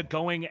to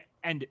going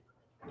and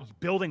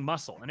building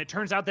muscle, and it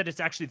turns out that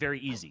it's actually very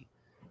easy.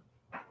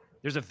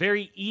 There's a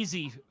very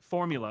easy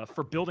formula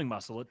for building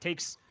muscle. It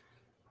takes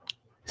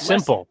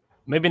simple,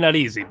 maybe not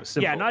easy, but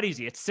simple. Yeah, not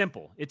easy. It's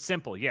simple. It's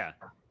simple. Yeah,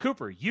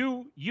 Cooper,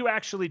 you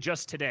actually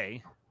just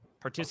today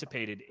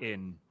participated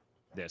in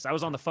this. I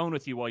was on the phone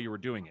with you while you were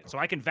doing it, so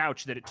I can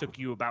vouch that it took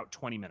you about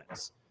 20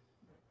 minutes.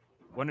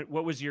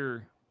 What was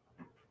your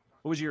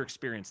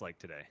experience like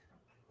today?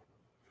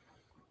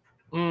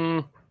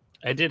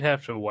 I did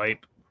have to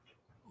wipe.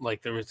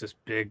 Like there was this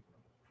big,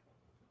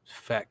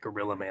 fat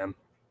gorilla man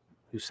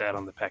who sat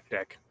on the pec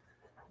deck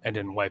and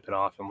didn't wipe it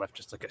off and left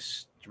just like a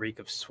streak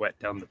of sweat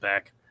down the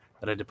back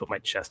that I had to put my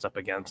chest up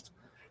against.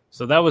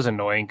 So that was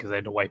annoying because I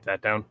had to wipe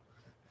that down.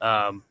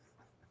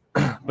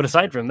 But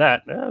aside from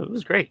that, it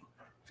was great.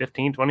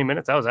 15, 20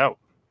 minutes, I was out.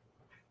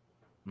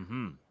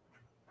 Mm-hmm.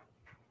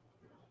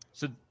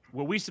 So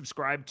what we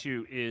subscribe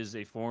to is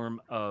a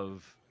form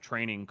of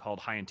training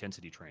called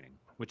high-intensity training,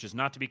 which is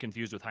not to be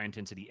confused with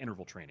high-intensity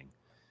interval training.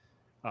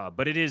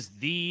 But it is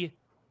the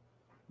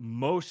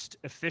most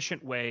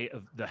efficient way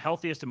the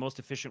healthiest and most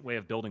efficient way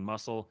of building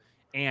muscle.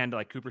 And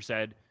like Cooper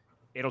said,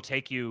 it'll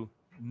take you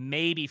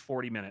maybe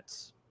 40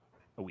 minutes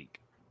a week.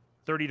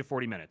 30 to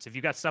 40 minutes. If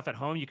you've got stuff at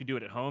home, you can do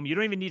it at home. You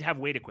don't even need to have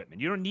weight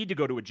equipment. You don't need to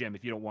go to a gym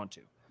if you don't want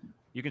to.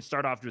 You can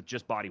start off with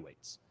just body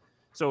weights.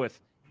 So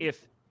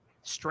if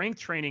strength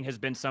training has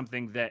been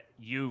something that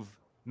you've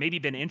maybe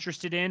been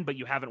interested in, but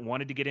you haven't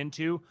wanted to get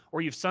into,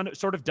 or you've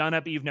sort of done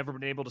it, but you've never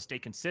been able to stay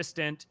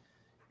consistent,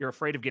 you're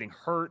afraid of getting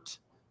hurt.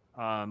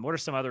 What are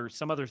some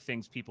other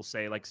things people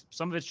say? Like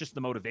some of it's just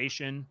the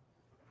motivation,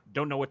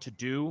 don't know what to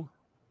do.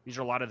 These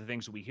are a lot of the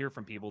things that we hear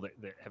from people that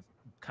have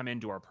come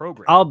into our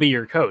program. I'll be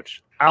your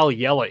coach. I'll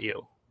yell at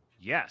you.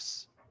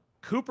 Yes.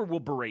 Cooper will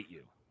berate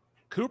you.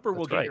 Cooper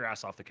will get your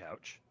ass off the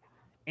couch,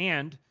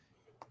 and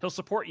he'll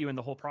support you in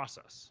the whole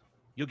process.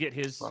 You'll get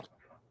his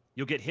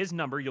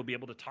number. You'll be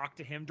able to talk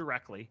to him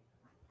directly,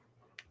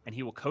 and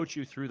he will coach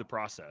you through the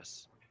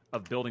process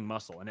of building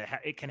muscle. And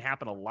it can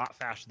happen a lot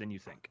faster than you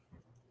think.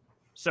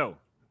 So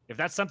if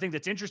that's something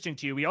that's interesting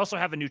to you, we also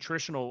have a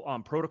nutritional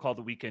protocol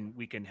that we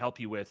can help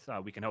you with.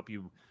 We can help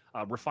you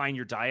refine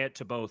your diet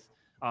to both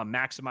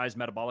maximize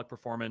metabolic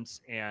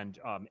performance and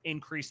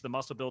increase the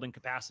muscle building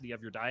capacity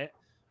of your diet.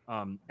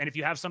 And if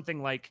you have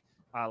something like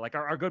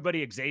our good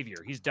buddy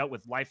Xavier, he's dealt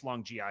with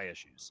lifelong GI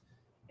issues.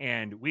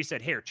 And we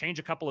said, here, change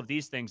a couple of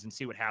these things and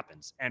see what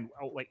happens. And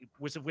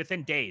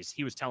within days,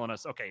 he was telling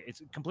us, okay,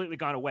 it's completely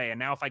gone away. And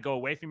now if I go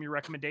away from your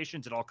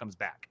recommendations, it all comes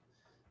back.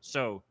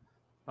 So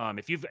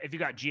if you've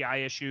got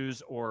GI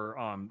issues or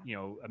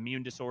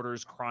immune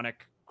disorders,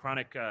 chronic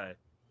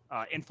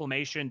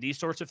inflammation, these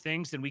sorts of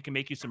things, then we can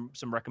make you some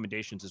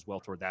recommendations as well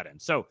toward that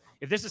end. So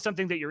if this is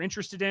something that you're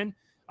interested in,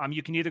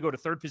 you can either go to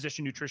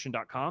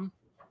thirdpositionnutrition.com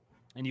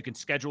and you can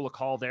schedule a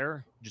call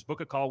there. Just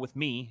book a call with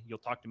me. You'll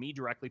talk to me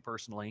directly,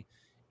 personally,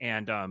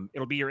 and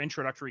it'll be your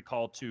introductory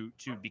call to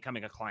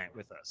becoming a client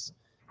with us.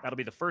 That'll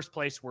be the first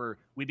place where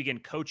we begin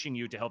coaching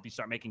you to help you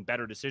start making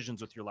better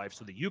decisions with your life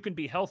so that you can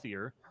be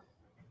healthier,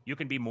 you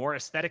can be more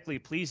aesthetically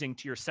pleasing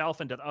to yourself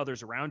and to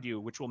others around you,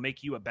 which will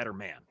make you a better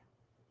man.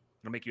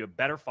 It'll make you a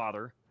better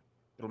father.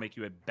 It'll make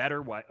you a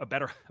better wife.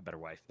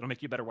 It'll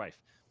make you a better wife.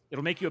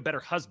 It'll make you a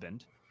better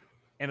husband.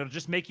 And it'll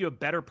just make you a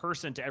better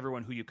person to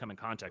everyone who you come in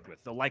contact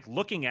with. They'll like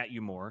looking at you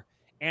more,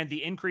 and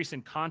the increase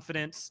in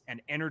confidence and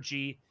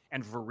energy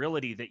and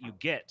virility that you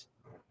get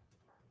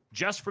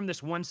just from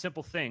this one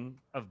simple thing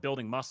of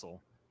building muscle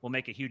will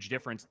make a huge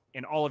difference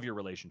in all of your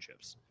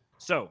relationships.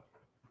 So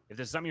if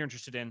this is something you're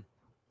interested in,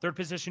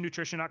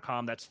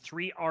 thirdpositionnutrition.com. That's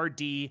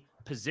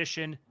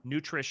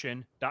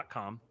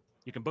 3rdpositionnutrition.com.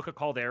 You can book a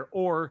call there,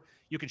 or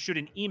you can shoot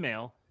an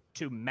email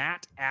to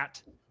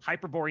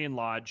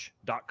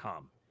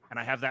matt@hyperboreanlodge.com. And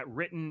I have that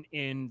written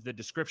in the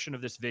description of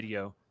this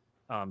video.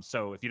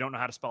 So if you don't know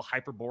how to spell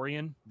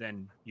Hyperborean,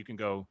 then you can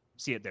go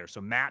see it there.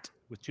 So Matt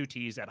with 2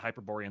 T's at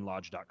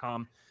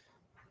hyperboreanlodge.com.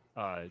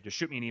 Just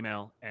shoot me an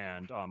email,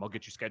 and I'll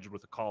get you scheduled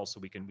with a call so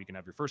we can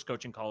have your first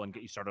coaching call and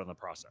get you started on the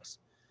process.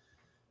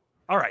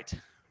 All right.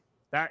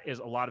 That is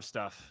a lot of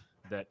stuff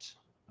that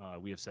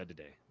we have said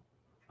today.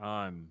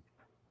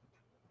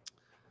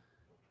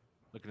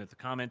 Looking at the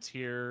comments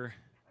here.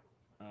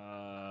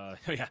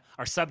 Yeah,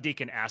 our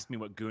subdeacon asked me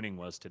what gooning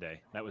was today.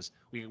 That was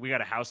we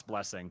got a house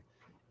blessing,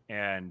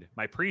 and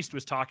my priest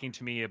was talking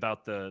to me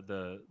about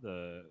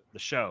the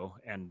show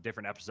and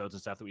different episodes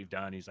and stuff that we've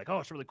done. He's like, "Oh,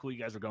 it's really cool you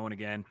guys are going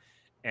again,"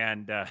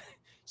 and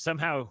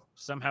somehow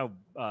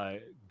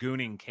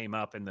gooning came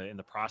up in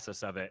the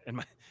process of it, and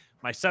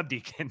my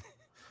subdeacon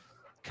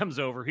comes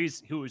over.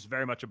 Who is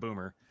very much a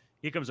boomer.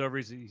 He comes over.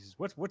 He says,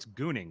 "What's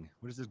gooning?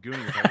 What is this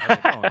gooning about?" I was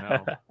like, "Oh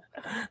no."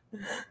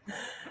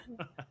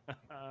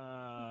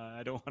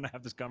 I don't want to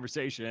have this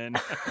conversation.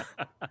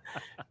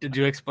 Did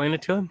you explain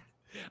it to him?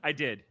 I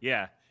did.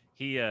 Yeah.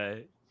 He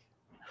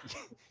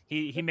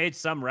made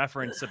some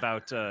reference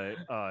about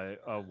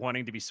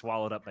wanting to be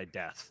swallowed up by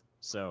death.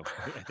 So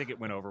I think it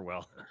went over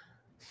well.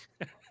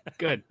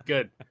 Good.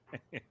 Yeah.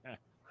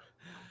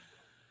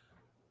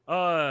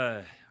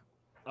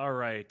 All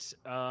right.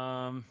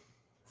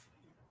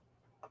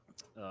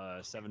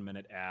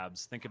 7-minute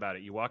abs. Think about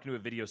it. You walk into a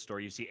video store,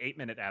 you see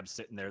 8-minute abs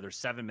sitting there. There's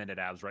 7-minute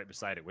abs right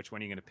beside it. Which one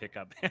are you going to pick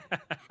up?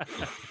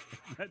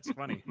 That's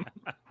funny.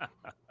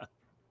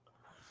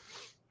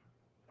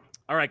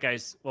 All right,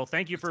 guys. Well,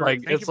 thank you for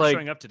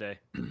showing up today.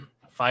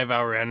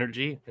 5-hour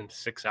energy and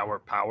 6-hour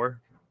power.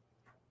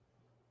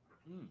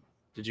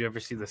 Did you ever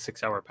see the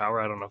 6-hour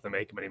power? I don't know if they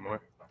make them anymore.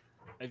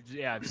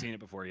 I've seen it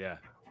before. Yeah.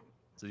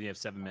 So you have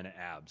 7-minute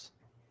abs.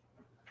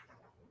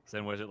 So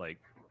then was it like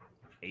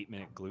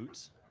 8-minute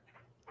glutes?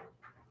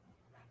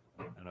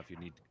 I don't know if you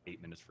need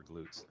 8 minutes for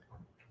glutes.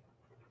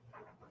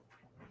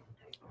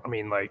 I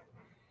mean, like,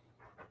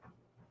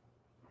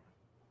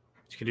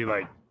 you could do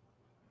like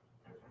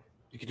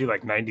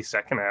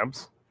 90-second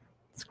abs.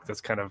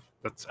 That's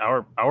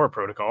our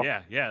protocol.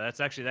 Yeah.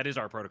 That is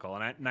our protocol.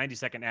 And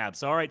 90-second abs.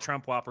 So all right,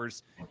 Trump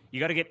whoppers, you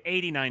got to get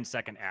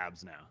 89-second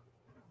abs now.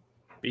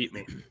 Beat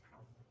me.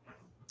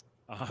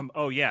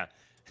 Oh yeah.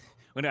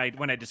 When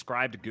I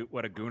described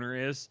what a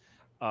gooner is,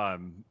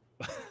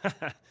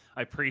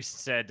 my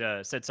priest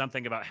said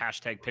something about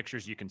hashtag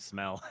pictures you can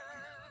smell.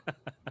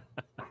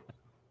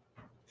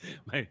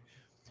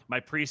 my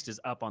priest is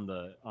up on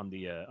the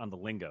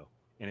lingo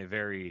in a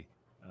very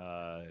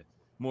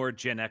more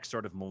Gen X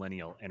sort of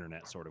millennial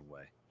internet sort of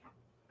way.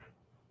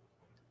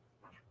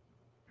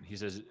 He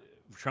says,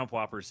 Trump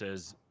Whopper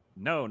says,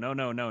 no,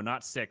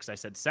 not 6. I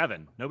said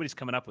 7. Nobody's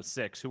coming up with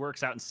 6. Who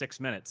works out in 6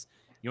 minutes?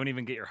 You won't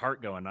even get your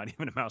heart going, not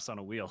even a mouse on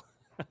a wheel.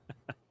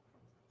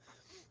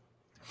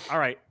 All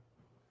right.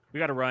 We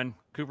got to run.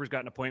 Cooper's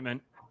got an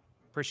appointment.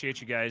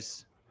 Appreciate you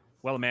guys.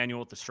 Well,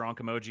 Emmanuel with the strong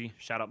emoji.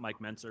 Shout out Mike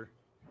Menser.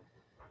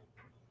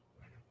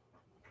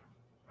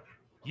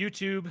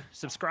 YouTube,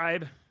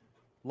 subscribe,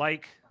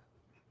 like,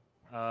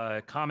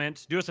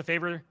 comment. Do us a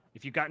favor.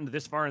 If you've gotten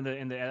this far in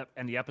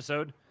the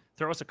episode,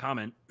 throw us a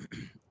comment.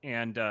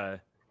 And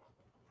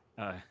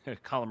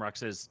Colin Rock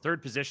says,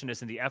 third position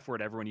is in the F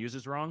word everyone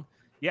uses wrong.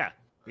 Yeah.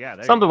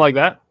 Something like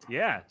that.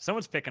 Yeah.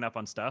 Someone's picking up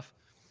on stuff.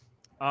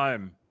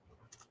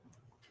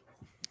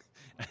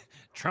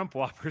 Trump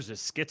Whoppers is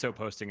schizo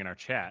posting in our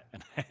chat,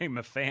 and I'm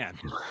a fan.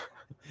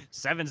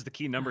 7's the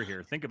key number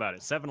here. Think about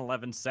it.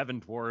 7-Eleven,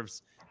 7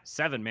 dwarves.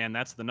 7, man,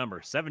 that's the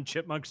number. 7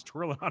 chipmunks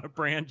twirling on a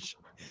branch,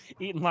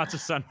 eating lots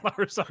of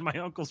sunflowers on my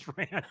uncle's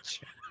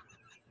ranch.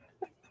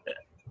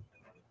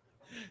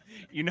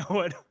 You know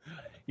what?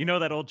 You know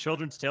that old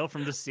children's tale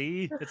from the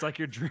sea? It's like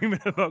you're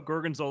dreaming about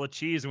gorgonzola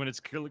cheese when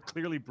it's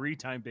clearly brie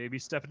time, baby.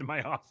 Step into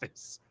my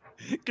office.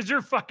 Because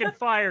you're fucking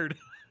fired.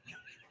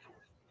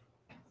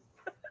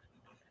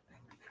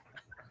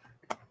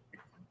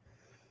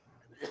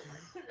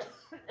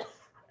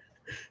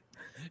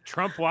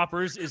 Trump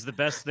Whoppers is the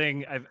best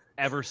thing I've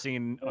ever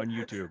seen on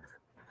YouTube.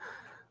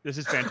 This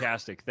is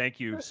fantastic. Thank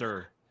you,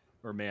 sir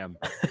or ma'am.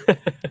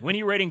 When are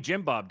you rating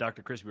Jim Bob?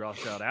 Dr. Crispy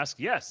Rothschild asks.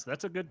 Yes,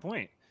 that's a good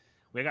point.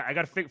 I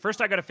got to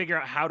first. I got to figure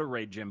out how to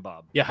raid Jim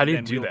Bob. Yeah, how do you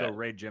then do we'll that? Go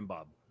raid Jim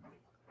Bob.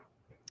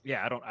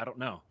 Yeah, I don't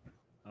know.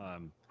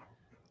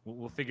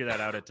 We'll figure that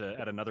out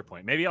at another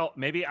point.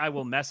 Maybe I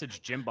will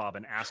message Jim Bob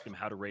and ask him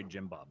how to raid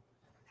Jim Bob.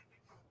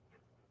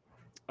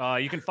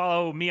 You can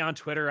follow me on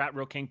Twitter at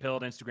Real King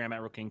Pilled, Instagram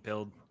at Real King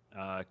Pilled,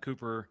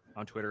 Cooper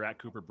on Twitter at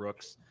Cooper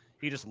Brooks.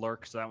 He just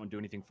lurks, so that won't do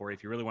anything for you.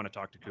 If you really want to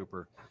talk to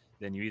Cooper,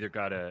 then you either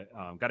gotta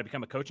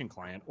become a coaching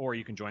client or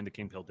you can join the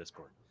King Pill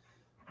Discord.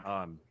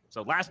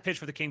 So last pitch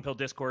for the King Pill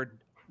Discord.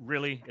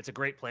 Really, it's a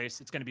great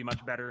place. It's going to be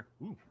much better.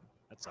 Ooh,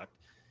 that sucked.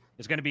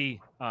 It's going to be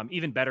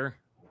even better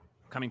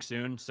coming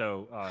soon.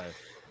 So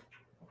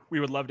we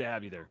would love to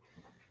have you there.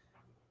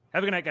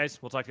 Have a good night,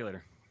 guys. We'll talk to you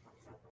later.